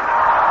Segui.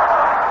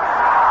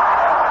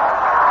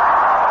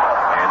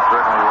 And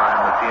certainly when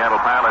the Seattle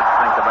Pilots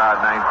think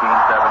about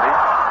 1970,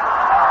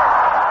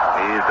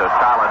 he's a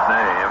solid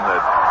name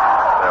that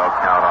they'll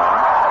count on.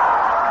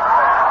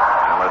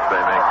 Unless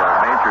they make a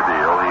major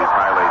deal, he's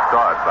highly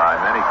sought by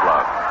many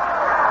clubs.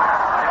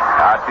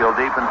 Outfield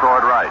deep and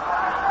toward right.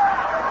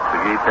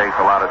 Segui takes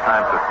a lot of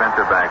time, so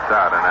Spencer backs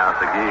out, and now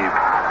Segui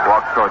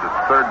walks toward the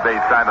third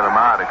base side of the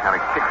mound and kind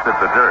of kicks at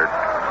the dirt.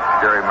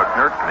 Jerry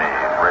McNertney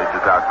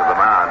races out to the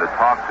mound to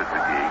talk to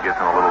Segui, gives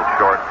him a little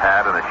short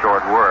pat and a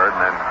short word,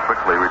 and then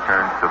quickly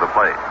returns to the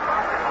plate.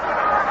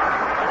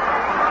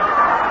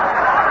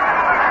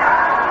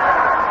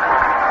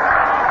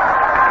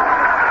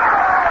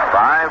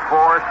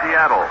 For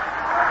Seattle.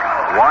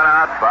 1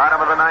 out, bottom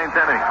of the ninth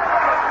inning.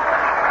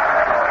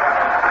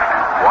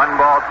 1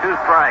 ball, 2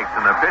 strikes,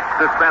 and the pitch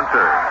to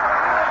Spencer.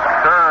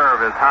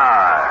 Curve is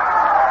high.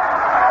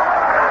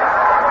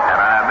 And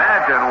I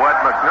imagine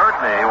what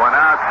McNertney went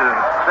out to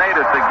say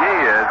to Segui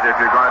is, if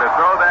you're going to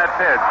throw that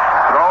pitch,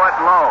 throw it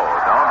low.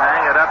 Don't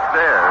hang it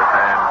upstairs.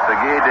 And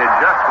Segui did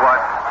just what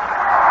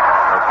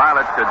the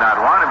Pilots did not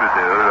want him to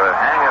do, to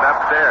hang it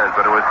upstairs,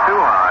 but it was too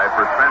high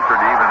for Spencer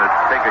to even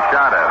take a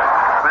shot at it.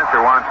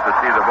 Spencer wants to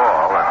see the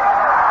ball, and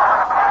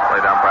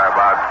plate umpire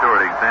Bob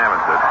Stewart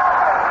examines it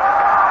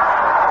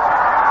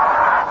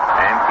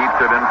and keeps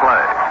it in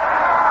play.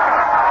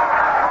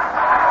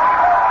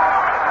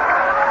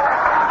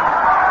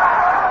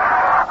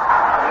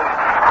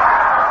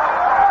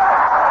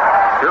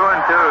 Two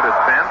and two to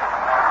Spence.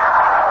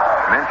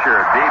 Mincher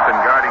deep and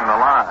guarding the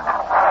line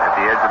at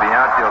the edge of the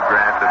outfield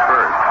grass at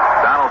first.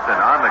 Donaldson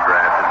on the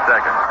grass at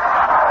second.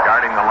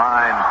 Guarding the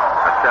line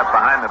a step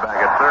behind the bag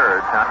at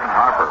third, Tommy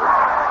Harper.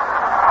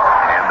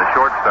 And the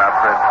shortstop,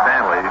 Fred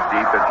Stanley,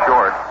 deep and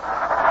short,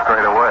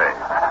 straight away.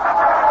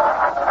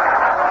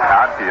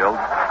 Outfield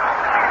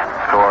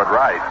toward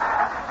right,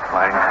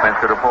 playing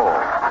Spencer to pull.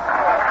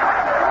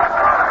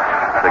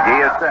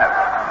 Segui is set.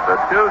 The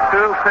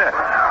 2-2 pitch.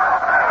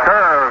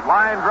 Curve,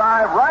 line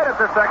drive, right at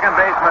the second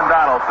baseman,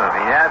 Donaldson.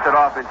 He has it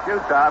off his shoe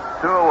top,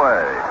 2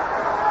 away.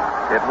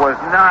 It was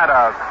not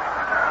a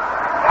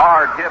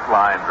hard hit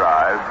line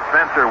drive.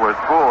 Spencer was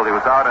fooled. He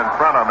was out in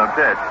front on the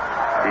pitch.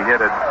 He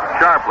hit it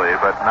sharply,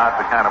 but not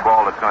the kind of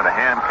ball that's going to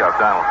handcuff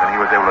Donaldson. He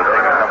was able to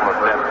take a couple of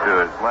steps to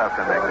his left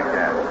and make the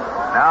catch.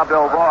 Now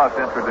Bill Voss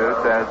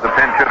introduced as the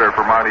pinch hitter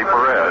for Marty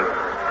Perez.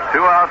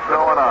 2 outs,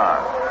 no one on.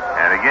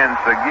 And again,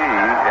 Segui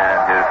and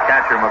his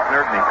catcher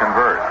McNerney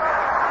converse.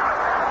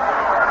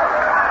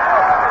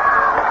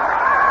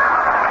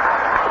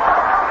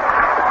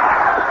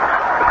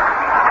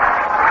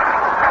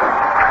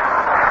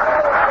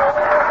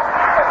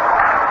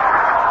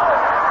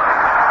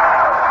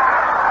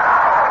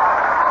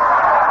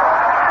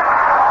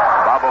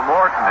 Bubba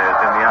Morton is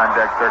in the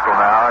on-deck circle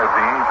now. If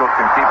the Angels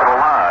can keep it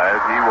alive,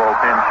 he will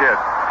pinch hit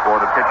for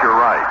the pitcher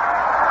right.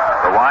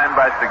 The wind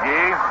by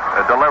Segui,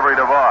 the delivery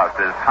to Voss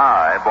is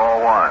high,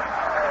 ball one.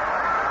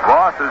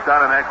 Voss has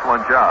done an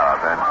excellent job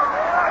and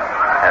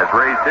has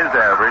raised his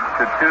average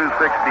to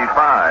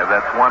 265.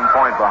 That's 1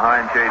 point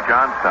behind Jay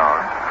Johnstone.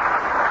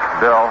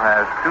 Bill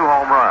has 2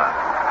 home runs.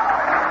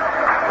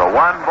 The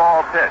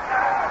 1-ball pitch.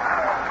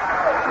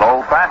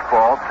 Low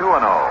fastball,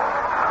 2-0.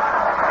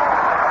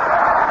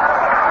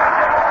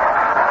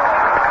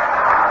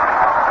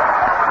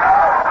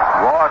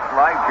 Voss,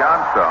 like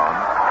Johnstone,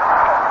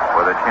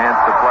 with a chance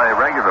to play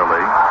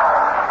regularly,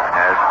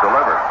 has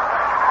delivered.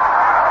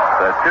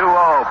 The 2-0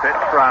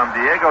 pitch from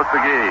Diego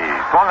Segui.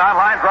 Swung on,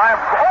 line drive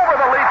over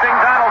the leaping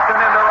Donaldson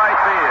into right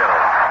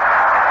field.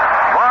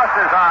 Voss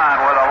is on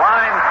with a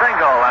line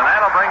single, and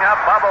that'll bring up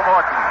Bubba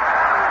Morton.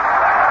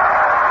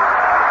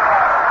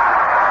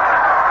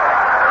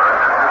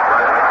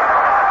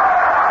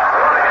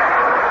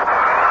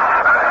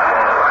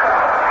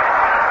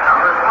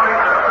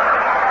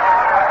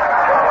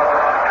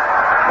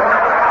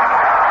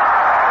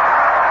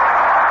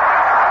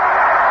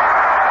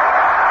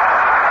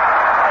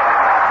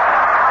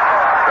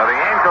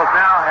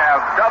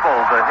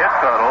 Doubled the hit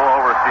total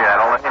over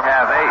Seattle. They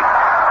have 8,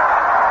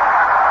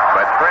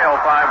 but trail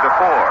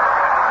 5-4.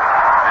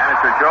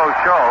 Manager Joe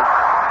Schultz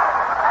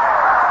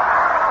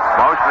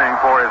motioning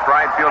for his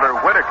right fielder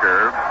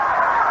Whitaker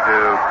to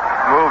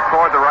move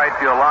toward the right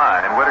field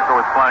line. Whitaker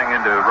was flying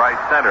into right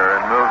center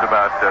and moved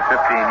about 15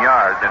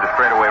 yards into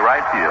straightaway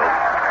right field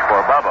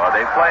for Bubba.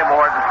 They play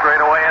Morton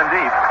straightaway and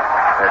deep.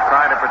 They're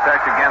trying to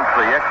protect against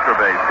the extra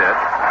base hit.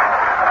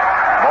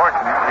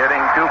 Morton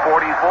hitting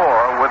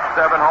 .244 with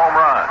 7 home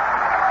runs.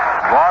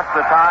 Voss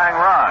the tying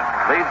run.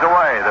 Leads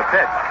away. The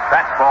pitch.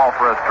 Fastball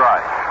for a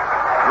strike.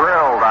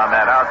 Drilled on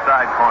that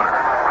outside corner.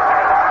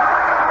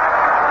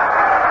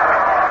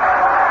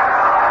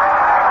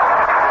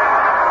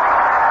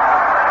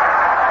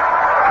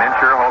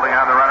 Mincher holding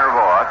on the runner,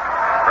 Voss.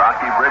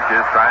 Rocky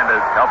Bridges trying to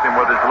help him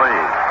with his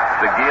lead.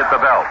 Segui at the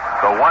belt.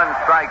 The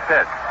 1-strike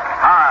pitch.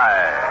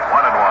 High.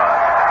 1-1.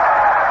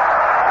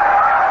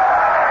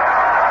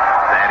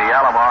 Sandy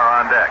Alomar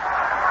on deck.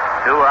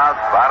 2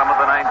 outs, bottom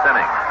of the 9th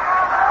inning.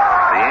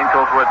 The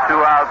Angels with 2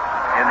 outs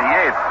in the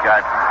 8th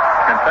got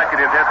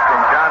consecutive hits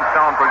from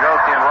Johnstone,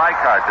 Fregosi, and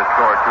Reichart to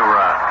score 2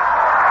 runs.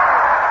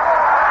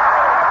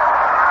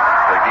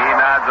 Segui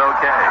nods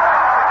okay.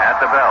 At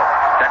the belt.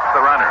 Checks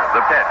the runner.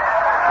 The pitch.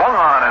 Swung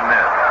on and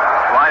missed.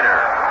 Slider.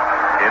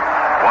 It's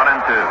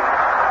 1-2.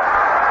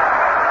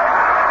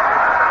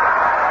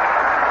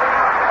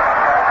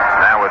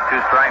 Now with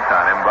 2 strikes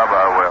on him,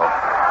 Bubba will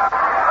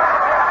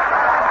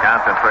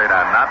concentrate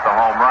on not the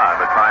home run,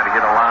 but trying to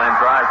get a line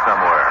drive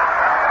somewhere.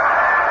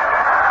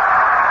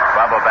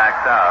 Bubba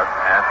backs out,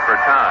 asks for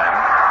time,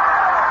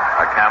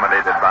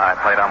 accommodated by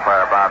plate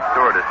umpire Bob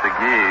Stewart. As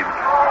Segui,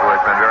 who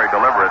has been very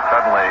deliberate,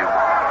 suddenly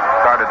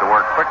started to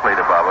work quickly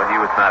to Bubba. He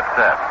was not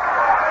set.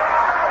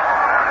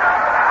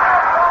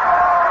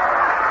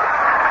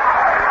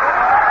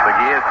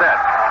 Segui is set.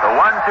 The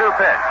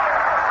 1-2 pitch.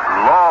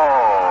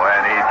 Low,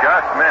 and he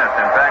just missed.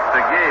 In fact,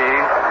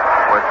 Segui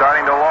was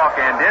starting to walk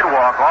and did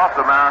walk off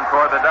the mound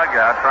toward the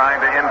dugout,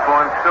 trying to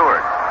influence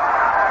Stewart.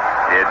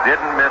 It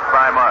didn't miss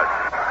by much.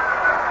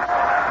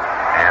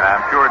 And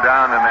I'm sure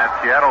down in that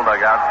Seattle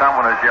dugout,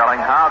 someone is yelling,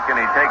 how can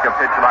he take a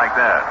pitch like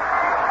that?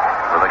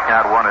 With a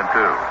count 1-2.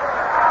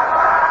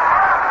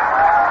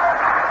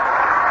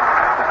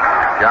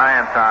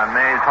 Giants on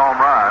May's home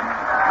run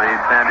lead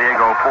San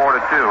Diego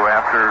 4-2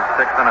 after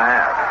 6.5.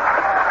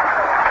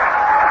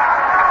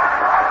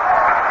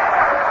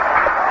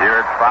 Here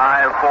it's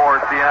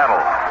 5-4 Seattle.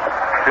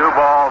 2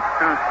 balls,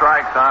 2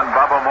 strikes on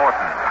Bubba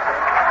Morton.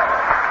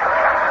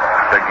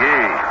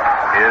 Segui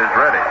is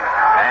ready.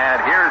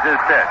 And here's his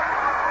pitch.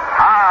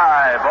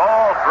 High,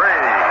 ball 3. A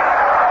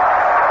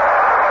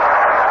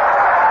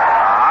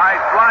high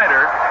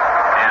slider,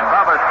 and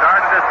Bubba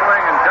started to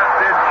swing and just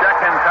did check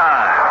in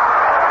time.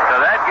 So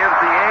that gives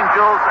the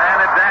Angels an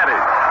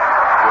advantage.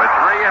 With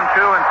 3 and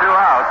 2 and 2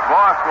 outs,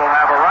 Voss will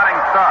have a running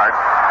start,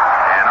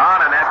 and on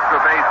an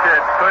extra base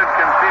hit could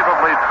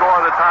conceivably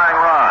score the tying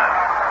run.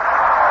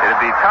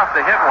 It'd be tough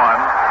to hit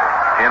one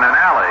in an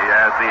alley,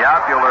 as the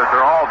outfielders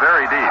are all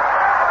very deep.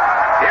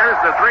 Here's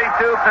the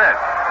 3-2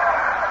 pitch.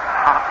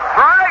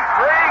 Strike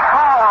 3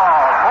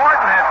 called.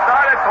 Morton had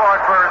started toward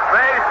first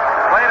base.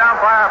 Plate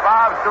umpire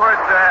Bob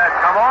Stewart said,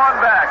 come on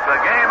back. The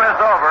game is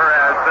over,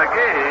 as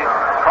Segui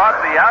caught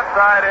the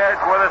outside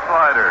edge with a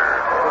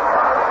slider.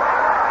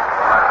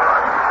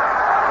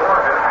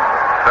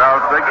 So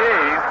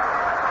Segui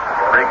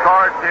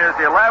records his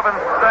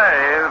 11th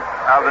save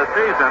of the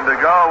season to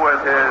go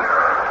with his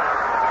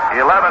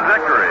 11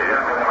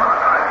 victories.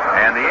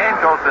 And the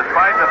Angels,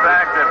 despite the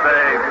fact that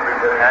they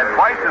had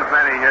twice as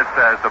many hits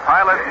as the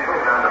Pilots,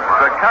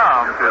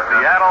 succumbed to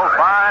Seattle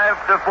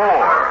 5-4.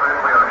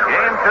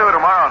 Game 2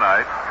 tomorrow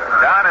night.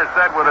 Don is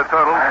set with a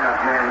total,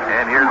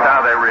 and here's how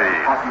they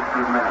read.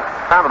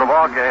 Time of the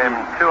ball game,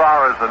 2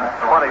 hours and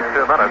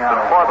 22 minutes.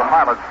 And for the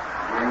Pilots,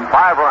 5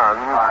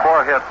 runs,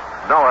 4 hits,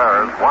 no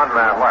errors, 1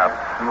 man left.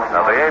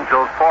 Now the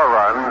Angels, 4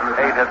 runs,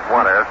 8 hits,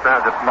 1 error,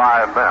 stands at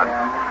 5 men.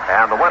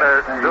 And the winner,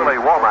 Dooley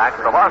Womack.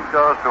 The loss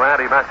goes to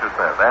Andy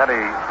Messersmith.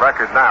 Andy's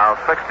record now,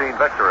 16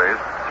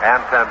 victories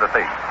and 10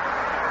 defeats.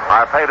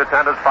 Our paid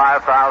attendance,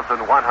 5,158.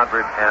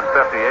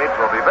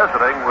 Will be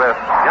visiting with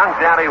young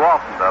Danny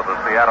Walton of the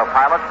Seattle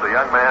Pilots, the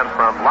young man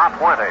from La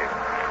Puente.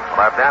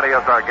 We'll have Danny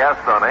as our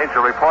guest on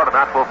Angel Report, and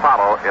that will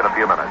follow in a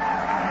few minutes.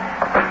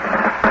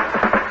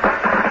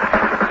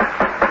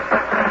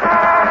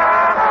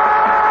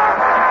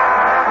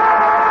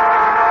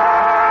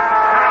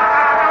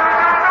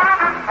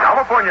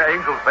 California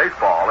Angels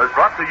baseball is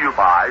brought to you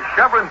by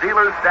Chevron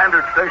Dealers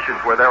Standard Stations,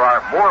 where there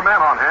are more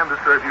men on hand to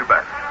serve you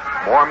best.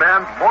 More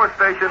men, more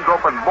stations,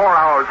 open more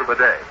hours of the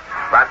day.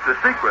 That's the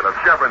secret of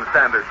Chevron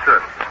Standard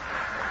service.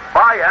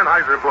 By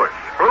Anheuser-Busch,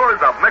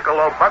 brewers of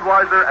Michelob,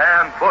 Budweiser,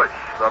 and Busch,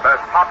 the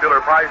best popular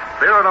priced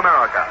beer in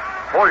America.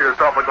 Pour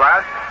yourself a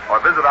glass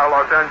or visit our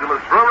Los Angeles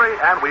brewery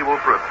and we will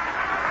prove it.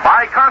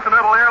 By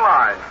Continental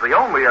Airlines, the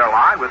only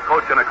airline with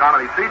coach and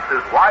economy seats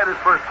as wide as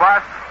first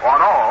class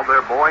on all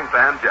their Boeing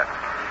fan jets.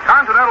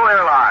 Continental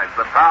Airlines,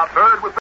 the proud third with